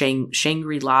the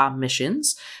Shangri-La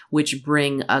missions, which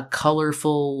bring a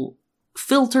colorful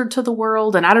filter to the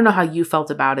world. And I don't know how you felt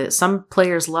about it. Some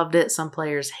players loved it. Some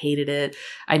players hated it.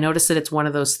 I noticed that it's one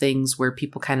of those things where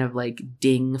people kind of like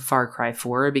ding Far Cry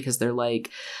 4 because they're like,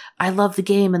 I love the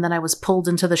game, and then I was pulled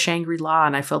into the Shangri-La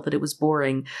and I felt that it was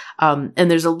boring. And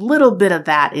there's a little bit of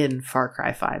that in Far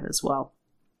Cry 5 as well.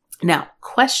 Now,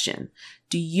 question.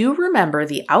 Do you remember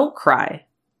the outcry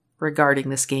regarding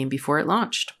this game before it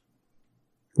launched?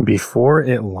 Before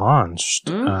it launched?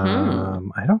 Mm-hmm.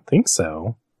 I don't think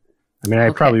so. I mean,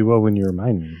 I probably will when you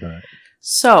remind me, but...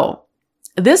 So,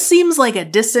 this seems like a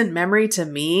distant memory to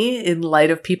me in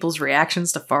light of people's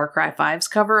reactions to Far Cry 5's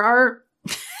cover art.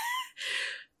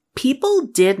 People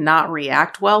did not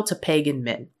react well to Pagan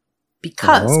Min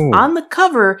because on the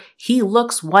cover, he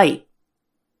looks white.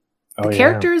 The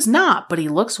character is not, but he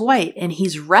looks white, and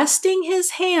he's resting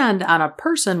his hand on a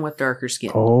person with darker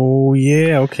skin. Oh,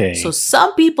 yeah, okay. So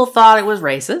some people thought it was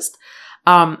racist.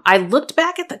 I looked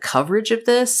back at the coverage of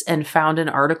this and found an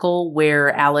article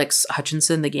where Alex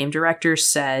Hutchinson, the game director,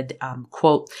 said,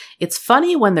 quote, "It's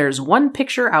funny when there's one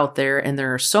picture out there and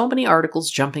there are so many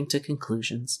articles jumping to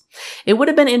conclusions. It would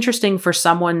have been interesting for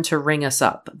someone to ring us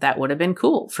up. That would have been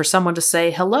cool. For someone to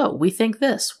say, hello, we think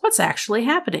this. What's actually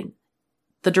happening?"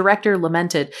 The director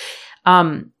lamented,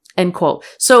 end quote.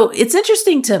 So it's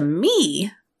interesting to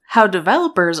me how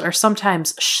developers are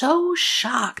sometimes so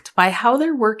shocked by how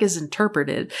their work is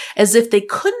interpreted, as if they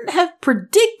couldn't have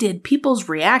predicted people's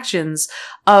reactions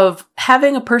of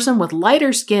having a person with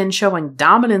lighter skin showing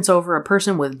dominance over a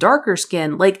person with darker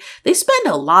skin. Like, they spend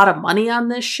a lot of money on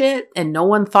this shit, and no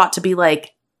one thought to be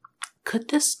like, could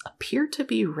this appear to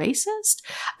be racist?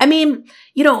 I mean,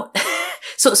 you know,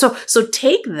 so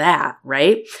take that,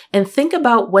 right? And think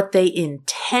about what they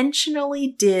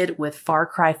intentionally did with Far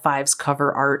Cry 5's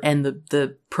cover art and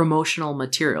the promotional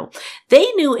material. They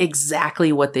knew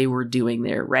exactly what they were doing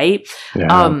there, right?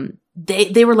 Yeah.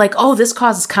 They were like, oh, this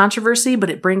causes controversy,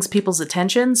 but it brings people's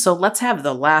attention. So let's have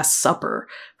the Last Supper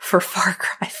for Far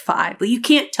Cry 5. But you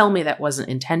can't tell me that wasn't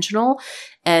intentional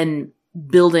and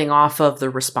building off of the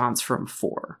response from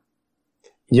 4.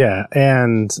 Yeah,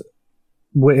 and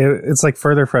it's like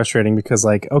further frustrating because,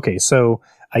 like, okay, so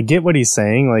I get what he's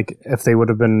saying. Like, if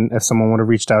someone would have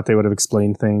reached out, they would have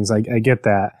explained things. I get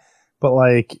that. But,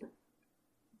 like,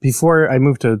 before I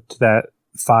moved to that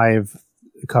 5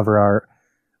 cover art,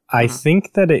 I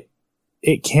think that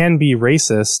it can be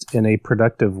racist in a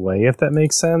productive way, if that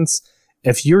makes sense.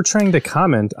 If you're trying to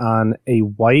comment on a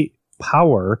white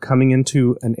power coming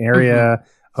into an area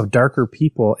of darker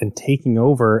people and taking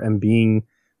over and being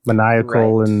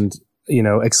maniacal and, you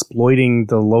know, exploiting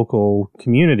the local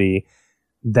community,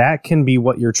 that can be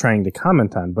what you're trying to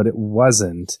comment on, but it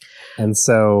wasn't. And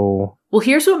so... Well,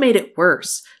 here's what made it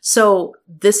worse. So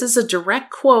this is a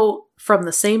direct quote from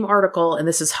the same article, and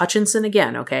this is Hutchinson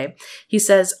again, okay? He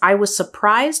says, "I was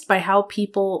surprised by how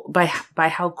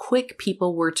how quick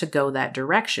people were to go that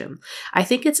direction. I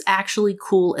think it's actually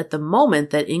cool at the moment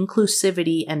that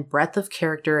inclusivity and breadth of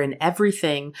character and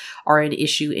everything are an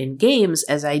issue in games,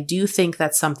 as I do think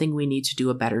that's something we need to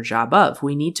do a better job of.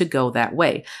 We need to go that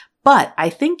way. But I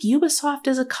think Ubisoft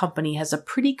as a company has a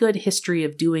pretty good history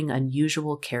of doing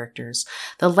unusual characters.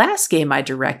 The last game I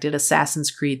directed,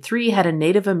 Assassin's Creed 3, had a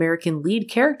Native American lead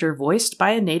character voiced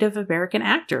by a Native American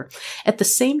actor. At the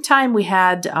same time, we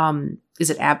had,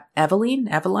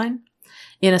 Eveline?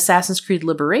 In Assassin's Creed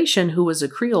Liberation, who was a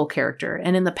Creole character.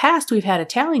 And in the past, we've had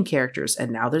Italian characters,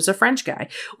 and now there's a French guy.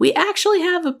 We actually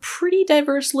have a pretty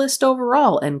diverse list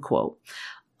overall," end quote.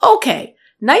 Okay.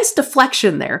 Nice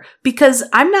deflection there, because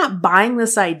I'm not buying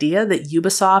this idea that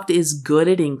Ubisoft is good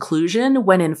at inclusion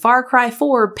when in Far Cry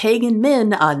 4, Pagan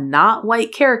Min, a not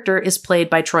white character, is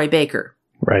played by Troy Baker.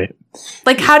 Right.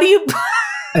 Like, how do you...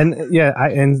 And yeah,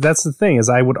 and that's the thing, is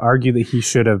I would argue that he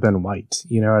should have been white.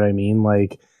 You know what I mean?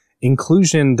 Like,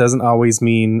 inclusion doesn't always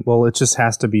mean, well, it just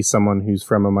has to be someone who's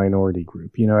from a minority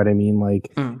group. You know what I mean?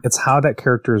 Like, it's how that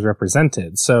character is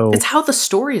represented. So it's how the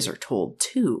stories are told,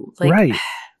 too. Like, right.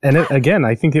 And again,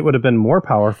 I think it would have been more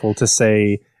powerful to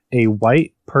say a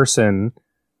white person,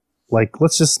 like,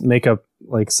 let's just make up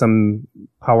like some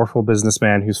powerful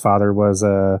businessman whose father was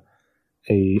a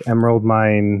a emerald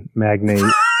mine magnate,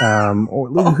 I'm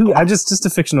just a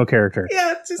fictional character.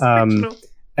 Yeah, it's just fictional.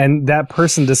 And that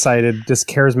person decided, this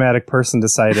charismatic person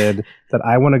decided that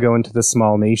I want to go into this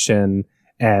small nation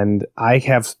and I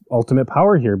have ultimate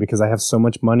power here because I have so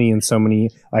much money and so many,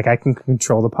 like I can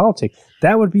control the politics.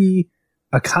 That would be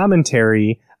a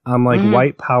commentary on like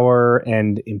white power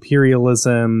and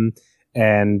imperialism.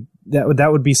 And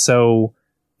that would be so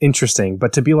interesting.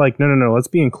 But to be like, no, let's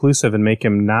be inclusive and make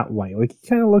him not white. Like he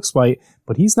kind of looks white,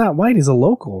 but he's not white. He's a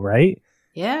local, right?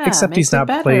 Yeah. Except he's not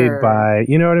played by,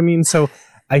 you know what I mean? So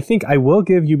I think I will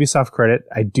give Ubisoft credit.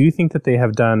 I do think that they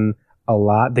have done a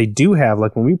lot. They do have,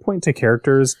 like when we point to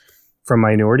characters from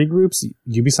minority groups,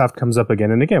 Ubisoft comes up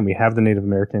again and again. We have the Native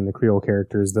American and the Creole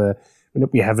characters.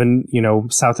 We have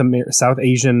South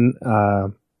Asian.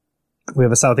 We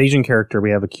have a South Asian character.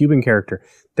 We have a Cuban character.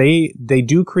 They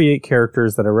do create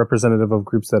characters that are representative of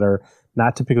groups that are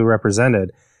not typically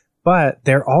represented, but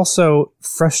they're also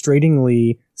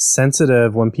frustratingly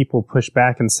sensitive when people push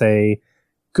back and say,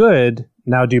 "Good,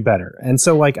 now do better." And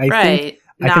so, like, I think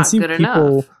I can see people.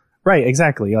 Enough. Right,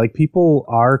 exactly. Like people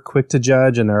are quick to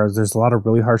judge, and there's a lot of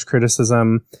really harsh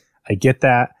criticism. I get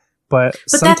that, but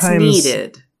sometimes that's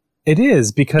needed. It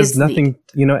is because nothing,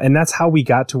 and that's how we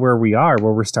got to where we are,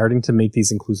 where we're starting to make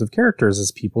these inclusive characters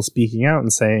as people speaking out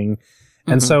and saying,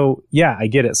 and so, yeah, I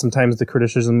get it. Sometimes the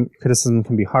criticism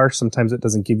can be harsh. Sometimes it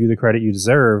doesn't give you the credit you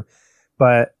deserve,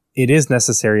 but it is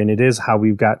necessary. And it is how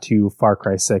we've got to Far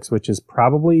Cry 6, which is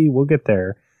probably, we'll get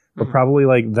there, but probably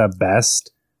like the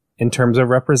best in terms of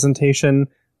representation.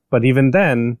 But even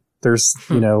then there's,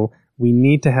 we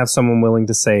need to have someone willing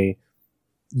to say,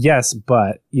 yes,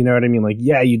 but you know what I mean? Like,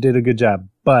 yeah, you did a good job,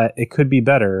 but it could be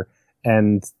better.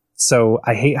 And so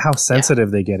I hate how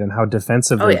sensitive they get and how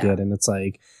defensive they get. And it's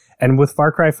like, and with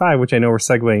Far Cry 5, which I know we're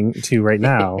segueing to right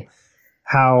now,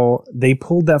 how they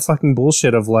pulled that fucking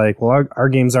bullshit of like, well, our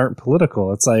games aren't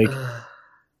political. It's like,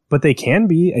 but they can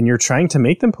be, and you're trying to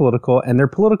make them political, and they're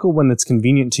political when it's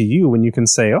convenient to you, when you can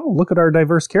say, oh, look at our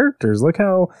diverse characters. Look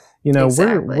how,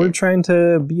 we're trying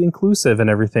to be inclusive and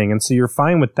everything. And so you're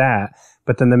fine with that.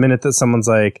 But then the minute that someone's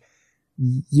like,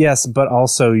 yes, but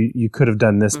also you could have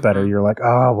done this better, you're like,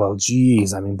 oh, well,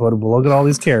 geez. I mean, but look at all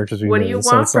these characters. What do you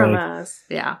want from us?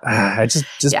 Yeah. I just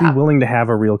be willing to have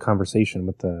a real conversation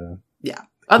with the... Yeah.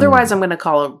 Otherwise, I'm going to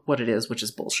call it what it is, which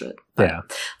is bullshit. But yeah.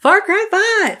 Far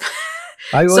Cry 5.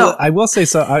 I will say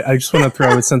so. I just want to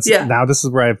throw it since now this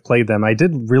is where I've played them. I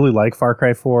did really like Far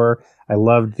Cry 4. I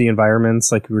loved the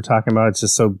environments like we were talking about. It's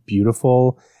just so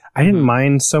beautiful. I didn't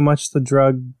mind so much the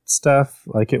drug stuff.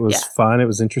 Like it was fun. It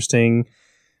was interesting.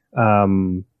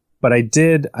 But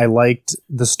I liked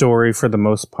the story for the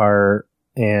most part.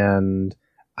 And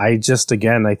I just,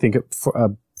 again, I think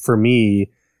for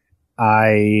me,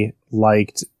 I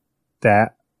liked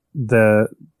that the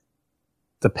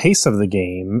pace of the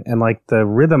game and like the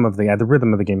rhythm of the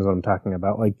game is what I'm talking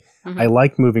about. Like I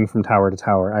liked moving from tower to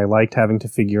tower. I liked having to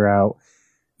figure out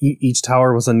each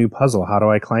tower was a new puzzle. How do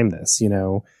I climb this?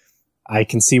 I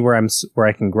can see where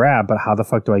I can grab, but how the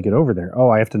fuck do I get over there? Oh,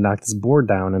 I have to knock this board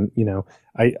down. And,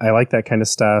 I like that kind of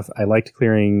stuff. I liked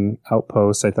clearing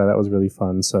outposts. I thought that was really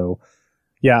fun. So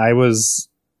yeah, I was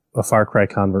a Far Cry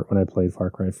convert when I played Far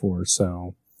Cry 4.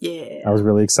 So yeah, I was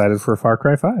really excited for Far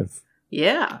Cry 5.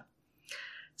 Yeah.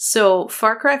 So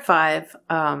Far Cry 5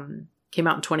 came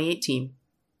out in 2018.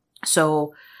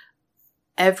 So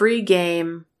every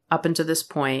game up until this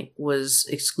point was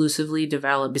exclusively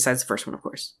developed, besides the first one, of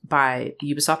course, by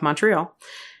Ubisoft Montreal.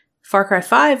 Far Cry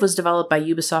 5 was developed by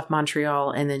Ubisoft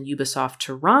Montreal and then Ubisoft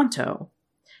Toronto.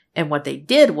 And what they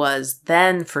did was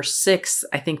then for 6,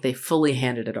 I think they fully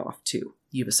handed it off to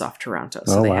Ubisoft Toronto.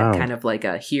 So they had kind of like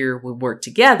a, here we work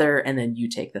together and then you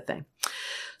take the thing.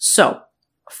 So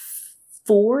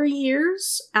 4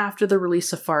 years after the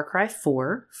release of Far Cry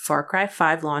 4, Far Cry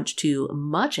 5 launched to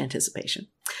much anticipation.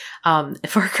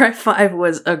 Far Cry 5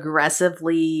 was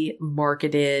aggressively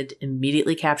marketed,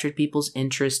 immediately captured people's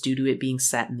interest due to it being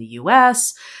set in the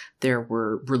US. There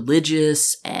were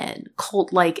religious and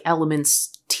cult-like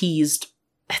elements teased.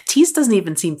 Teased doesn't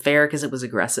even seem fair because it was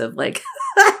aggressive. Like,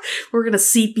 we're going to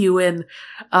seep you in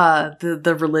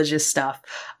the religious stuff.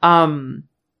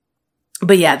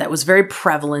 But yeah, that was very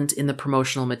prevalent in the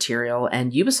promotional material,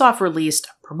 and Ubisoft released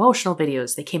promotional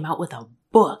videos. They came out with a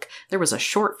book. There was a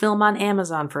short film on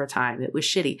Amazon for a time. It was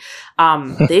shitty.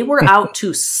 They were out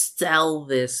to sell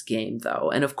this game,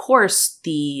 though. And of course,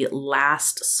 the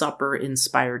Last Supper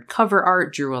inspired cover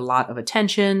art drew a lot of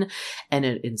attention, and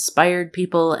it inspired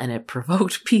people, and it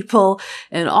provoked people.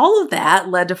 And all of that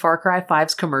led to Far Cry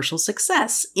 5's commercial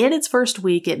success. In its first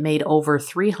week, it made over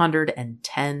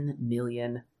 $310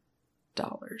 million.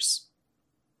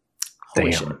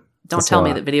 Holy shit. Don't tell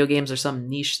me that video games are some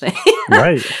niche thing.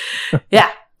 Right.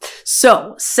 Yeah.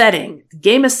 So, setting. The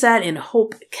game is set in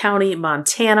Hope County,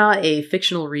 Montana, a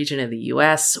fictional region in the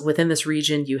U.S. Within this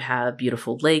region, you have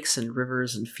beautiful lakes and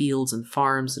rivers and fields and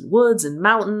farms and woods and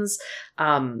mountains.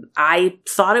 I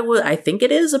think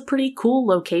it is a pretty cool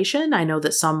location. I know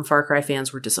that some Far Cry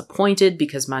fans were disappointed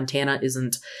because Montana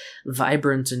isn't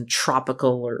vibrant and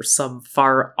tropical or some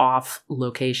far off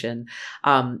location.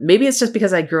 Maybe it's just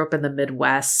because I grew up in the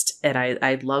Midwest and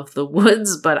I love the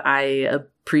woods, but I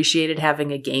appreciated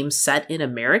having a game set in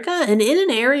America and in an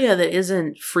area that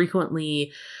isn't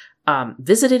frequently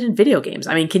visited in video games.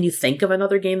 I mean, can you think of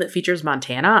another game that features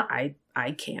Montana?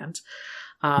 I can't.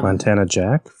 Montana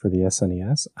Jack for the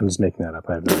SNES? I'm just making that up.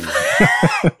 I have no idea.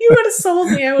 You would have sold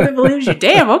me. I would have believed you.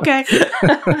 Damn, okay.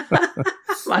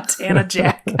 Montana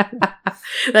Jack.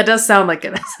 That does sound like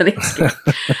an SNES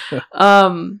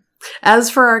game.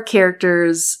 As for our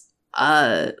characters,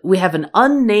 we have an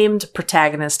unnamed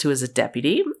protagonist who is a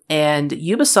deputy, and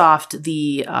Ubisoft,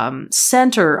 the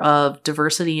center of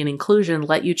diversity and inclusion,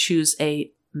 let you choose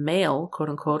a male, quote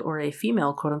unquote, or a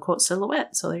female, quote unquote,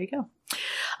 silhouette. So there you go.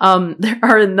 There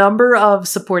are a number of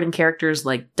supporting characters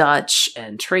like Dutch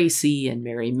and Tracy and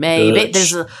Mary May.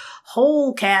 There's a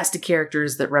whole cast of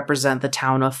characters that represent the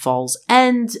town of Falls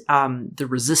End, the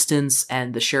Resistance,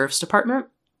 and the Sheriff's Department.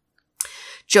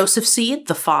 Joseph Seed,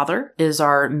 the father, is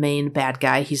our main bad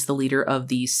guy. He's the leader of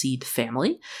the Seed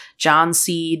family. John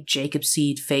Seed, Jacob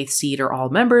Seed, Faith Seed are all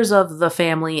members of the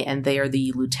family, and they are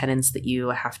the lieutenants that you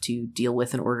have to deal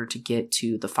with in order to get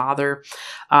to the father.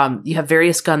 You have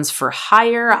various guns for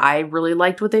hire. I really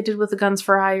liked what they did with the guns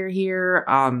for hire here.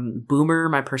 Boomer,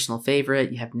 my personal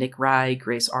favorite. You have Nick Rye,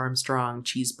 Grace Armstrong,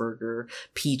 Cheeseburger,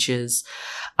 Peaches.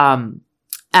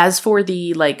 As for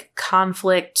the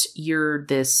conflict, you're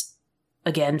this,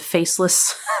 again,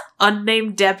 faceless,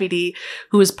 unnamed deputy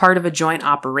who is part of a joint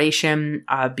operation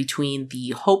between the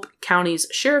Hope County's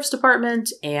Sheriff's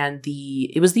Department and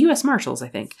it was the U.S. Marshals, I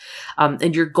think.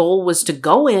 And your goal was to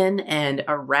go in and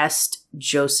arrest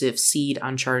Joseph Seed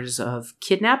on charges of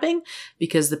kidnapping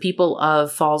because the people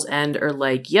of Falls End are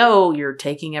like, yo, you're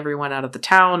taking everyone out of the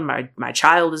town. My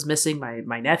child is missing.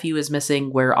 My nephew is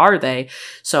missing. Where are they?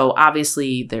 So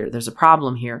obviously there's a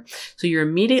problem here. So you're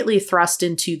immediately thrust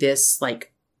into this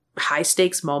high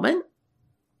stakes moment.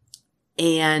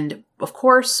 And of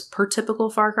course, per typical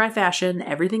Far Cry fashion,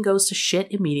 everything goes to shit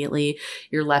immediately.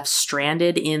 You're left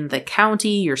stranded in the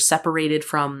county. You're separated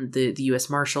from the U.S.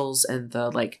 Marshals and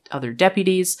the other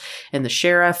deputies and the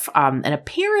sheriff. And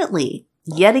apparently,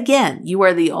 yet again, you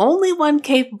are the only one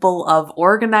capable of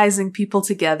organizing people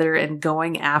together and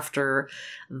going after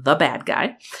the bad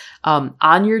guy.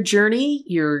 On your journey,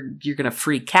 you're going to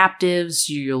free captives.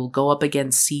 You'll go up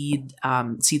against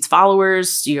Seed's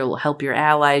followers. You'll help your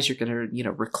allies. You're going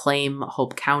to, reclaim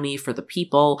Hope County for the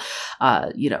people.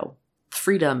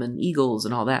 Freedom and eagles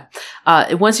and all that.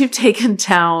 Once you've taken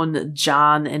down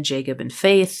John and Jacob and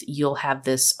Faith, you'll have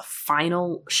this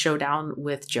final showdown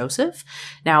with Joseph.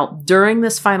 Now, during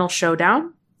this final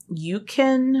showdown, you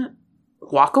can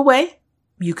walk away.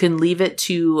 You can leave it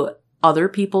to other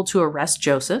people to arrest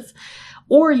Joseph,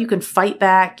 or you can fight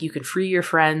back. You can free your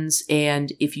friends.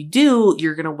 And if you do,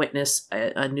 you're going to witness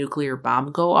a nuclear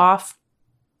bomb go off.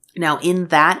 Now, in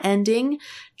that ending,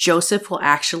 Joseph will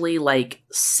actually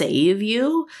save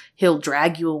you. He'll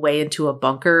drag you away into a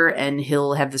bunker and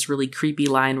he'll have this really creepy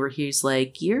line where he's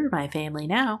like, "You're my family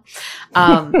now."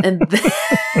 And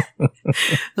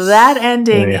that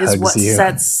ending is what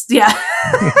sets, yeah.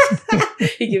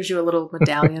 He gives you a little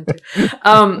medallion.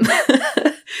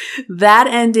 That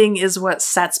ending is what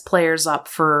sets players up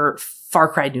for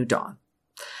Far Cry New Dawn.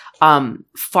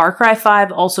 Far Cry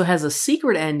 5 also has a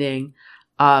secret ending,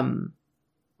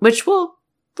 which we'll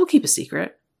keep a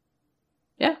secret.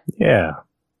 Yeah. Yeah.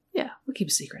 Yeah, we'll keep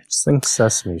a secret. Just think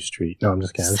Sesame Street. No, I'm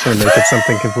just kidding. I'm just going to make it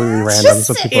something completely random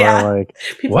so people are like,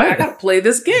 what? I gotta play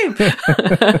this game.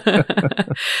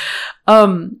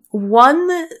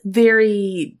 One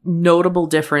very notable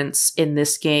difference in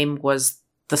this game was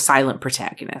the silent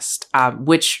protagonist,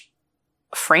 which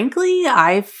frankly,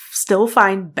 I still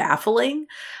find baffling.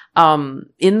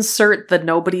 Insert the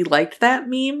nobody liked that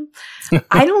meme.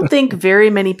 I don't think very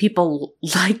many people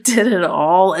liked it at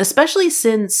all, especially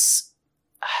since,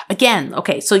 again,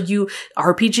 okay, so you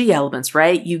RPG elements,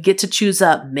 right? You get to choose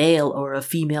a male or a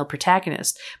female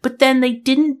protagonist, but then they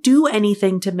didn't do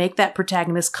anything to make that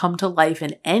protagonist come to life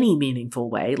in any meaningful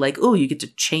way. Oh, you get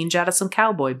to change out of some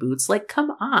cowboy boots.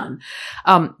 Come on.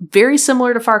 Very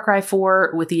similar to Far Cry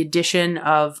 4 with the addition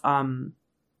of Far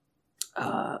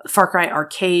Cry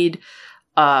Arcade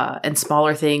and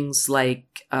smaller things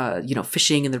like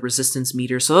fishing and the resistance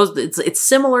meter. So it's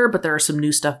similar, but there are some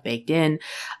new stuff baked in.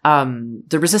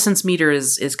 The resistance meter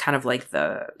is kind of like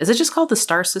is it just called the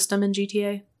star system in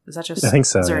GTA? Is that just? I think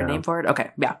so. Is there a name for it?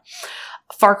 Okay, yeah.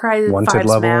 Far Cry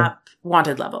 5's map,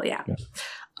 wanted level, yeah.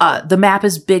 The map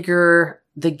is bigger.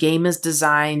 The game is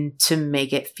designed to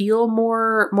make it feel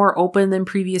more open than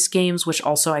previous games, which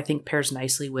also I think pairs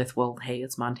nicely with, well, hey,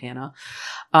 it's Montana.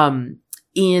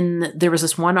 There was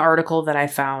this one article that I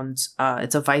found.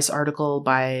 It's a Vice article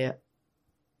by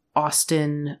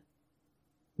Austin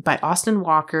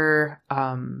Walker.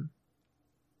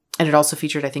 And it also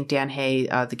featured, I think, Dan Hay,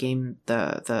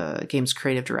 the game's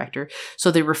creative director.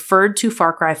 So they referred to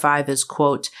Far Cry 5 as,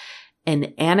 quote,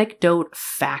 an anecdote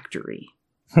factory.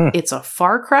 It's a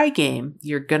Far Cry game.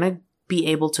 You're going to be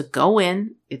able to go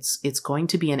in. It's going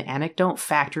to be an anecdote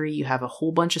factory. You have a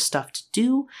whole bunch of stuff to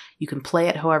do. You can play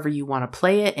it however you want to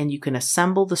play it, and you can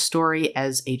assemble the story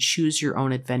as a choose your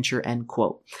own adventure, end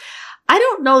quote. I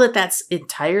don't know that that's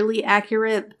entirely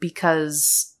accurate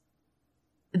because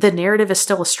the narrative is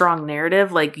still a strong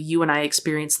narrative. Like, you and I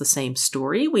experience the same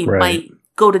story. We might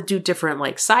go to do different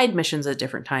like side missions at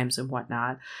different times and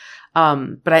whatnot.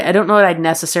 But I don't know that I'd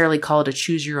necessarily call it a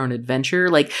choose your own adventure.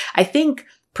 Like, I think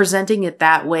presenting it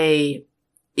that way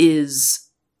is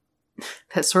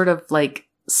that sort of like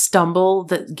stumble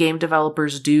that game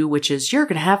developers do, which is you're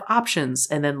going to have options.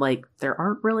 And then like, there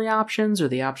aren't really options, or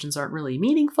the options aren't really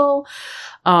meaningful.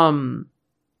 Now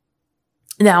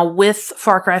with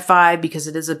Far Cry 5, because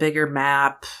it is a bigger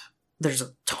map, there's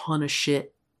a ton of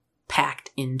shit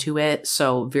packed into it.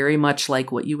 So very much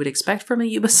like what you would expect from a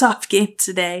Ubisoft game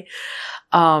today.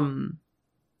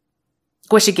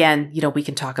 Which again, we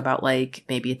can talk about like,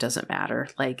 maybe it doesn't matter.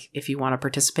 Like, if you want to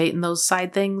participate in those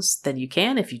side things, then you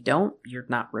can. If you don't, you're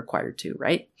not required to,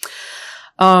 right?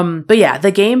 But yeah,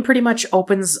 the game pretty much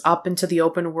opens up into the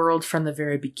open world from the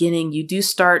very beginning. You do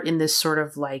start in this sort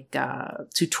of like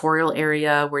tutorial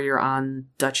area where you're on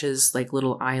Dutch's like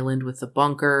little island with the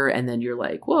bunker, and then you're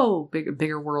like, whoa,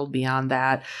 bigger world beyond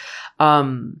that.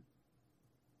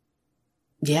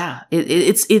 Yeah,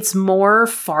 it's more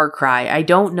Far Cry. I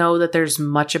don't know that there's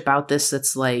much about this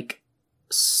that's like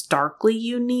starkly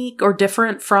unique or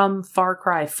different from Far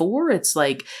Cry 4. It's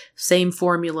like same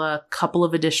formula, couple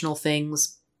of additional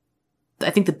things.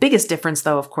 I think the biggest difference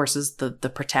though, of course, is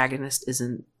the protagonist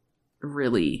isn't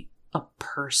really a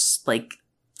like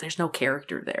there's no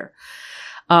character there.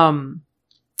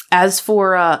 As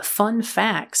for fun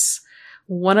facts,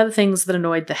 one of the things that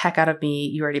annoyed the heck out of me,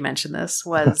 you already mentioned this,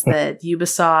 was that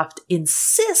Ubisoft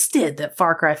insisted that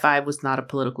Far Cry 5 was not a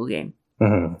political game.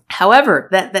 Mm-hmm. However,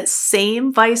 that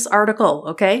same Vice article,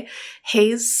 okay,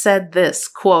 Hayes said this,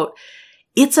 quote,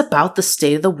 "It's about the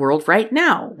state of the world right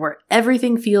now, where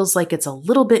everything feels like it's a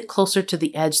little bit closer to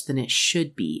the edge than it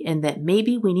should be, and that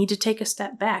maybe we need to take a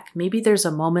step back. Maybe there's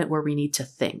a moment where we need to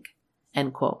think,"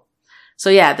 end quote. So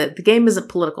yeah, the game isn't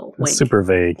political. It's super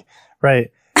vague.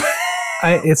 Right.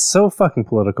 It's so fucking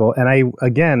political. And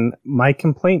again, my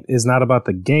complaint is not about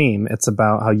the game. It's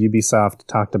about how Ubisoft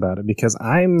talked about it, because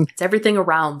it's everything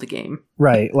around the game.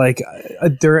 Right. Like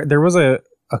there was a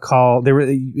call.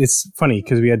 It's funny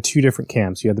because we had two different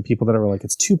camps. You had the people that were like,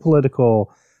 it's too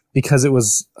political because it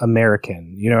was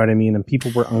American. You know what I mean? And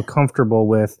people were uncomfortable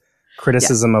with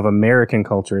criticism of American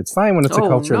culture. It's fine when it's a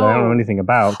culture that I don't know anything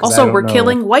about. Also, we're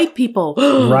killing white people.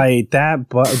 Right. That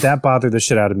bothered the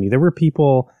shit out of me. There were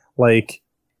people like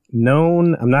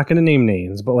known, I'm not going to name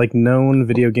names, but like known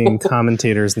video game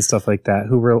commentators and stuff like that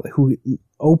who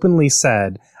openly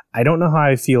said, I don't know how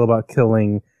I feel about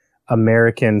killing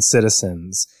American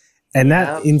citizens. And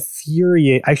that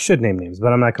I should name names,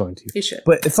 but I'm not going to. You should.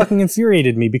 But it fucking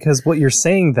infuriated me, because what you're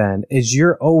saying then is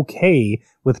you're okay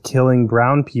with killing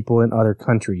brown people in other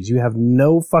countries. You have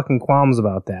no fucking qualms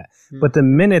about that. But the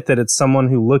minute that it's someone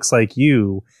who looks like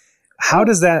you, how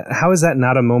is that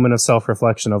not a moment of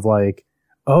self-reflection of like,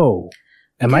 oh,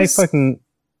 am I fucking...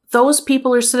 Those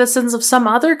people are citizens of some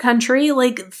other country,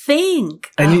 like, think.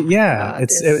 And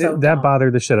that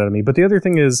bothered the shit out of me. But the other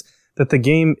thing is that the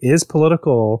game is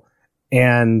political,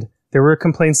 and there were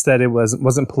complaints that it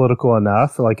wasn't political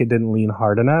enough, like it didn't lean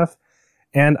hard enough.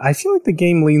 And I feel like the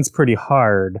game leans pretty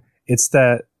hard. It's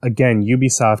that, again,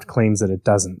 Ubisoft claims that it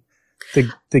doesn't.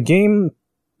 The game,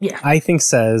 I think,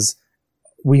 says...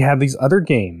 we have these other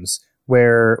games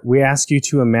where we ask you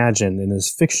to imagine in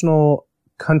this fictional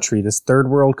country, this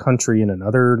third world country in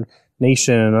another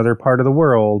nation, another part of the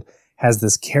world, has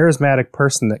this charismatic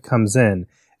person that comes in,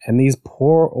 and these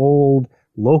poor old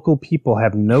local people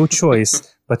have no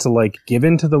choice but to like give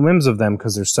in to the whims of them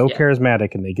because they're so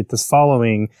charismatic, and they get this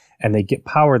following and they get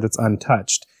power that's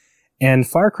untouched. And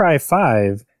Far Cry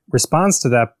 5 responds to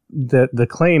that, the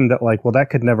claim that like, well, that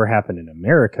could never happen in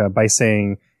America by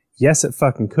saying, yes, it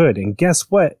fucking could. And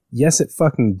guess what? Yes, it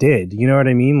fucking did. You know what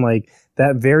I mean? Like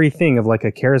that very thing of like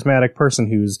a charismatic person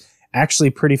who's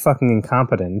actually pretty fucking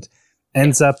incompetent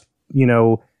ends up, you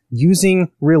know,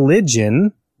 using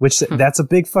religion, which that's a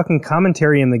big fucking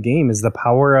commentary in the game, is the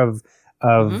power of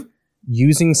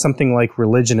using something like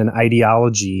religion and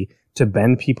ideology to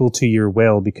bend people to your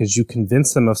will because you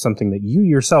convince them of something that you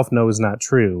yourself know is not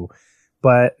true,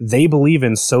 but they believe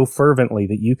in so fervently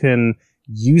that you can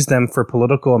use them for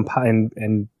political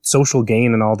and social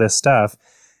gain and all this stuff.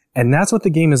 And that's what the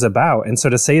game is about. And so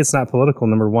to say it's not political,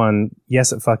 number one,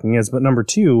 yes, it fucking is. But number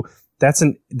two, that's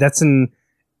an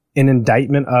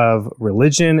indictment of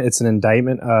religion. It's an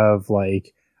indictment of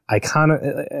like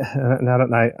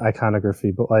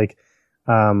iconography, but like,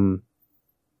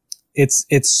 it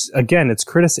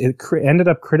ended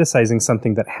up criticizing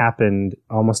something that happened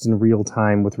almost in real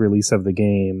time with release of the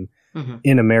game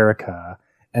in America.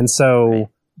 And so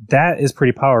that is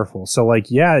pretty powerful. So like,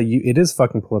 yeah, it is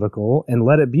fucking political and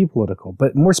let it be political.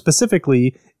 But more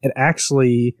specifically, it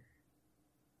actually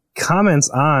comments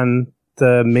on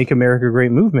the Make America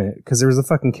Great movement because there was a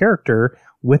fucking character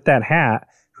with that hat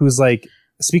who's like,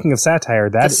 speaking of satire,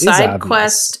 that is the side obvious.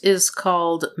 Quest is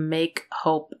called Make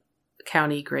Hope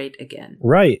County Great Again.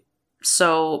 Right.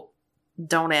 So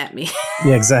don't at me.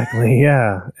 Yeah, exactly.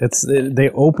 Yeah. They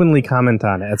openly comment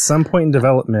on it. At some point in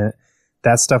development,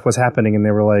 that stuff was happening and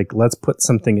they were like, let's put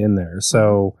something in there.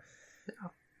 So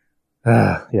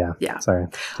yeah. Sorry.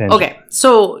 Tangent. Okay.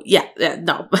 So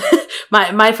no.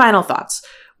 my final thoughts.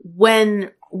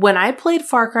 When I played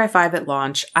Far Cry 5 at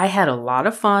launch, I had a lot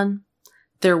of fun.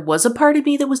 There was a part of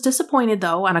me that was disappointed,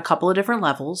 though, on a couple of different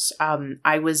levels.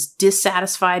 I was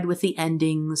dissatisfied with the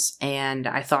endings, and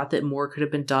I thought that more could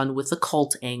have been done with the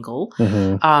cult angle.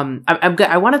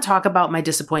 I want to talk about my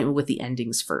disappointment with the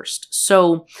endings first.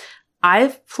 So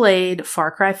I've played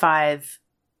Far Cry 5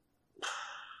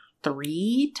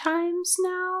 3 times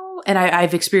now, and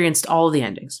I've experienced all of the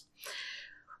endings.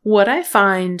 What I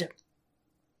find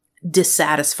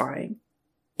dissatisfying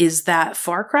is that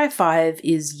Far Cry 5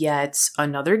 is yet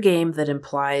another game that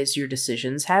implies your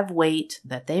decisions have weight,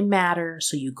 that they matter,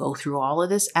 so you go through all of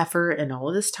this effort and all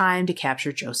of this time to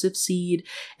capture Joseph Seed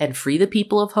and free the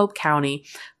people of Hope County,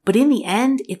 but in the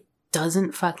end, it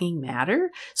doesn't fucking matter.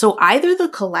 So either the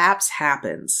collapse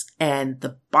happens and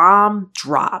the bomb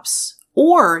drops,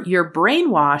 or you're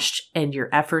brainwashed and your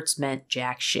efforts meant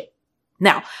jack shit.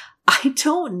 Now, I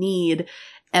don't need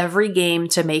every game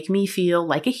to make me feel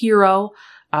like a hero.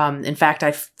 In fact,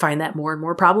 I find that more and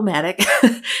more problematic.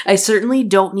 I certainly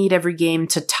don't need every game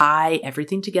to tie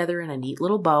everything together in a neat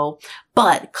little bow.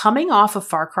 But coming off of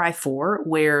Far Cry 4,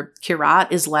 where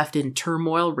Kyrat is left in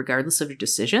turmoil regardless of your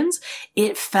decisions,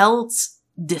 it felt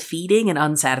defeating and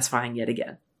unsatisfying yet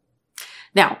again.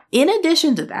 Now, in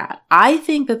addition to that, I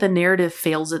think that the narrative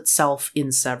fails itself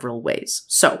in several ways.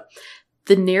 So,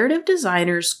 the narrative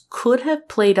designers could have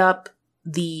played up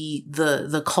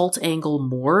the cult angle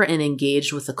more and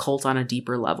engaged with the cult on a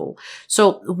deeper level.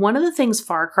 So one of the things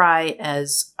Far Cry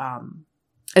as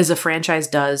a franchise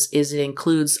does is it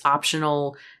includes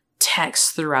optional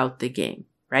text throughout the game,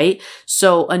 right?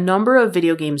 So a number of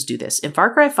video games do this. In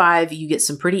Far Cry 5, you get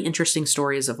some pretty interesting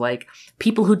stories of like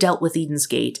people who dealt with Eden's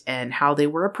Gate and how they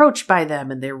were approached by them.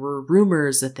 And there were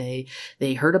rumors that they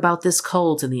heard about this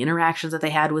cult and the interactions that they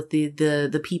had with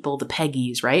the people, the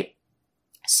Peggies, right?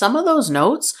 Some of those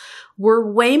notes were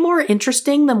way more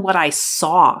interesting than what I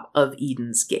saw of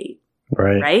Eden's Gate.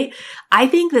 Right? I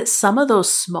think that some of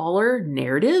those smaller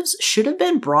narratives should have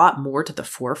been brought more to the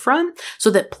forefront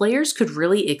so that players could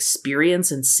really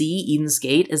experience and see Eden's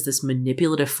Gate as this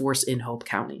manipulative force in Hope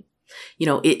County. You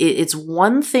know, it's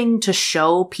one thing to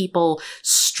show people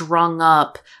strung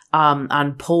up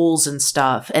on poles and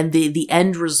stuff and the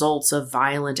end results of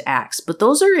violent acts. But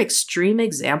those are extreme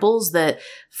examples that,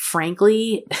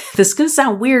 frankly, this is going to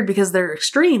sound weird because they're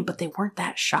extreme, but they weren't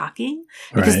that shocking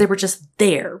because they were just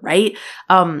there, right?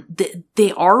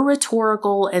 They are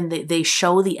rhetorical and they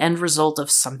show the end result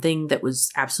of something that was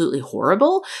absolutely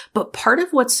horrible. But part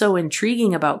of what's so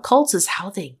intriguing about cults is how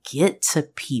they get to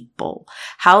people,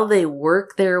 how they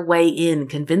work their way in,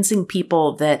 convincing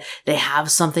people that they have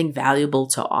something valuable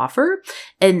to offer.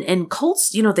 And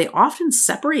cults, you know, they often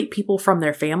separate people from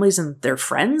their families and their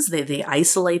friends. They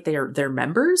isolate their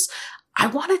members. I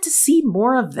wanted to see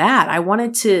more of that. I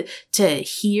wanted to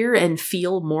hear and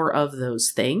feel more of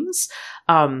those things.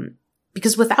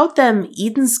 Because without them,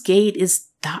 Eden's Gate is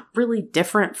not really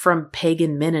different from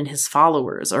Pagan Min and his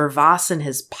followers or Voss and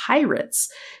his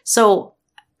pirates. So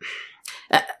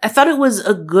I thought it was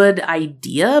a good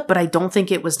idea, but I don't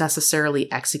think it was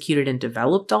necessarily executed and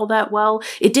developed all that well.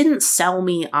 It didn't sell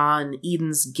me on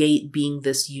Eden's Gate being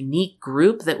this unique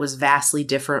group that was vastly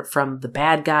different from the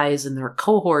bad guys and their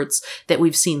cohorts that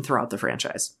we've seen throughout the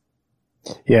franchise.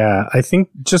 Yeah, I think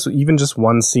just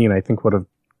one scene I think would have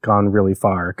gone really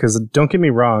far. Because don't get me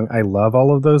wrong, I love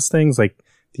all of those things, like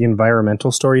the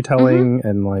environmental storytelling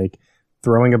and like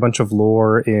throwing a bunch of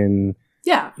lore in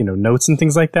notes and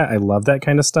things like that. I love that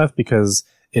kind of stuff because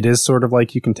it is sort of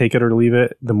like you can take it or leave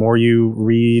it. The more you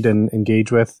read and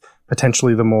engage with,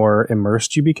 potentially the more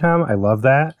immersed you become. I love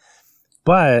that.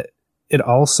 But it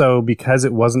also, because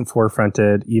it wasn't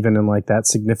forefronted even in like that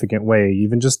significant way,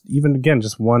 even again,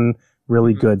 just one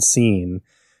really good scene,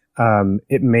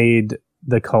 it made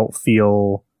the cult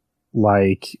feel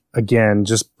like, again,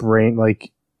 just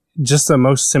the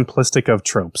most simplistic of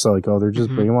tropes. So like, oh, they're just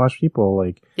brainwashed people.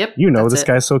 Like, this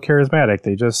guy's so charismatic.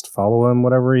 They just follow him,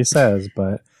 whatever he says.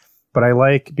 But I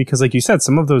like, because like you said,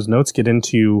 some of those notes get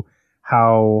into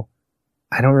how,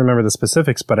 I don't remember the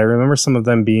specifics, but I remember some of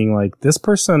them being like, this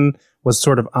person was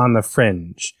sort of on the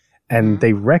fringe and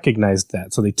they recognized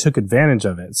that. So they took advantage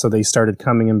of it. So they started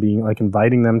coming and being like,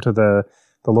 inviting them to the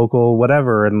local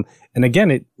whatever. And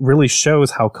again, it really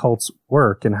shows how cults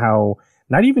work and how,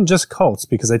 not even just cults,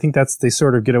 because I think they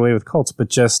sort of get away with cults, but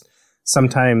just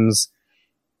sometimes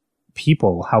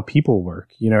how people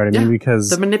work. You know what I mean? Because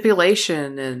the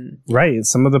manipulation and... Right.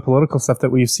 Some of the political stuff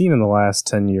that we've seen in the last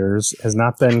 10 years has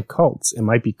not been cults. It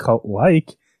might be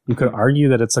cult-like. You could argue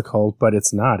that it's a cult, but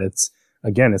it's not. It's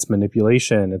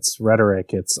manipulation. It's rhetoric.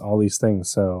 It's all these things.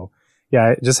 So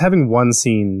yeah, just having one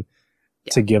scene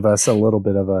to give us a little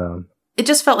bit of a... It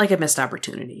just felt like a missed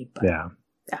opportunity. But yeah.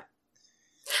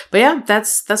 But yeah,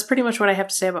 that's pretty much what I have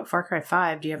to say about Far Cry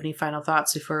 5. Do you have any final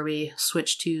thoughts before we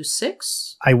switch to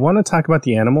 6? I want to talk about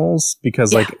the animals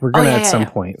because we're going to at some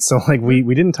point. So like we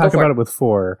didn't talk about it with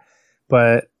 4,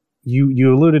 but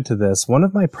you alluded to this. One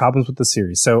of my problems with the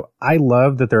series. So I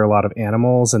love that there are a lot of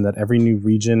animals and that every new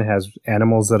region has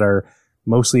animals that are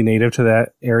mostly native to that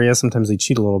area. Sometimes they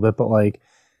cheat a little bit, but like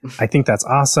I think that's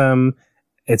awesome.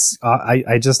 It's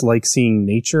I just like seeing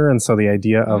nature, and so the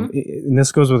idea of and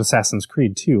this goes with Assassin's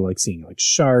Creed too, like seeing like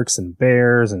sharks and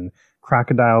bears and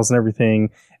crocodiles and everything,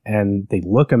 and they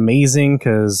look amazing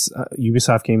because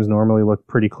Ubisoft games normally look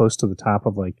pretty close to the top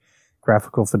of like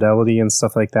graphical fidelity and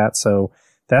stuff like that. So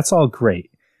that's all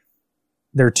great.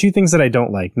 There are 2 things that I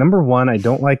don't like. Number 1, I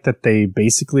don't like that they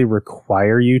basically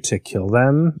require you to kill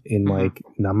them in like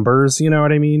numbers. You know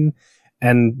what I mean?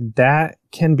 And that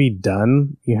can be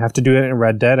done. You have to do it in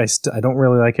Red Dead. I don't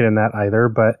really like it in that either,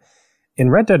 but in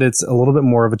Red Dead, it's a little bit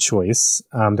more of a choice.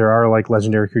 There are like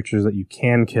legendary creatures that you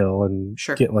can kill and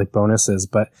get like bonuses,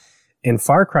 but in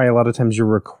Far Cry, a lot of times you're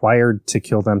required to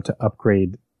kill them to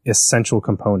upgrade essential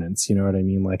components. You know what I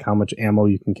mean? Like how much ammo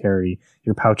you can carry,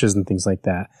 your pouches and things like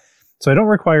that. So I don't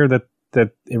require that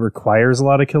it requires a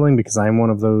lot of killing because I'm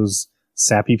one of those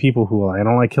sappy people who I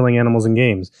don't like killing animals in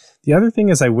games. The other thing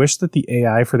is I wish that the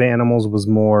AI for the animals was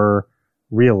more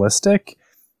realistic,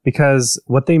 because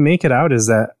what they make it out is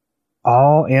that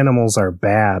all animals are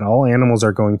bad. All animals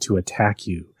are going to attack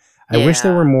you. I wish they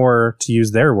were more, to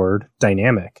use their word,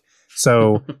 dynamic.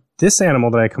 So this animal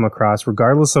that I come across,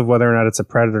 regardless of whether or not it's a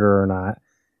predator or not,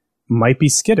 might be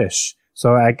skittish.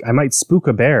 So I might spook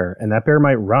a bear and that bear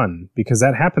might run, because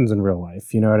that happens in real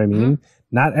life. You know what I mean?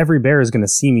 Not every bear is going to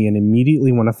see me and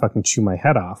immediately want to fucking chew my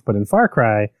head off. But in Far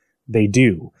Cry, they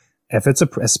do.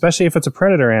 Especially if it's a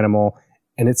predator animal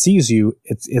and it sees you,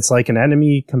 it's like an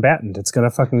enemy combatant. It's going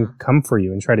to fucking come for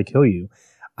you and try to kill you.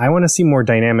 I want to see more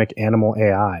dynamic animal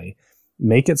AI.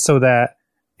 Make it so that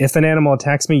if an animal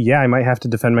attacks me, I might have to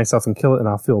defend myself and kill it and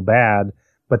I'll feel bad.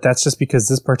 But that's just because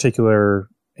this particular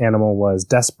animal was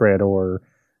desperate or,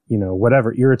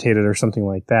 whatever, irritated or something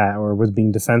like that, or was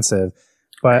being defensive.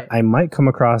 But I might come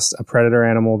across a predator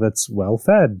animal that's well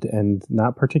fed and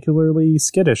not particularly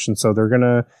skittish. And so they're going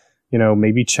to,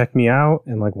 maybe check me out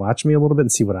and like watch me a little bit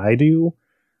and see what I do.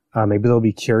 Maybe they'll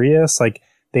be curious. Like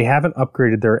they haven't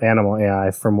upgraded their animal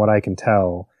AI from what I can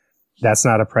tell. That's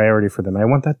not a priority for them. I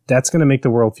want that. That's going to make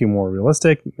the world feel more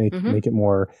realistic, make it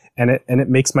more, and it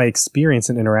makes my experience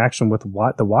and interaction with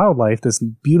the wildlife, this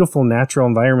beautiful natural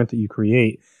environment that you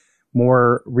create,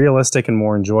 more realistic and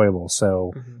more enjoyable.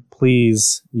 So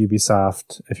please,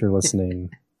 Ubisoft, if you're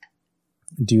listening,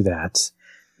 do that.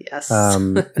 Yes.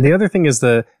 And the other thing is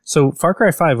so Far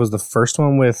Cry 5 was the first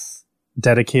one with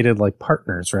dedicated like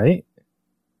partners, right?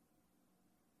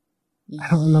 I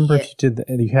don't remember if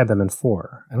you had them in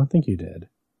 4. I don't think you did.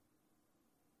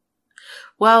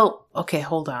 Well, okay,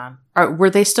 hold on. Were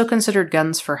they still considered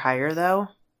guns for hire, though?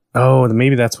 Oh,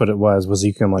 maybe that's what it was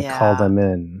you can call them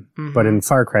in. Mm-hmm. But in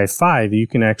Far Cry 5, you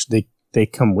can actually they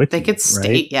come with you. They could stay,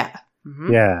 right? yeah.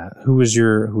 Mm-hmm. Yeah. Who was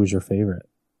your favorite?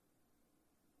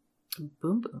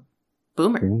 Boom Boom.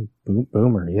 Boomer.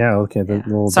 Boomer. Yeah, okay. The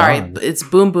little Sorry, dog. It's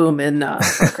Boom Boom in Far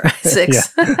Cry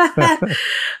 6.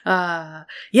 The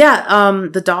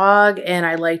dog, and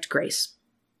I liked Grace.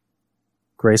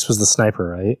 Grace was the sniper,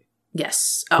 right?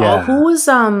 Yes. Oh, who was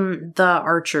the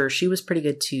archer? She was pretty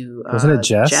good too. Wasn't it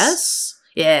Jess? Jess?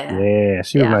 Yeah. Yeah,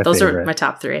 she was my favorite. Those are my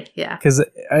top 3. Yeah. Because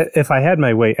if I had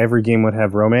my way, every game would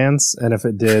have romance, and if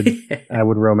it did, I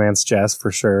would romance Jess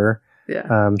for sure.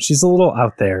 Yeah. She's a little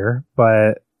out there,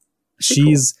 but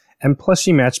she's cool. And plus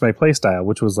she matched my playstyle,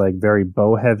 which was very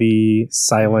bow heavy,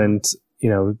 silent.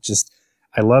 Just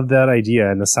I love that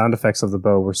idea, and the sound effects of the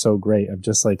bow were so great. Of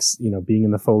just being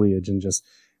in the foliage and just.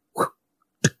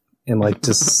 And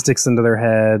just sticks into their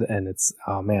head, and it's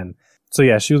oh man. So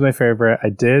yeah, she was my favorite. I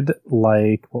did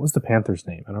what was the panther's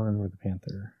name? I don't remember the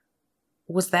panther.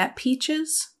 Was that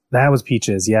Peaches? That was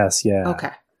Peaches. Yes, yeah.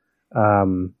 Okay.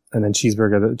 And then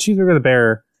Cheeseburger the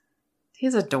bear.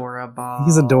 He's adorable.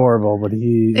 He's adorable, but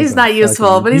he's not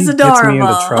useful, but he's adorable. Gets me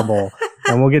into trouble.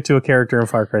 And we'll get to a character in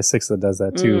Far Cry 6 that does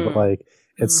that too. But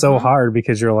it's so hard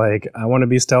because you're I want to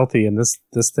be stealthy, and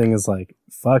this thing is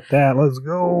fuck that, let's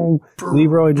go,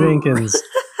 Leroy Jenkins.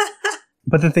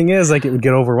 But the thing is, it would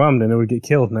get overwhelmed and it would get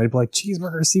killed, and I'd be like,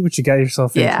 Cheeseburger, see what you got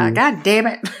yourself into. Yeah, god damn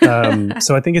it.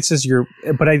 So I think it's just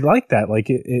but I like that,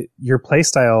 your play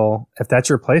style. If that's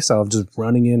your play style of just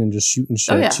running in and just shooting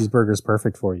shit, Cheeseburger is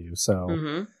perfect for you.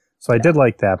 So. So I did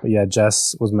like that, but yeah,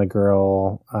 Jess was my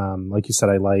girl. Like you said,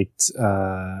 I liked.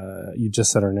 You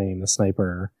just said her name, the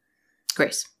sniper.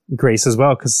 Grace as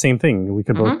well, because same thing. We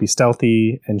could both be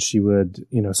stealthy, and she would,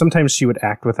 sometimes she would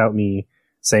act without me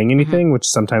saying anything, which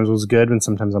sometimes was good, and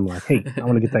sometimes I'm like, hey, I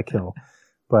want to get that kill.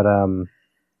 But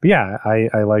yeah,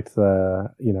 I liked the,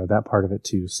 that part of it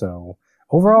too. So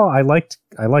overall, I liked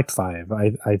 5.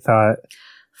 I thought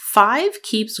 5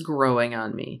 keeps growing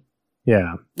on me.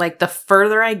 Yeah. The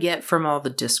further I get from all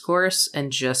the discourse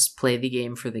and just play the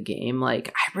game for the game, I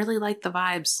really like the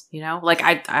vibes,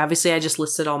 I obviously I just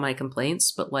listed all my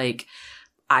complaints, but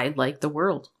I like the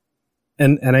world.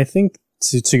 And I think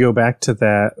to go back to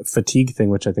that fatigue thing,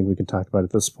 which I think we can talk about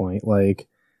at this point,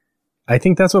 I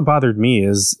think that's what bothered me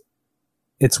is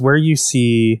it's where you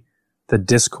see the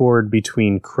discord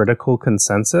between critical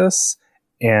consensus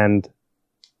and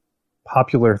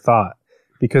popular thought.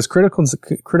 Because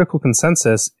critical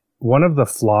consensus, one of the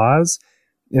flaws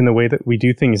in the way that we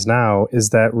do things now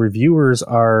is that reviewers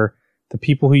are the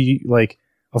people who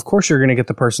of course you're going to get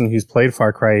the person who's played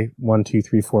Far Cry 1, 2,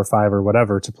 3, 4, 5 or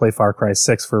whatever to play Far Cry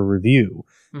 6 for a review.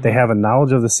 Mm-hmm. They have a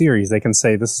knowledge of the series. They can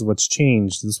say, this is what's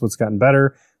changed. This is what's gotten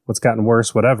better, what's gotten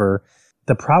worse, whatever.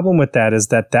 The problem with that is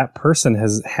that person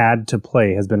has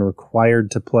been required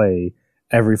to play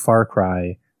every Far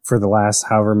Cry for the last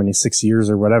however many 6 years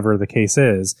or whatever the case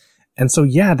is. And so,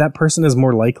 yeah, that person is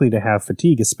more likely to have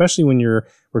fatigue, especially when you're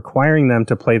requiring them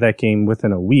to play that game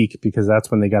within a week because that's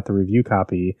when they got the review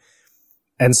copy.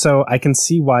 And so I can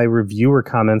see why reviewer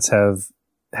comments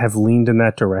have leaned in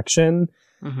that direction.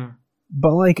 Mm-hmm.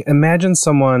 But imagine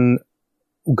someone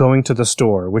going to the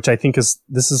store, which I think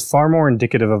this is far more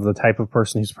indicative of the type of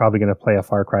person who's probably going to play a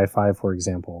Far Cry 5, for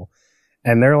example.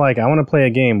 And they're I want to play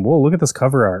a game. Whoa, look at this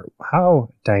cover art.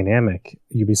 How dynamic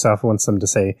Ubisoft wants them to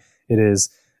say it is.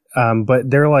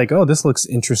 But they're oh, this looks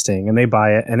interesting. And they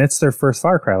buy it. And it's their first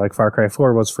Far Cry, like Far Cry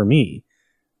 4 was for me.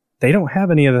 They don't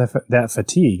have any of that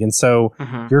fatigue. And so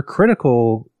your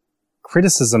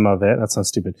criticism of it, that sounds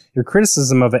stupid. Your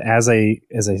criticism of it as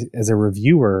a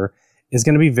reviewer is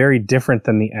going to be very different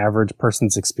than the average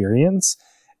person's experience.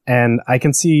 And I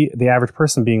can see the average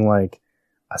person being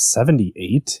a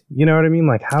 78, you know what I mean?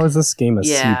 How is this game a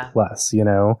C+?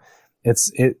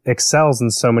 It excels in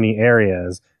so many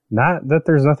areas. Not that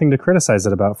there's nothing to criticize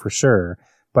it about for sure,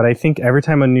 but I think every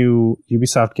time a new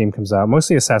Ubisoft game comes out,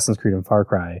 mostly Assassin's Creed and Far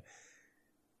Cry,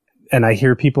 and I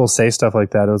hear people say stuff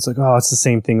like that, it's oh, it's the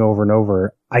same thing over and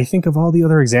over. I think of all the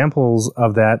other examples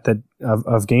of that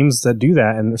of games that do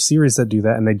that and series that do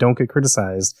that, and they don't get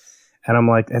criticized. And I'm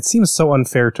it seems so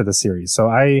unfair to the series. So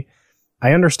I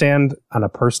understand on a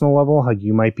personal level how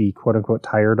you might be quote unquote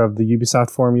tired of the Ubisoft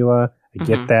formula. I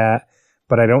get that,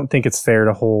 but I don't think it's fair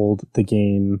to hold the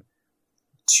game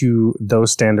to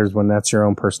those standards when that's your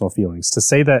own personal feelings. To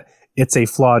say that it's a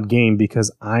flawed game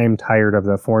because I'm tired of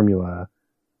the formula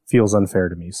feels unfair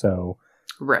to me. So,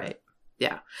 right.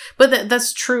 Yeah. But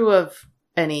that's true of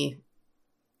any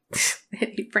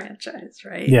franchise,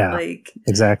 right? Yeah.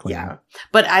 Exactly. Yeah.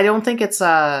 But I don't think it's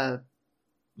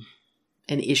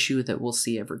an issue that we'll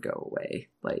see ever go away.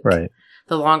 Like, right.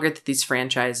 The longer that these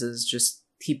franchises just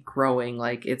keep growing,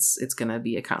 like it's going to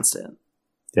be a constant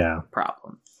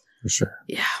problem. For sure.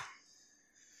 Yeah.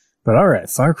 But all right,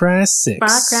 Far Cry 6. Far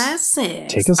Cry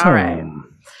 6. Take us all home. Right.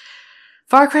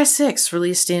 Far Cry 6,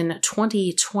 released in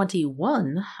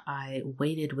 2021. I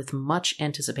waited with much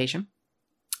anticipation.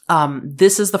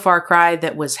 This is the Far Cry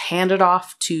that was handed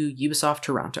off to Ubisoft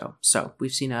Toronto. So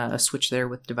we've seen a switch there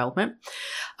with development.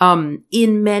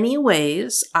 In many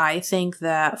ways, I think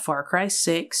that Far Cry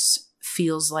 6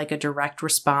 feels like a direct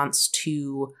response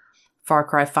to Far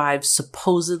Cry 5's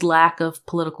supposed lack of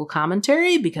political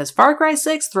commentary, because Far Cry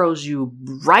 6 throws you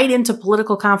right into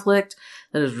political conflict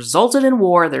that has resulted in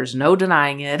war. There's no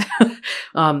denying it.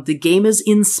 The game is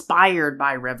inspired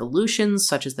by revolutions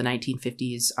such as the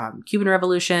 1950s Cuban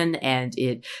Revolution, and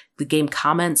the game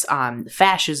comments on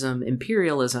fascism,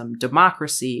 imperialism,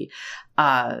 democracy.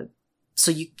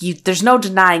 So there's no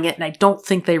denying it, and I don't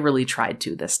think they really tried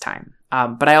to this time.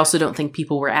 But I also don't think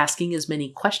people were asking as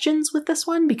many questions with this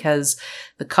one, because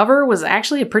the cover was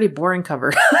actually a pretty boring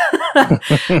cover.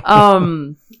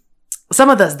 Some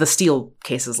of the steel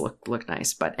cases look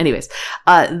nice, but anyways,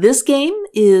 this game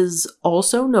is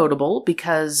also notable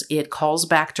because it calls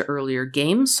back to earlier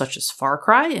games such as Far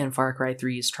Cry and Far Cry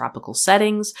 3's tropical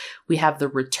settings. We have the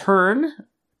return,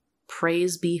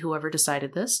 praise be whoever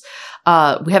decided this.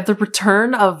 We have the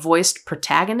return of voiced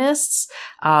protagonists,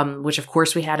 which of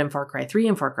course we had in Far Cry 3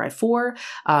 and Far Cry 4,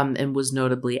 and was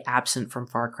notably absent from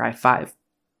Far Cry 5.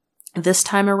 This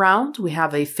time around, we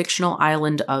have a fictional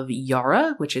island of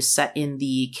Yara, which is set in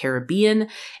the Caribbean,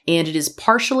 and it is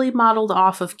partially modeled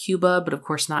off of Cuba, but of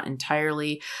course not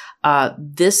entirely.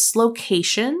 This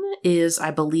location is,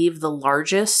 I believe, the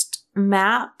largest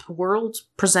map world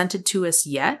presented to us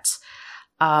yet.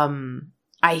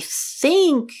 I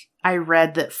think I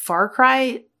read that Far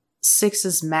Cry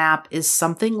 6's map is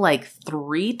something like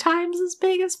 3 times as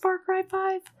big as Far Cry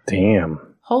 5. Damn.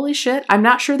 Holy shit. I'm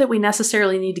not sure that we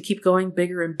necessarily need to keep going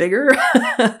bigger and bigger,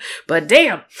 but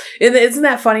damn. Isn't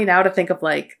that funny now to think of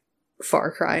like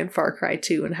Far Cry and Far Cry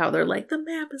 2 and how they're like, the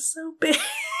map is so big.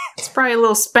 It's probably a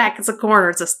little speck. It's a corner.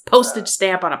 It's a postage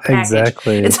stamp on a package.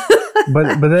 Exactly.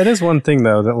 but that is one thing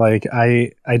though, that like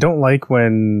I don't like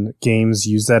when games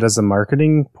use that as a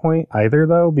marketing point either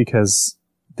though, because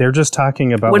they're just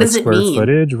talking about like square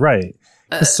footage. Right.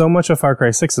 So much of Far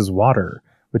Cry 6 is water,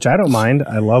 which I don't mind.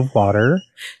 I love water,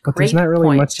 but there's not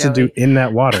really much to do in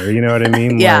that water. You know what I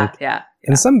mean? Yeah.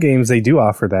 In some games, they do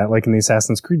offer that. Like in the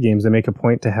Assassin's Creed games, they make a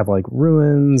point to have like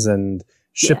ruins and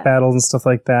ship battles and stuff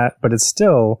like that. But it's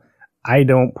still, I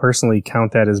don't personally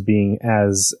count that as being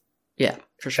as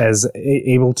for sure, as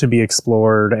able to be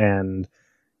explored and,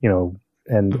 you know,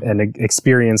 and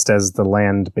experienced as the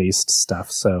land-based stuff.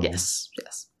 So yes.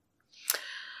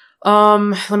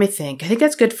 Let me think. I think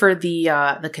that's good for the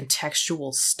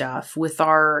contextual stuff. With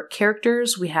our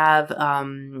characters, we have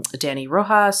Dani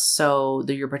Rojas, so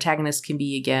your protagonist can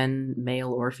be, again,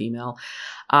 male or female.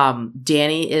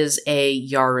 Dani is a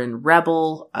Yaran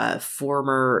rebel,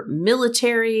 former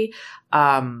military,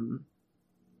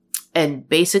 and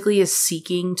basically is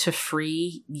seeking to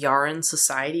free Yaran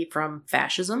society from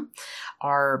fascism.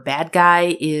 Our bad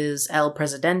guy is El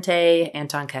Presidente,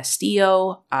 Anton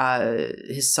Castillo,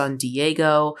 his son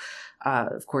Diego,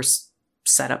 of course,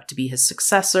 set up to be his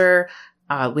successor.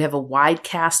 We have a wide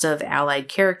cast of allied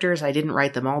characters. I didn't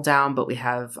write them all down, but we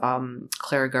have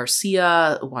Clara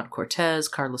Garcia, Juan Cortez,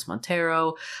 Carlos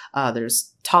Montero.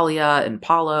 There's Talia and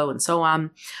Paulo and so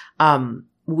on.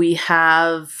 We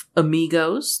have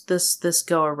amigos this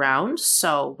go around.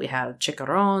 So we have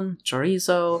Chicharron,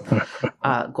 Chorizo,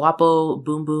 Guapo,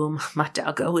 Boom Boom.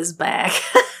 Madalgo is back.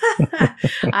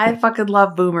 I fucking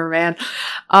love Boomer, man.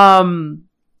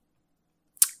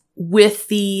 With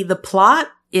the plot,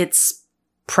 it's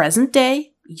present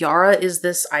day. Yara is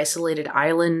this isolated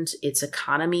island. Its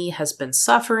economy has been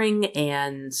suffering,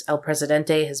 and El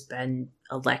Presidente has been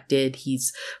elected.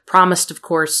 He's promised, of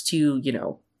course, to,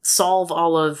 solve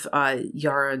all of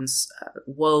Yaran's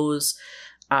woes.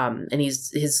 And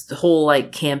his whole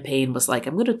campaign was I'm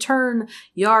going to turn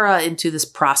Yara into this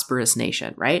prosperous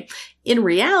nation, right? In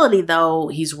reality, though,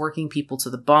 he's working people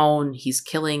to the bone. He's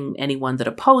killing anyone that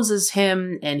opposes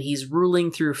him, and he's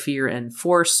ruling through fear and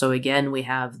force. So again, we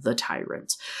have the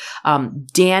tyrant.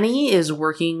 Dani is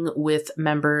working with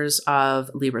members of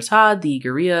Libertad, the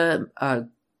guerrilla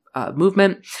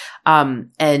movement,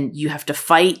 and you have to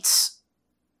fight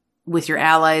with your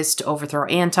allies to overthrow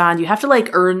Anton. You have to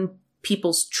earn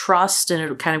people's trust, and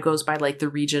it kind of goes by the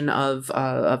region of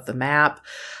the map.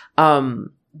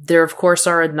 There of course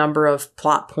are a number of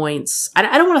plot points. I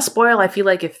don't want to spoil. I feel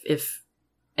like if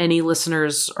any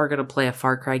listeners are going to play a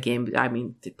Far Cry game, I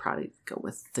mean, they'd probably go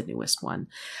with the newest one.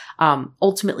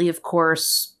 Ultimately, of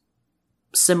course,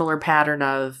 similar pattern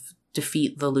of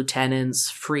defeat the lieutenants,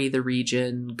 free the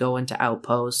region, go into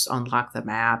outposts, unlock the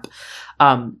map.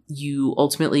 You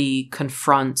ultimately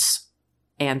confront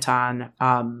Anton,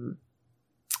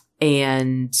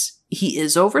 and he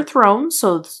is overthrown.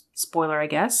 So, spoiler, I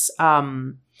guess.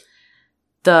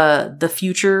 The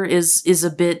future is a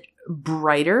bit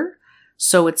brighter.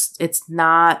 So it's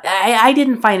not, I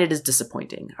didn't find it as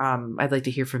disappointing. I'd like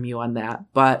to hear from you on that.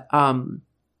 But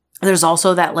there's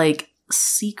also that like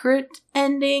secret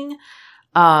ending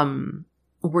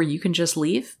where you can just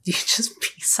leave. You just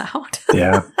peace out.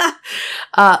 Yeah.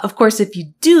 Of course, if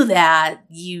you do that,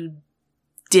 you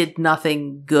did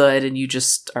nothing good and you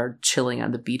just are chilling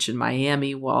on the beach in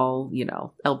Miami while, you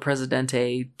know, El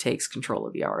Presidente takes control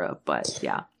of Yara. But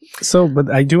yeah. So,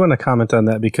 but I do want to comment on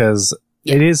that because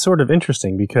it is sort of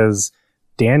interesting because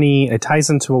Danny, it ties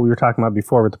into what we were talking about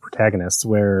before with the protagonists,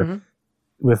 where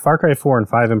with Far Cry 4 and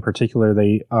 5 in particular,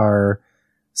 they are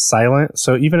silent.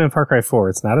 So even in Far Cry 4,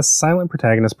 it's not a silent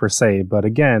protagonist per se, but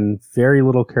again, very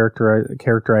little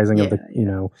characterizing of the, you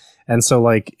know, and so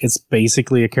like it's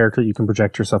basically a character you can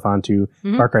project yourself onto.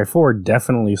 Far Cry 4,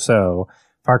 definitely so.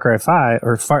 Far Cry 5,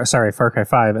 Far Cry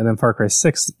 5, and then Far Cry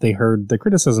 6, they heard the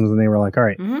criticisms and they were like, all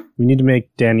right, we need to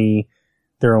make Danny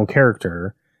their own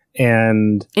character.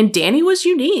 And Danny was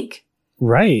unique.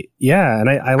 Right. Yeah. And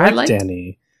I liked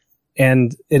Danny.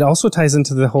 And it also ties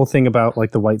into the whole thing about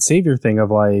like the white savior thing of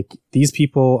like, these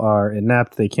people are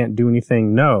inept. They can't do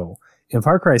anything. No. In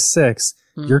Far Cry 6,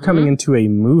 you're coming into a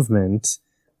movement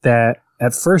that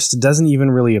at first doesn't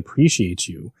even really appreciate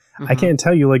you. I can't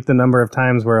tell you like the number of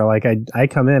times where like I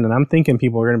come in and I'm thinking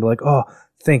people are going to be like, oh,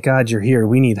 thank God you're here.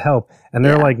 We need help. And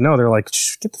they're like, no, they're like,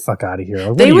 get the fuck out of here.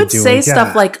 What they would say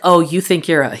stuff like, oh, you think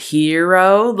you're a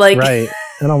hero? Like, right.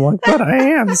 And I'm like, but I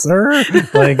am, sir.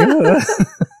 Like,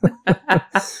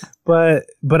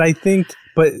 but I think,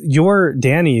 but your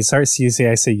Danny, sorry to say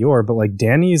I say your, but like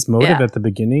Danny's motive at the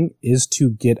beginning is to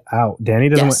get out. Danny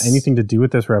doesn't want anything to do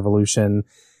with this revolution.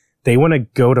 They want to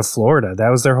go to Florida. That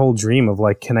was their whole dream of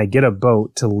like, can I get a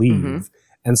boat to leave?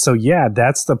 And so, yeah,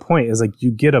 that's the point is like,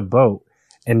 you get a boat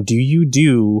and do you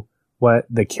do what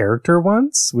the character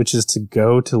wants, which is to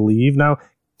go to leave? Now,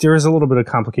 there is a little bit of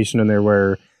complication in there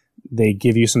where they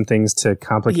give you some things to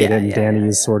complicate it and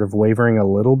Danny's sort of wavering a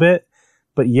little bit.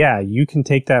 But yeah, you can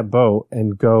take that boat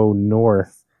and go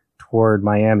north toward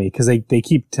Miami because they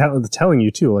keep telling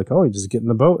you too, like, oh, you just get in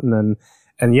the boat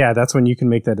and yeah, that's when you can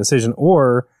make that decision.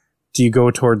 Or do you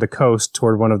go toward the coast,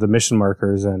 toward one of the mission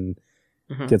markers and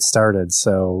get started?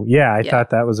 So yeah, I thought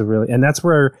that was and that's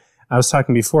where I was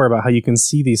talking before about how you can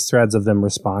see these threads of them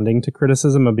responding to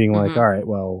criticism of being like, all right,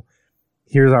 well,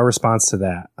 here's our response to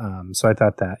that. So I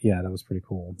thought that was pretty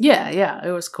cool. Yeah,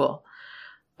 it was cool.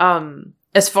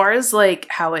 As far as like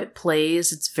how it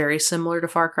plays, it's very similar to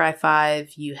Far Cry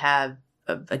 5. You have,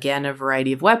 again, a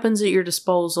variety of weapons at your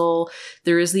disposal.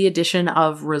 There is the addition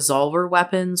of resolver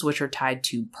weapons, which are tied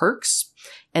to perks.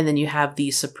 And then you have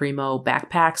the Supremo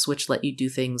backpacks, which let you do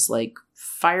things like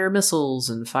fire missiles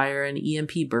and fire an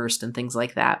EMP burst and things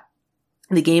like that.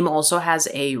 The game also has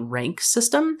a rank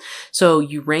system. So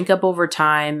you rank up over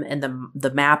time and the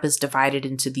map is divided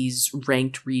into these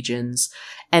ranked regions.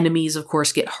 Enemies, of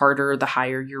course, get harder the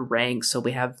higher your rank. So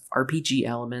we have RPG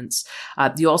elements.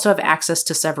 You also have access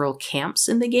to several camps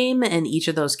in the game, and each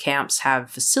of those camps have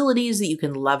facilities that you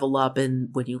can level up. And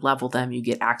when you level them, you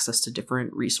get access to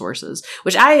different resources,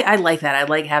 which I like that. I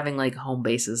like having like home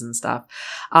bases and stuff.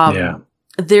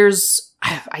 There's,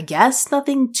 I guess,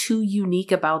 nothing too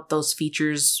unique about those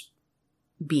features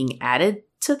being added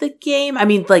to the game. I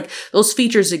mean, like, those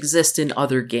features exist in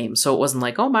other games, so it wasn't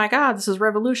like, oh my god, this is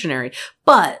revolutionary.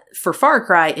 But for Far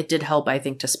Cry, it did help, I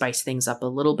think, to spice things up a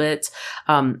little bit.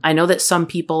 I know that some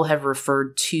people have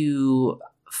referred to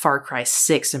Far Cry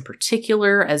 6 in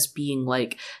particular as being,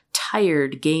 like,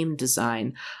 tired game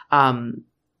design.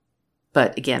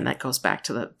 But again, that goes back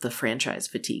to the franchise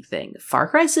fatigue thing. Far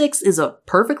Cry 6 is a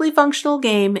perfectly functional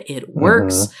game. It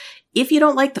works. If you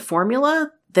don't like the formula,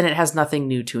 then it has nothing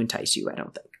new to entice you, I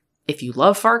don't think. If you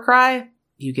love Far Cry,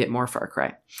 you get more Far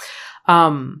Cry.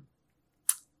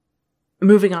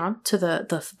 Moving on to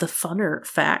the funner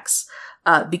facts.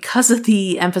 Because of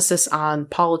the emphasis on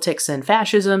politics and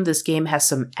fascism, this game has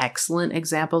some excellent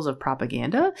examples of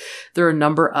propaganda. There are a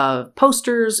number of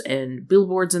posters and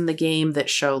billboards in the game that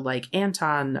show, like,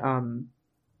 Anton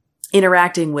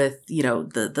interacting with,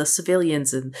 the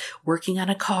civilians and working on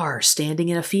a car, standing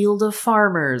in a field of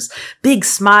farmers, big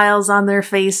smiles on their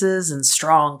faces and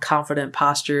strong, confident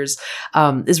postures,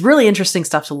 is really interesting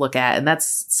stuff to look at. And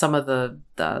that's some of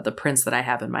the prints that I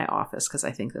have in my office, because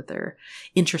I think that they're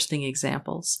interesting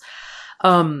examples.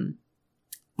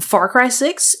 Far Cry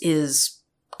 6 is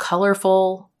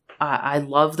colorful. I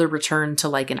love the return to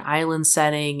like an island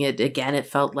setting. It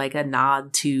felt like a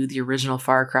nod to the original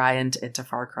Far Cry and to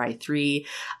Far Cry 3.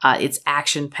 It's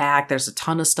action packed. There's a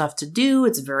ton of stuff to do.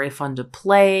 It's very fun to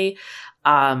play.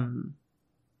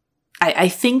 I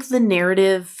think the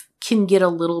narrative can get a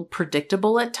little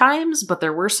predictable at times, but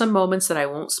there were some moments that I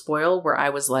won't spoil where I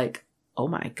was like, oh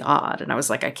my God. And I was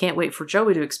like, I can't wait for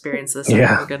Joey to experience this. Yeah.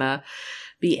 And we're going to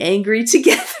be angry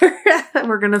together.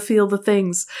 We're going to feel the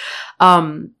things.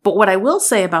 But what I will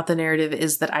say about the narrative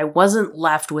is that I wasn't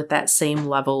left with that same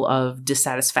level of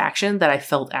dissatisfaction that I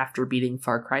felt after beating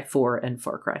Far Cry 4 and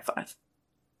Far Cry 5.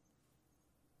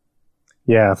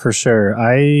 Yeah, for sure.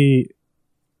 I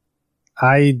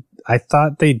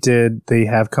thought they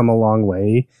have come a long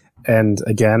way. And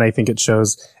again, I think it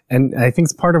shows, and I think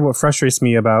it's part of what frustrates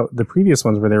me about the previous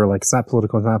ones where they were like, it's not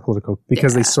political,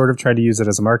 because they sort of tried to use it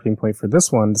as a marketing point for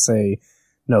this one to say,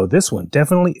 no, this one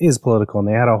definitely is political. And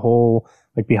they had a whole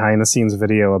like behind the scenes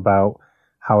video about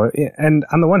how it, and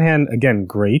on the one hand, again,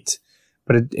 great,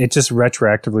 but it just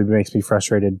retroactively makes me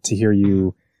frustrated to hear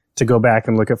you to go back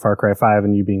and look at Far Cry 5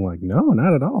 and you being like, no,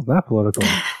 not at all, not political.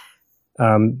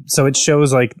 So it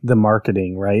shows like the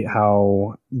marketing, right?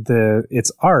 How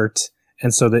it's art.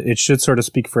 And so that it should sort of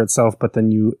speak for itself, but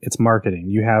then it's marketing.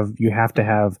 You have to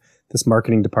have this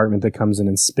marketing department that comes in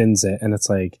and spins it. And it's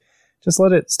like, just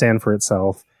let it stand for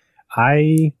itself.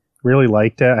 I really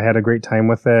liked it. I had a great time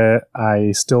with it.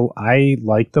 I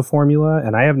like the formula,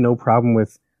 and I have no problem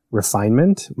with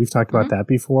refinement. We've talked about that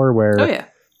before, where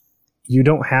you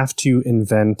don't have to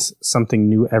invent something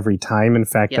new every time. In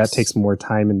fact, that takes more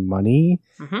time and money.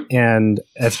 And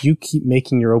if you keep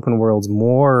making your open worlds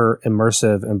more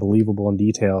immersive and believable and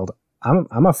detailed,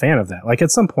 I'm a fan of that. Like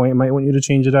at some point, I might want you to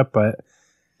change it up, but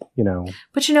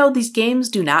these games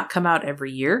do not come out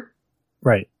every year.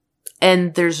 Right.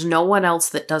 And there's no one else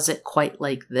that does it quite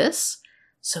like this.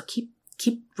 So keep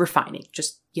refining,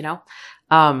 just,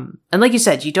 and like you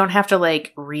said, you don't have to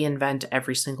like reinvent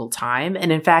every single time.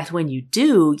 And in fact, when you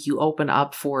do, you open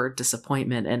up for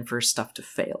disappointment and for stuff to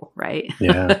fail. Right.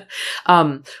 Yeah.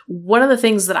 One of the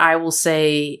things that I will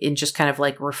say in just kind of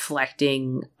like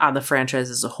reflecting on the franchise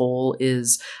as a whole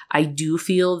is I do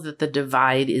feel that the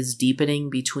divide is deepening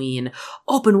between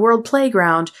open world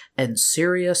playground and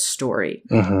serious story.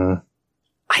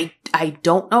 I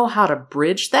don't know how to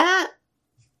bridge that,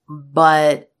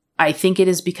 but I think it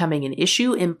is becoming an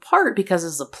issue in part because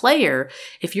as a player,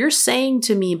 if you're saying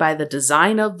to me by the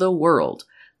design of the world,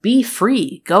 be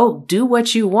free, go do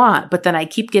what you want. But then I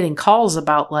keep getting calls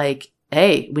about like,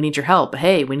 hey, we need your help.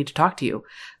 Hey, we need to talk to you.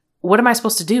 What am I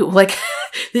supposed to do? Like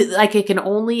it can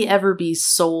only ever be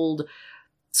sold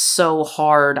so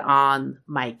hard on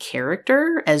my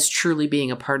character as truly being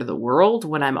a part of the world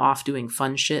when I'm off doing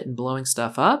fun shit and blowing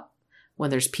stuff up, when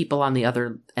there's people on the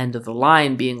other end of the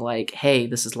line being like, hey,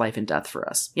 this is life and death for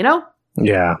us,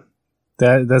 Yeah.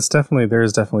 There's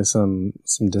definitely some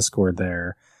discord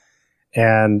there.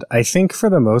 And I think for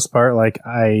the most part,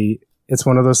 it's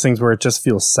one of those things where it just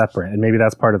feels separate. And maybe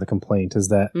that's part of the complaint is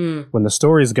that when the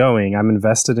story's going, I'm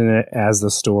invested in it as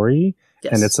the story.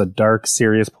 Yes. And it's a dark,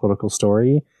 serious political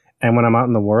story. And when I'm out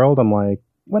in the world, I'm like,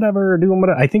 whatever, doing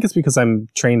whatever. I think it's because I'm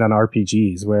trained on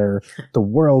RPGs where the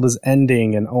world is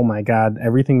ending and oh my God,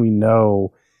 everything we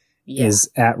know is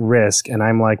at risk. And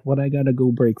I'm like, I gotta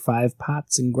go break 5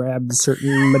 pots and grab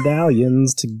certain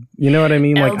medallions to, you know what I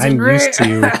mean? Like I'm used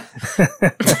to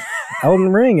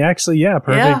Elden Ring, actually. Yeah.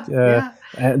 Perfect.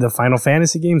 The Final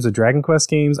Fantasy games, the Dragon Quest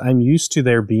games, I'm used to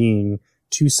there being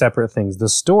 2 separate things. The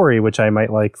story, which I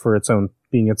might like for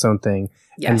being its own thing.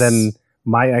 Yes. And then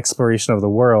my exploration of the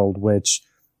world, which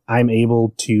I'm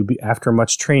able to be, after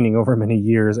much training over many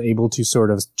years, able to sort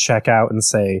of check out and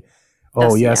say,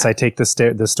 I take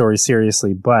the story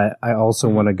seriously, but I also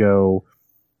want to go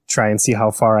try and see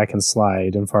how far I can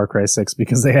slide in Far Cry 6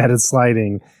 because they added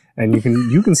sliding. And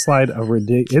you can slide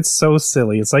it's so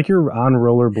silly. It's like you're on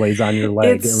rollerblades on your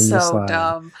leg it's when so you slide.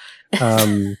 Dumb.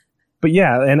 But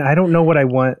yeah, and I don't know what I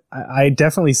want. I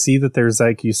definitely see that there's,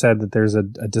 like you said, that there's a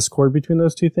discord between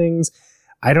those two things.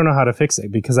 I don't know how to fix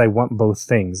it because I want both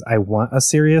things. I want a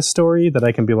serious story that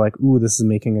I can be like, ooh, this is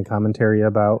making a commentary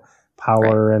about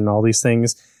power and all these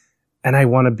things. And I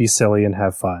want to be silly and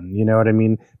have fun. You know what I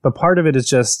mean? But part of it is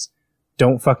just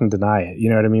don't fucking deny it.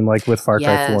 You know what I mean? Like with Far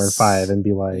Cry 4 and 5 and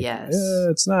be like,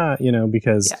 it's not,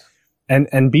 because,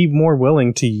 and be more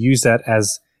willing to use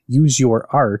your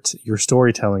art, your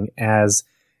storytelling as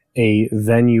a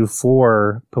venue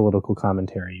for political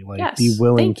commentary. Like be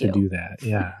willing to do that.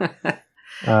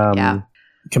 Yeah.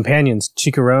 Companions,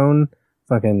 Chicharron,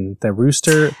 fucking that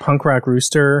rooster, punk rock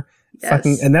rooster,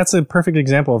 fucking, and that's a perfect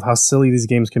example of how silly these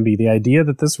games can be. The idea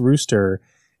that this rooster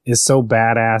is so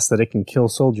badass that it can kill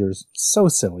soldiers, so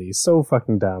silly, so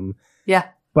fucking dumb. Yeah.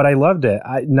 But I loved it.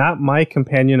 Not my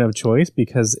companion of choice,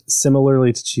 because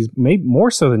similarly to maybe more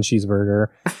so than Cheeseburger,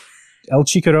 El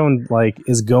Chicharron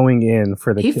is going in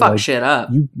for the. He fucks shit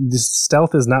up. This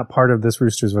stealth is not part of this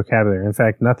rooster's vocabulary. In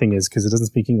fact, nothing is, because it doesn't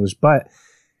speak English. But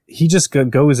he just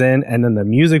goes in, and then the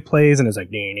music plays, and it's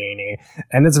like, nee, nee, nee,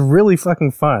 and it's really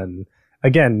fucking fun.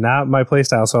 Again, not my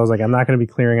playstyle, so I was like, I'm not going to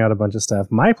be clearing out a bunch of stuff.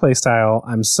 My playstyle,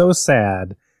 I'm so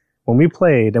sad. When we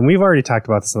played, and we've already talked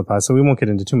about this in the past, so we won't get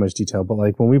into too much detail, but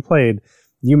when we played,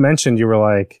 you mentioned, you were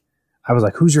like, I was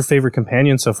like, who's your favorite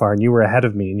companion so far? And you were ahead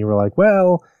of me, and you were like,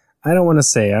 well, I don't want to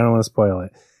say, I don't want to spoil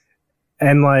it.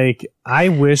 And I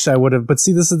wish I would have, but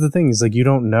see, this is the thing, is you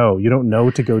don't know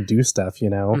to go do stuff,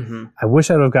 Mm-hmm. I wish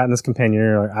I would have gotten this companion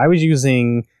earlier. I was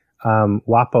using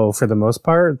Wapo for the most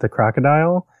part, the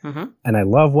crocodile, and I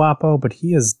love Wapo, but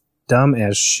he is dumb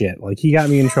as shit. He got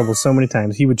me in trouble so many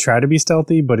times. He would try to be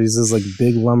stealthy, but he's this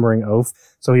big lumbering oaf,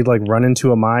 so he'd run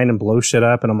into a mine and blow shit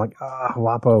up, and I'm like,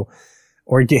 Wapo,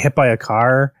 or he'd get hit by a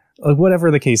car,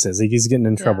 whatever the case is, he's getting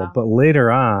in trouble. But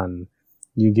later on,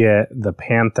 you get the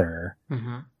Panther,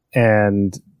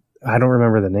 and I don't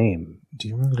remember the name. Do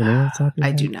you remember the name of the top?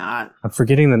 I do not. I'm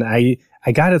forgetting the name.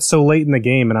 I got it so late in the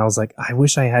game, and I was like, I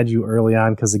wish I had you early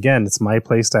on, because again, it's my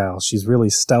playstyle. She's really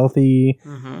stealthy,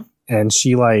 and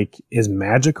she is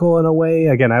magical in a way.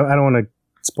 Again, I don't want to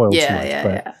spoil too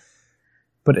much,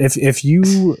 but if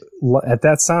you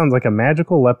that sounds like a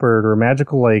magical leopard or a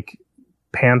magical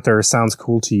panther sounds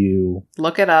cool to you,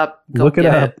 look it up. Go get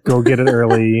it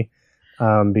early,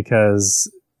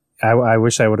 because I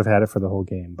wish I would have had it for the whole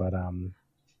game, but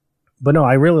no,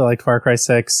 I really liked Far Cry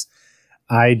 6.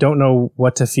 I don't know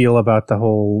what to feel about the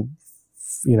whole,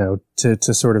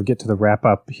 to sort of get to the wrap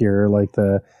up here,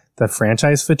 the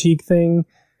franchise fatigue thing.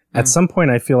 At some point,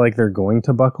 I feel like they're going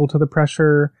to buckle to the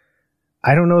pressure.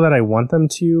 I don't know that I want them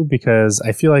to, because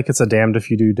I feel like it's a damned if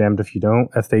you do, damned if you don't.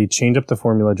 If they change up the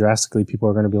formula drastically, people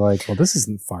are going to be like, well, this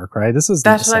isn't Far Cry. That's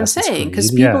what I'm saying.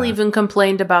 Because people even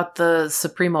complained about the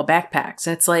Supremo backpacks.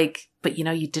 And it's but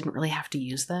you didn't really have to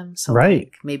use them. So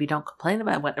maybe don't complain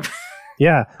about whatever.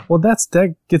 Yeah. Well,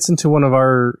 that gets into one of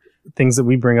our things that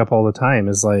we bring up all the time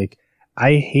is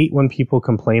I hate when people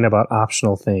complain about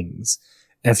optional things.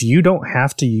 If you don't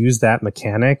have to use that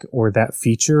mechanic or that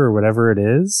feature or whatever it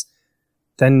is,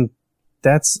 then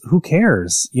who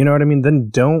cares? You know what I mean? Then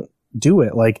don't do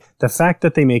it. The fact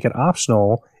that they make it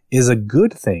optional is a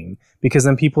good thing, because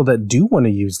then people that do want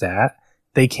to use that,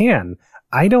 they can.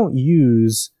 I don't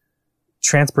use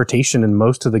transportation in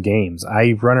most of the games.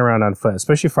 I run around on foot,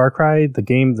 especially Far Cry. The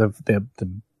game, the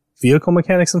vehicle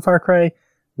mechanics in Far Cry,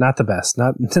 not the best.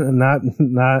 Not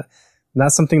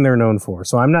something they're known for.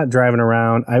 So I'm not driving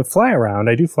around. I fly around.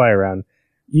 I do fly around.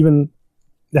 Even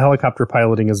the helicopter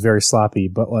piloting is very sloppy,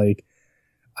 but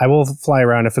I will fly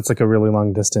around if it's a really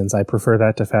long distance. I prefer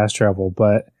that to fast travel,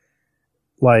 but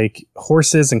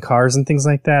horses and cars and things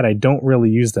like that, I don't really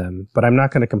use them, but I'm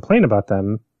not going to complain about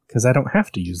them because I don't have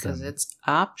to use them. Because it's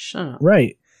optional.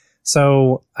 Right.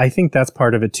 So I think that's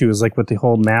part of it too, is with the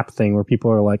whole map thing where people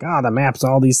are like, the map's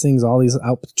all these things,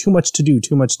 too much to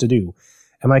do.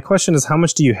 And my question is, how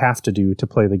much do you have to do to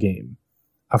play the game?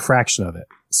 A fraction of it.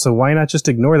 So why not just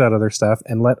ignore that other stuff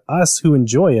and let us who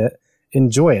enjoy it.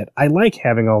 I like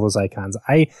having all those icons.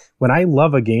 When I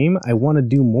love a game, I want to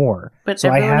do more. But so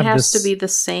everyone has to be the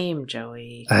same,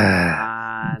 Joey.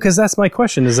 Because that's my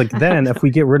question is then if we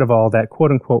get rid of all that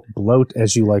quote unquote bloat,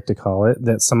 as you like to call it,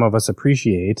 that some of us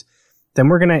appreciate, then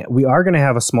we are gonna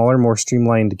have a smaller, more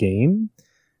streamlined game.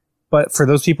 But for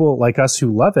those people like us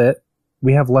who love it,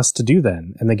 we have less to do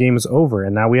then, and the game is over,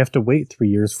 and now we have to wait 3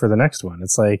 years for the next one.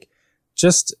 It's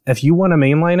just if you want to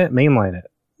mainline it.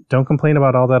 Don't complain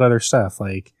about all that other stuff.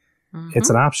 It's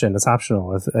an option. It's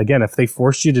optional. If they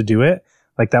forced you to do it,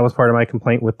 that was part of my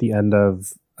complaint with the end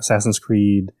of Assassin's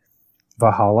Creed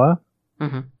Valhalla,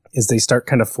 is they start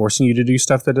kind of forcing you to do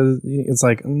stuff that it's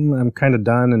I'm kind of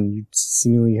done, and you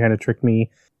seemingly kind of tricked me.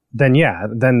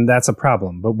 Then that's a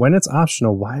problem. But when it's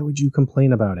optional, why would you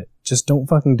complain about it? Just don't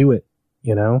fucking do it,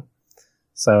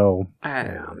 So,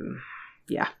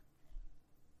 yeah.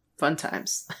 Fun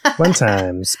times.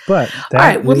 But all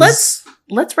right, well, let's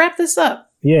wrap this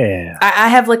up. Yeah. I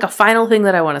have like a final thing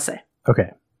that I want to say.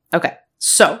 Okay.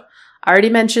 So I already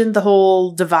mentioned the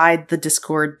whole divide, the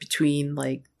discord between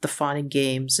like the fun and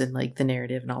games and like the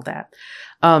narrative and all that.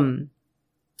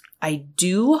 I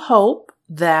do hope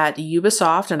that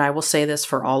Ubisoft, and I will say this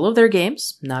for all of their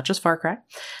games, not just Far Cry,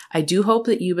 I do hope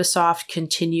that Ubisoft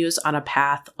continues on a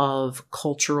path of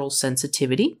cultural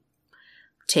sensitivity,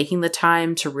 taking the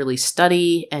time to really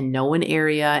study and know an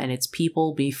area and its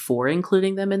people before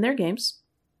including them in their games.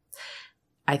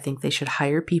 I think they should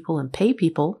hire people and pay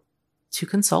people to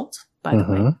consult, by the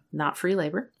way, not free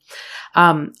labor.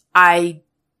 I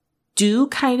do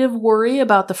kind of worry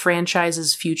about the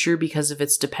franchise's future because of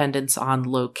its dependence on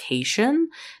location.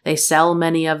 They sell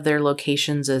many of their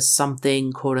locations as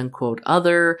something quote unquote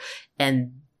other,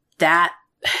 and that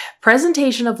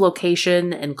presentation of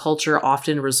location and culture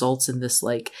often results in this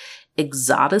like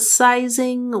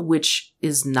exoticizing, which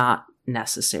is not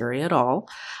necessary at all.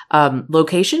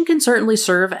 Location can certainly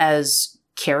serve as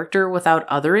character without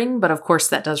othering, but of course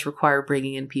that does require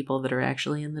bringing in people that are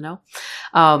actually in the know.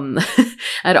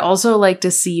 I'd also like to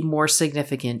see more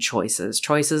significant choices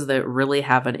that really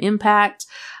have an impact.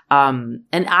 And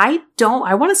I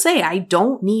want to say I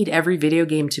don't need every video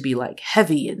game to be like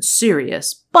heavy and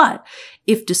serious, but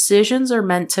if decisions are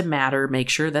meant to matter, make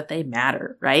sure that they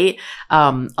matter, right?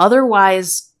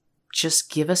 Otherwise,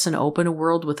 just give us an open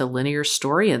world with a linear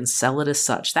story and sell it as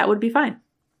such. That would be fine.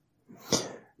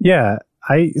 Yeah.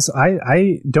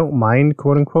 I don't mind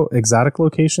quote unquote exotic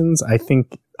locations. I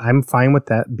think I'm fine with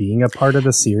that being a part of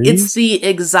the series. It's the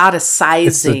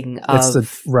exoticizing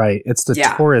it's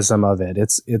the tourism of it.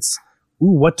 It's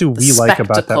what do we like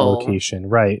about that location?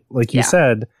 Right. Like you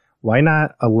said, why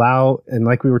not allow, and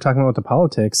like we were talking about the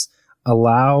politics,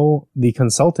 allow the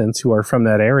consultants who are from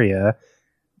that area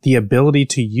the ability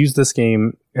to use this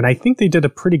game. And I think they did a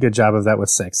pretty good job of that with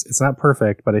 6. It's not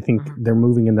perfect, but I think they're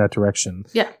moving in that direction.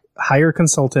 Yeah. Hire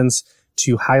consultants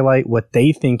to highlight what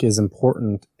they think is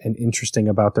important and interesting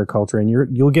about their culture. And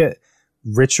you'll get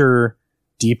richer,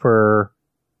 deeper,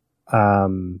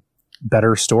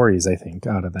 better stories, I think,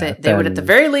 out of that. They would at the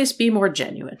very least be more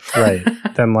genuine. Right.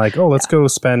 Than like, oh, let's go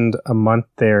spend a month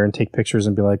there and take pictures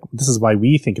and be like, this is why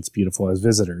we think it's beautiful as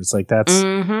visitors. Like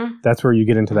that's where you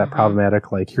get into that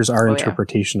problematic, like, here's our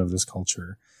interpretation of this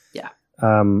culture. Yeah.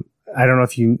 I don't know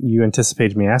if you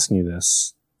anticipated me asking you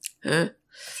this.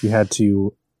 If you had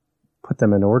to put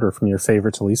them in order from your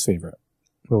favorite to least favorite,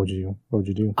 what would you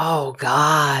do? Oh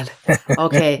God.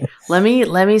 Okay. let me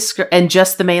and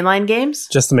just the mainline games?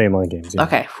 Just the mainline games. Yeah.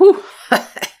 Okay. Whew.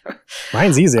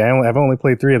 Mine's easy. I've only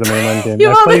played 3 of the mainline games.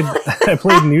 I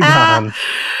played New Dawn.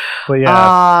 But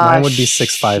yeah, mine would be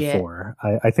 654.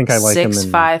 I think I like them in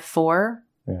 654.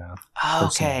 Yeah.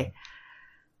 Okay.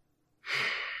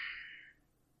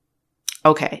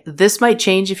 Okay. This might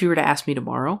change if you were to ask me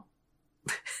tomorrow.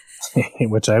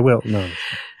 Which I will. No.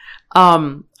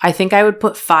 I think I would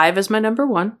put 5 as my number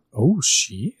 1. Oh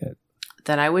shit.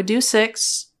 Then I would do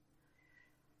 6.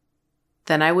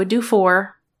 Then I would do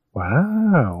 4.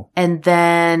 Wow. And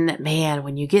then, man,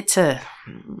 when you get to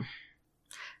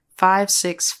 5,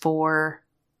 6, 4,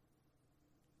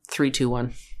 3, 2,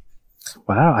 1.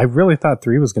 Wow, I really thought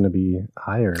 3 was going to be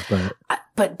higher,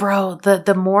 but bro,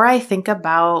 the more I think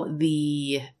about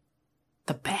the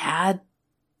bad,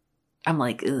 I'm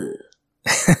like, ugh.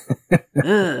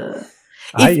 Ugh.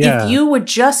 If you would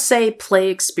just say play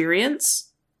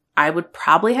experience, I would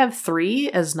probably have 3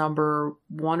 as number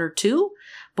 1 or 2.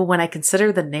 But when I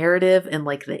consider the narrative and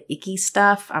like the icky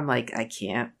stuff, I'm like, I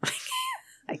can't.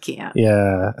 I can't.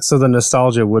 Yeah. So the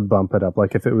nostalgia would bump it up.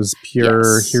 Like if it was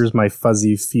pure, here's my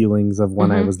fuzzy feelings of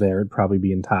when I was there, it'd probably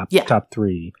be in top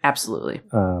 3. Absolutely.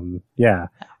 Yeah.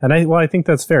 And I think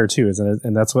that's fair too, isn't it?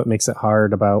 And that's what makes it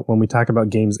hard about when we talk about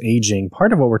games aging.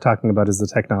 Part of what we're talking about is the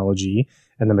technology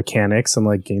and the mechanics, and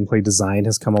like gameplay design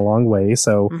has come a long way.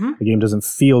 So the game doesn't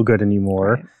feel good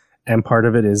anymore. Right. And part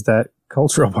of it is that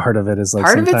cultural part of it is like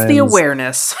part of it's the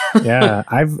awareness. Yeah,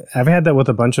 I've had that with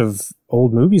a bunch of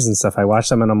old movies and stuff. I watch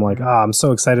them and I'm like, oh, I'm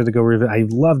so excited to go revisit. I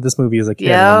loved this movie as a kid.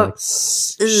 Yep. And I'm like,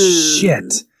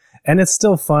 shit. And it's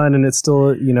still fun, and it's still,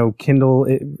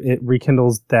 it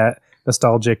rekindles that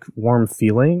nostalgic, warm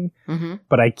feeling.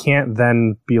 But I can't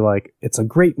then be like, it's a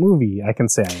great movie. I can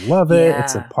say I love it.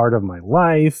 It's a part of my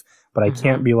life, but I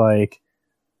can't be like,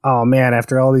 oh man,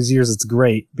 after all these years, it's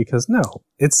great, because no,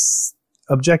 it's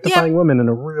objectifying women in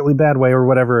a really bad way, or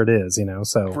whatever it is,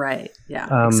 so right.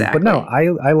 Yeah. Exactly. But no,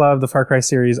 I love the Far Cry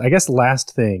series. I guess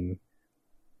last thing,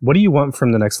 what do you want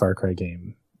from the next Far Cry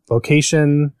game?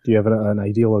 Location? Do you have an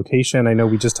ideal location? I know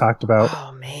we just talked about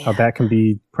how that can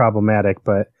be problematic,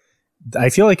 but I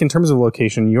feel like in terms of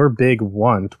location, your big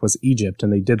want was Egypt,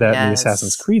 and they did that in the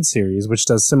Assassin's Creed series, which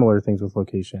does similar things with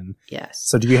location. Yes.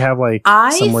 So do you have like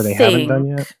somewhere they haven't done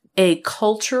yet? A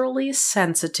culturally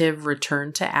sensitive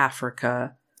return to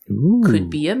Africa Ooh. could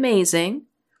be amazing,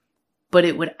 but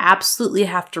it would absolutely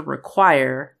have to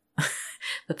require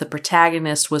that the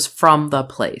protagonist was from the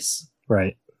place.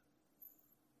 Right.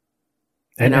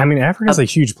 And I mean, Africa's a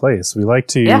huge place. We like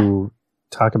to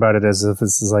talk about it as if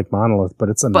this is like Monolith, but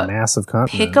it's a massive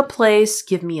continent. Pick a place,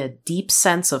 give me a deep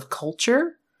sense of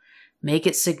culture, make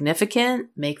it significant,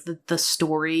 make the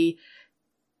story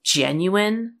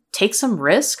genuine, take some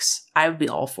risks. I would be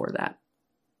all for that.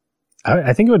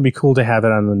 I think it would be cool to have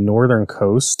it on the northern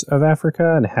coast of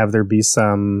Africa and have there be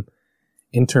some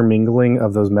intermingling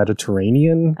of those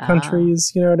Mediterranean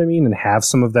countries, you know what I mean? And have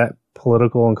some of that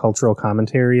political and cultural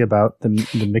commentary about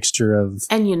the mixture of...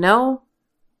 And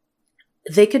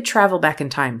they could travel back in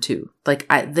time too. Like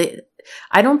I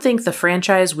don't think the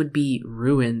franchise would be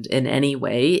ruined in any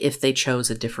way if they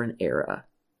chose a different era.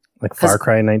 Like Far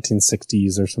Cry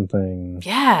 1960s or something.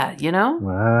 Yeah,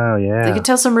 Wow, yeah. They could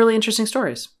tell some really interesting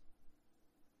stories.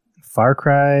 Far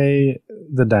Cry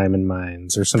the Diamond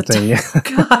Mines or something.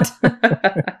 God.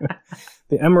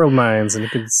 The Emerald Mines, and you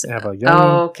could have a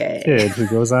young kid who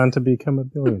goes on to become a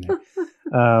billionaire.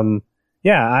 I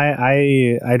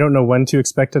don't know when to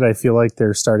expect it. I feel like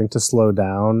they're starting to slow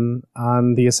down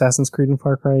on the Assassin's Creed and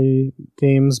Far Cry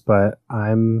games, but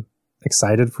I'm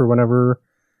excited for whenever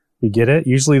we get it.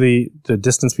 Usually the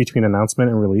distance between announcement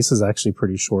and release is actually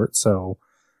pretty short, so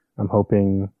I'm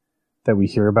hoping that we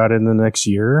hear about it in the next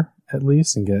year at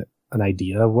least and get an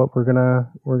idea of what we're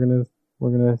gonna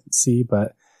see.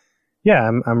 But yeah,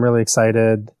 I'm really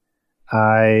excited.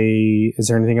 Is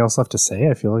there anything else left to say?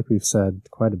 I feel like we've said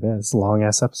quite a bit. It's a long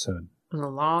ass episode.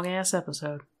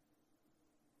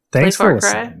 Thanks for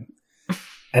listening.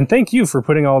 And thank you for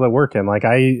putting all the work in. Like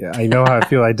I know how I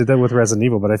feel. I did that with Resident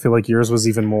Evil, but I feel like yours was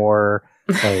even more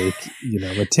like,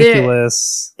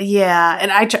 meticulous. Yeah.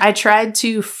 And I tried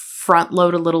to front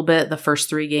load a little bit the first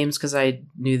 3 games because I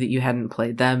knew that you hadn't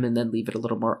played them, and then leave it a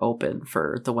little more open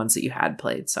for the ones that you had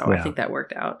played. So I think that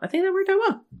worked out.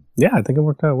 Well. Yeah, I think it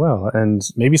worked out well. And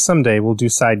maybe someday we'll do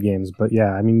side games. But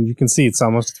yeah, I mean, you can see it's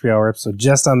almost a 3-hour episode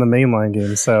just on the mainline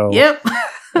game. So yep.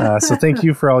 So thank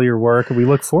you for all your work. We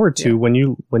look forward to when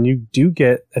you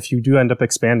if you do end up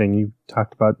expanding, you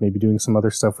talked about maybe doing some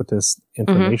other stuff with this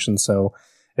information. Mm-hmm. So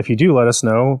if you do, let us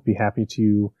know. Be happy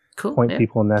to point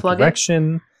people in that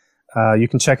direction. You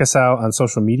can check us out on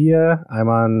social media. I'm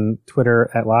on Twitter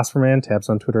at Losperman. Tab's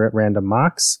on Twitter at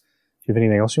RandomMox. Do you have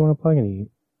anything else you want to plug? Any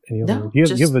other? No, you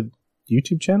have a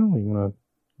YouTube channel? You want to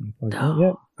plug that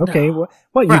yet? Okay. No.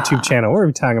 What YouTube channel? What are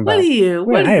we talking about?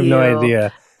 I have no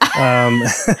idea.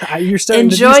 You're starting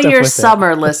Enjoy to do your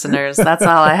summer, listeners. That's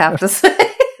all I have to say.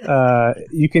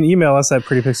 You can email us at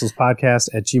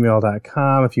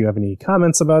prettypixelspodcast@gmail.com if you have any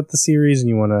comments about the series and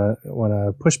you want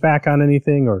to push back on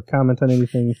anything or comment on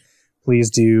anything.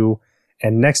 Please do.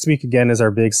 And next week again is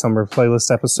our big summer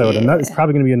playlist episode. Yeah. And it's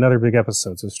probably going to be another big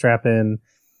episode. So strap in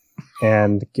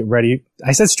and get ready.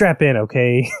 I said strap in,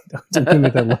 okay? Don't give me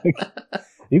that look.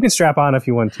 You can strap on if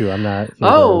you want to. I'm not here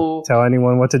to tell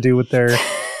anyone what to do with their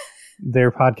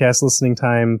podcast listening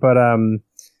time. But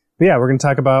yeah, we're going to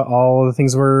talk about all the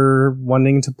things we're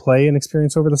wanting to play and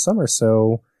experience over the summer.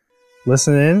 So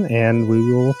listen in, and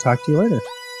we will talk to you later.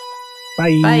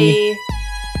 Bye. Bye.